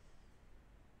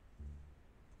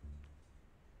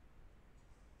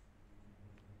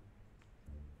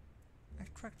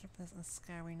 Attractiveness and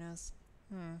scariness.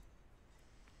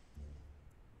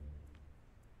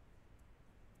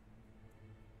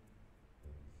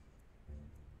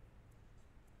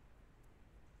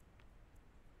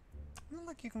 Not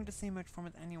like you're going to see much from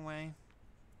it anyway.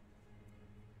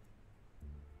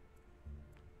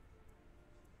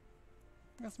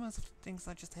 Because most of the things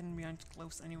are just hidden behind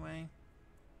close anyway.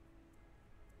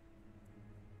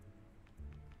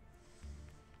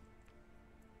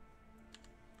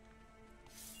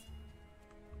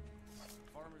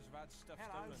 Farmers have had stuff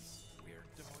stolen. Weird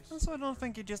devices. Also, I don't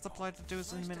think you just applied to do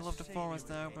this in the middle of the forest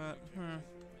though, but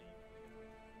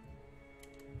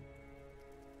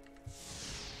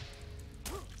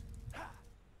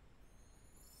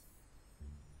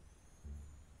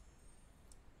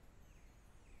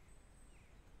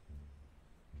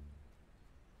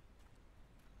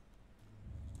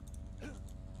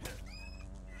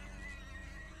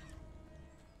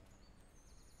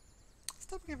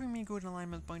stop giving me good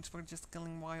alignment points for just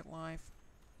killing wildlife.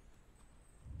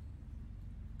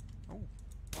 Oh.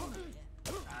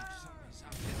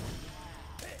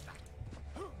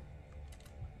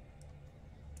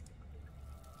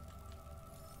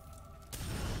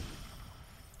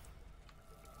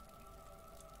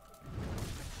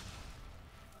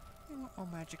 Oh,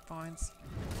 magic points.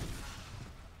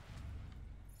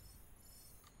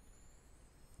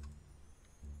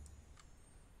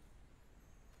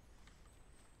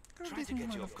 Try to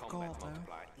get your combat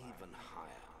multiplier even higher.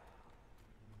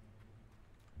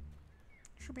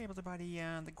 Should be able to buy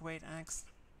the great axe.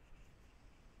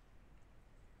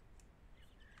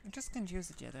 I just can't use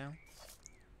it yet though.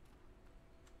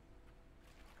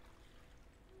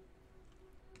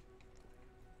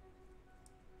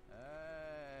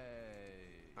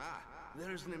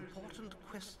 There is an important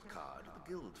quest card at the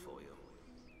guild for you.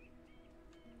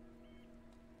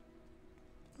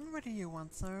 What do you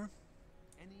want, sir?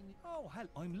 Oh, hell,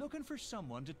 I'm looking for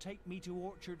someone to take me to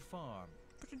Orchard Farm.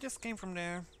 But you just came from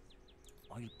there.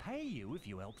 I'll pay you if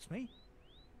you helps me.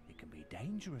 It can be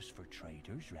dangerous for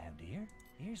traders round here.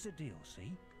 Here's the deal,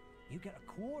 see? You get a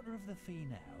quarter of the fee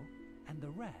now, and the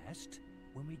rest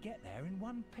when we get there in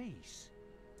one piece.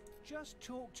 Just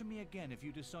talk to me again if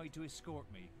you decide to escort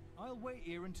me. I'll wait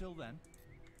here until then.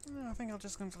 No, I think I'm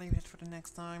just going to leave it for the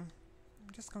next time.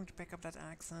 I'm just going to pick up that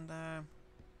axe and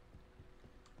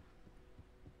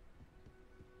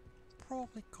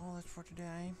probably call it for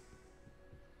today.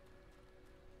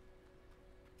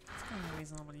 It's kind of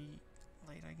reasonably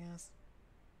late, I guess.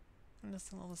 And there's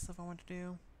still all the stuff I want to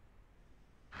do.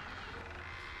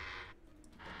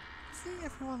 See,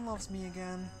 everyone loves me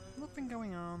again. Nothing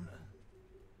going on.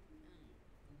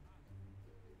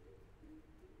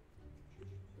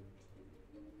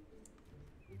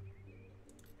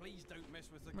 Please don't mess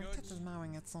with the My goods. cat is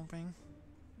mowing at something.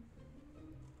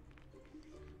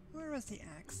 Where is the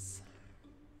axe?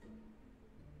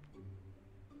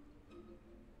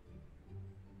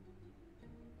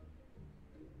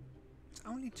 It's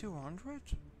only 200?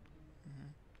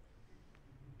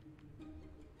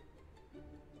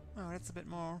 Oh, that's a bit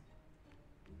more.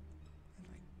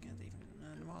 I can't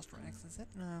even the master axe, is it?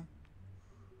 No.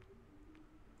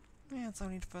 Yeah, it's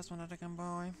only the first one that I can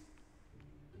buy.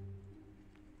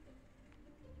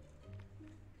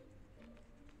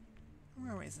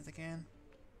 Where is it again?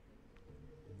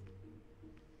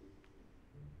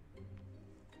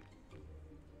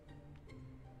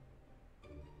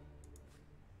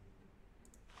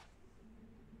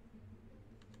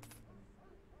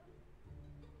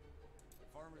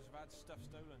 Farmers have had stuff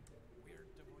stolen. Weird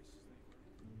devices they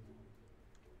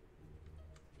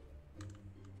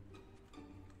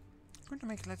were. Going to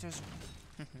make letters.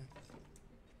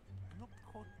 Not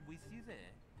caught with you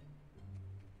there.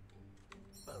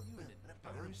 You an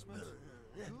embarrassment.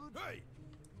 Good. Hey!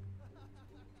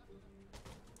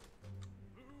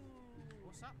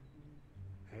 What's up?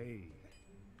 Hey.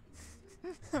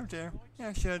 Oh dear.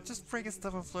 Yeah, sure. Just break his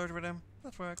stuff and flirt with him.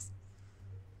 That works.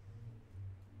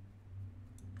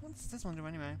 What's this one do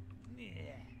anyway?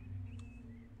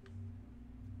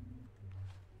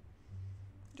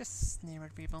 Just sneer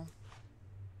at people.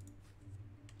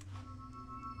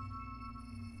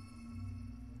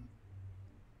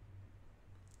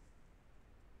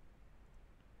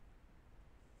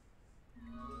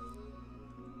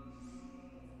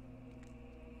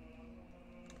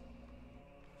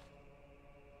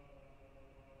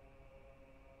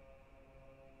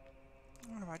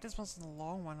 Alright, this was the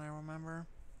long one, I remember.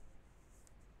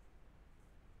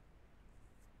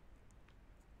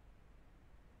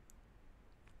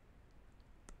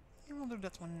 Yeah, we'll do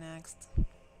that one next.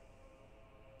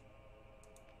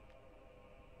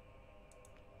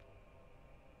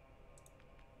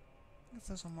 Guess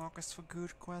there's some markers for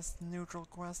good quests, neutral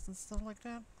quests and stuff like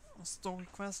that. Or story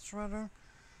quests, rather.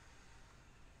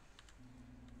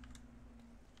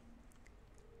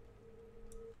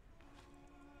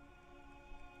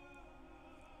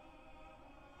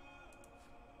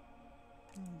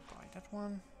 Buy that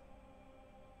one.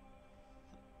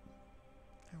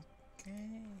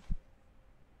 Okay.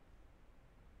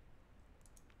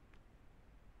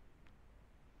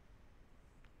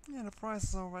 Yeah, the price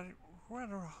is already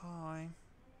rather high.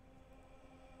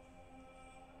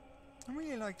 I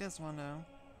really like this one though.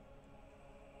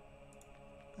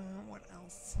 What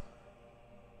else?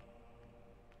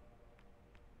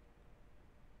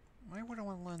 Why would I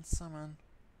want to learn summon?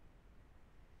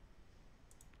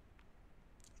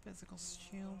 Physical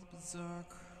shield,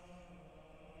 berserk.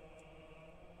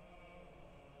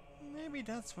 Maybe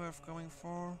that's worth going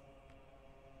for.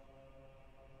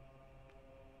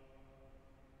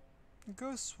 The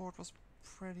ghost sword was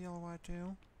pretty alright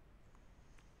too.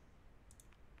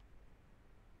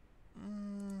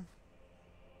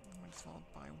 Might as well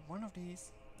buy one of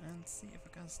these and see if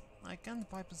I can't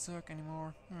buy berserk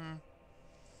anymore.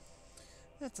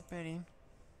 That's a pity.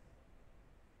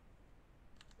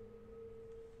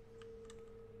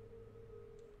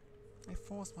 I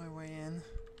forced my way in.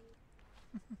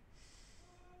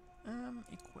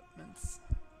 Equipments.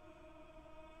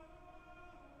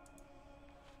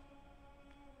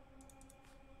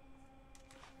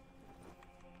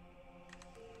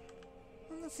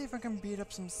 Let's see if I can beat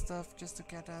up some stuff just to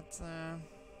get that, No.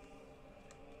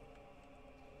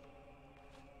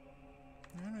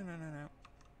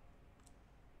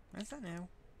 Where's that now?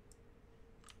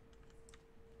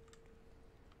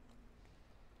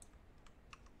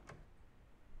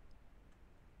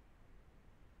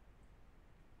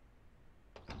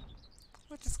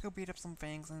 Let's just go beat up some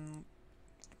things and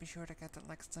be sure to get that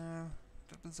next,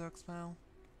 the berserk spell.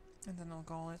 And then I'll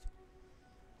call it.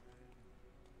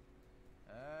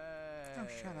 Oh,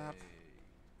 shut up.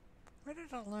 Where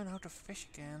did I learn how to fish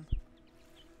again?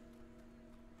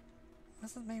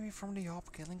 Was it maybe from the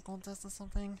hop killing contest or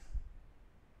something?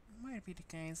 Might be the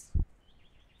case.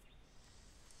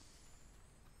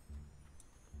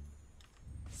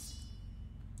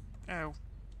 Oh.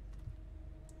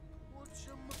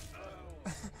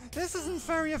 This isn't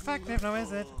very effective now,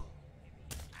 is it?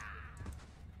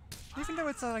 Even though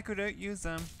it said I could use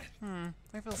them.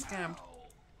 I feel scammed.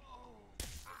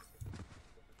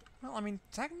 Well, I mean,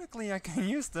 technically I can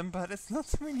use them, but it's not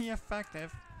really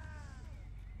effective.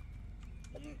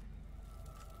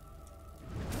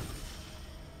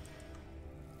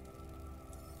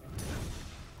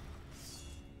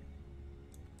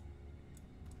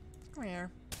 Come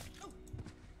here.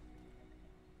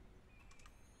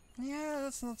 Yeah,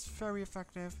 that's not very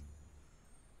effective.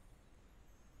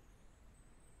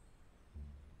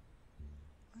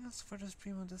 Ask for the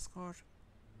stream on Discord.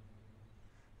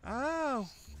 Oh!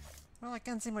 Well, I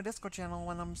can't see my Discord channel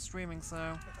when I'm streaming,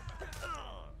 so...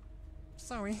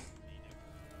 Sorry.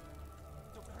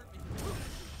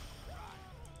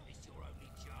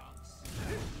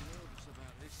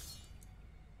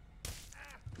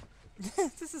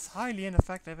 This is highly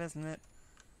ineffective, isn't it?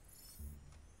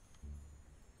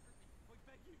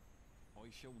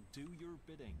 I shall do your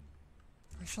bidding.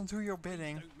 I shall do your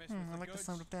bidding. I like the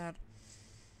sound of that.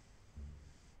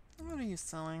 What are you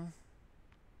selling?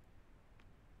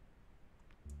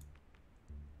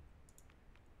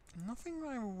 Nothing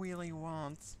I really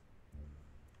want.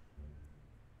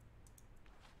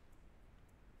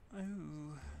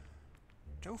 Ooh.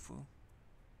 Tofu.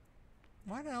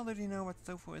 Why the hell did he know what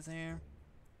tofu is here?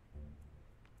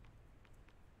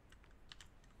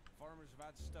 Farmers have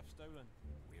had stuff stolen.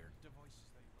 Weird devices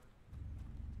they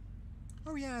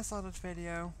were. Oh yeah, I saw that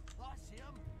video. I see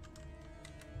 'em.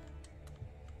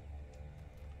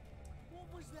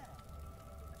 What was that?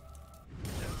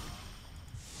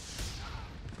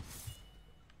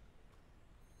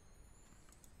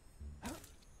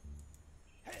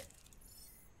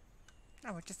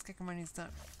 Oh, I just kicked him when he's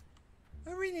done.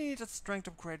 I really need a strength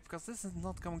upgrade because this is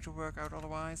not going to work out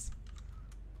otherwise.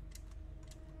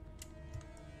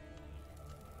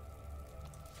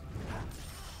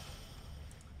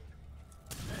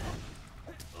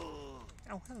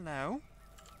 Oh, hello.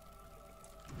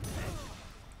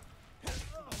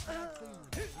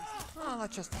 Oh,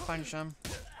 let's just punch him.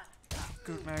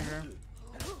 Good measure.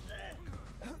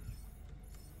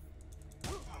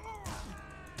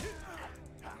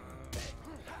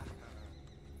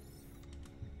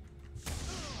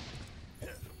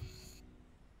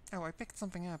 Oh, I picked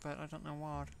something up, but I don't know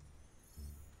what.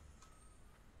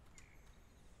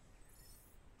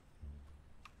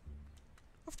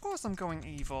 Of course I'm going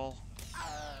evil.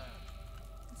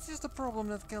 It's just a problem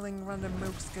that killing random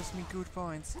mooks gives me good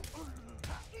points.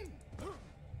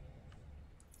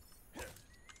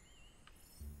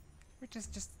 Which is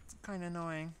just kinda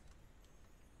annoying.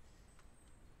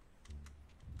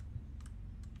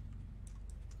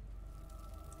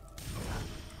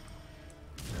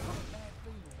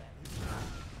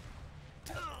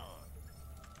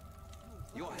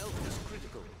 Your health is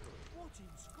critical. What in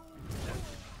school?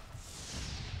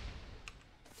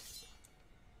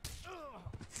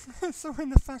 So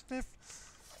ineffective.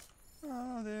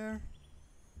 Oh dear.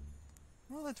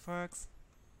 Well, it works.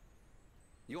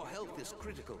 Your health is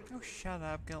critical. Oh, shut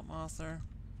up, Guildmaster.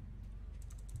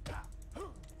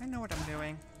 I know what I'm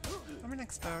doing. I'm an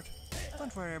expert.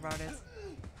 Don't worry about it.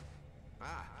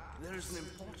 Ah, there is an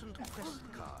important quest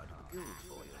card of the guild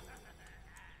for you.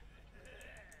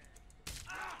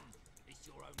 It's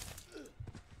your own.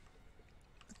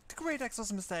 The great X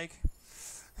was a mistake.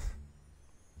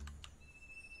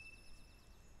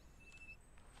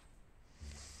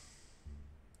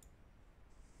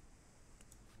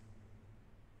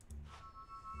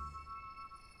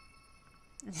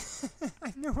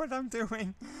 I know what I'm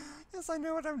doing. Yes, I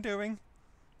know what I'm doing.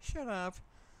 Shut up.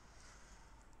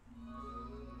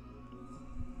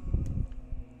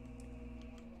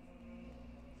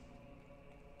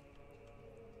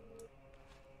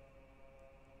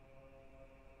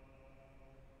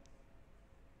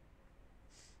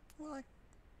 Well,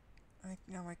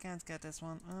 no, I can't get this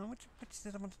one. Which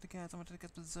did I wanted to get? I wanted to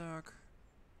get Berserk.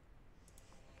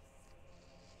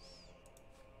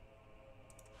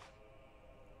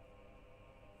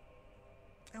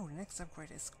 Oh, the next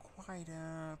upgrade is quite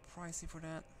pricey for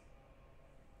that.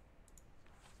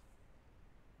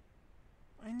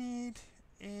 I need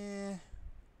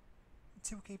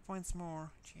 2k points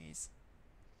more. Jeez.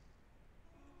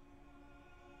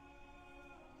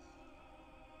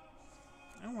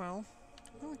 Oh well,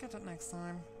 we'll get it next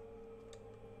time.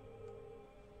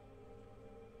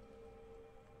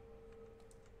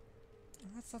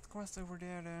 What's that quest over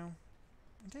there though?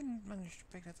 I didn't manage to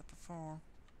pick that up before.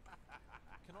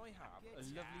 Can I have a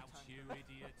lovely you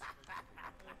idiot?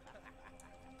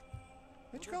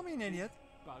 Did you call me an idiot?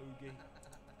 Bogey.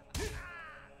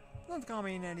 Don't call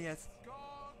me an idiot.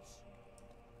 Gods!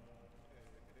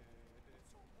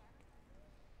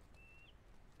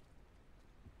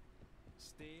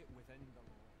 Stay within the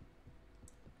law.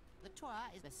 The tour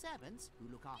is the servants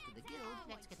who look after the guild.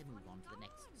 Let's get a move on to the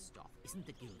next stop. Isn't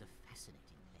the guild a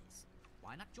fascinating place?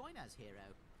 Why not join us,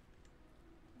 hero?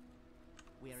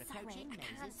 We're approaching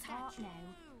Maze's statue.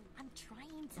 I'm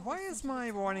trying to. Why is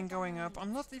my warning going up?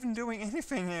 I'm not even doing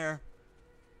anything here.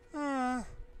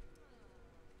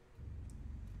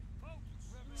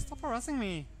 Stop harassing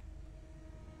me.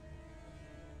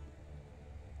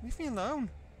 Leave me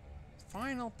alone.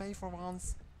 Fine, I'll pay for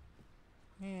once.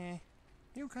 Yeah,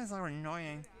 you guys are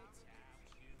annoying.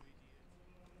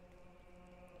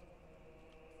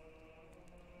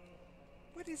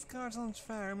 But these guards aren't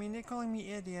fair. I mean, they're calling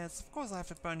me idiots. Of course I have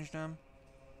to punish them.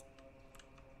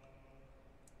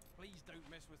 Please don't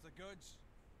mess with the goods.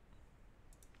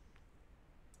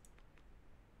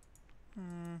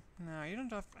 No, you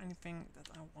don't have anything that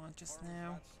I want just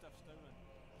now.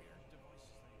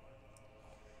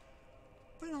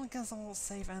 But I guess I'll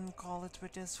save and call it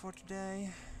with this for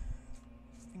today.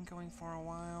 It's been going for a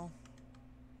while.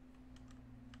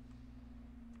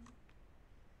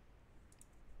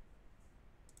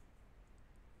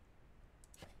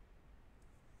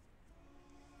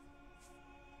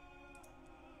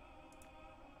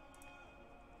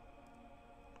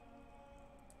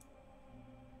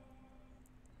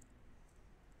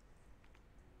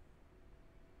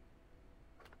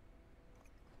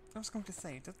 I was going to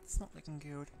say, that's not looking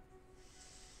good.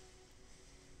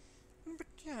 But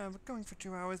yeah, we're going for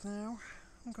 2 hours now.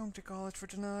 I'm going to call it for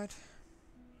tonight.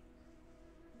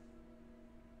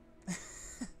 I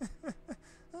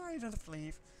don't have to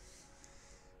leave.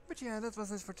 But yeah, that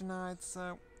was it for tonight,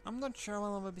 so I'm not sure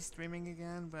when I will be streaming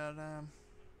again, but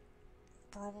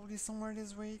probably somewhere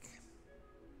this week.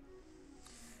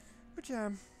 But yeah,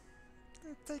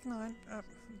 take night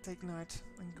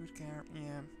and good care.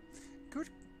 Yeah,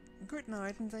 good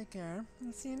night and take care,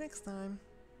 and see you next time.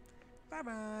 Bye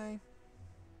bye.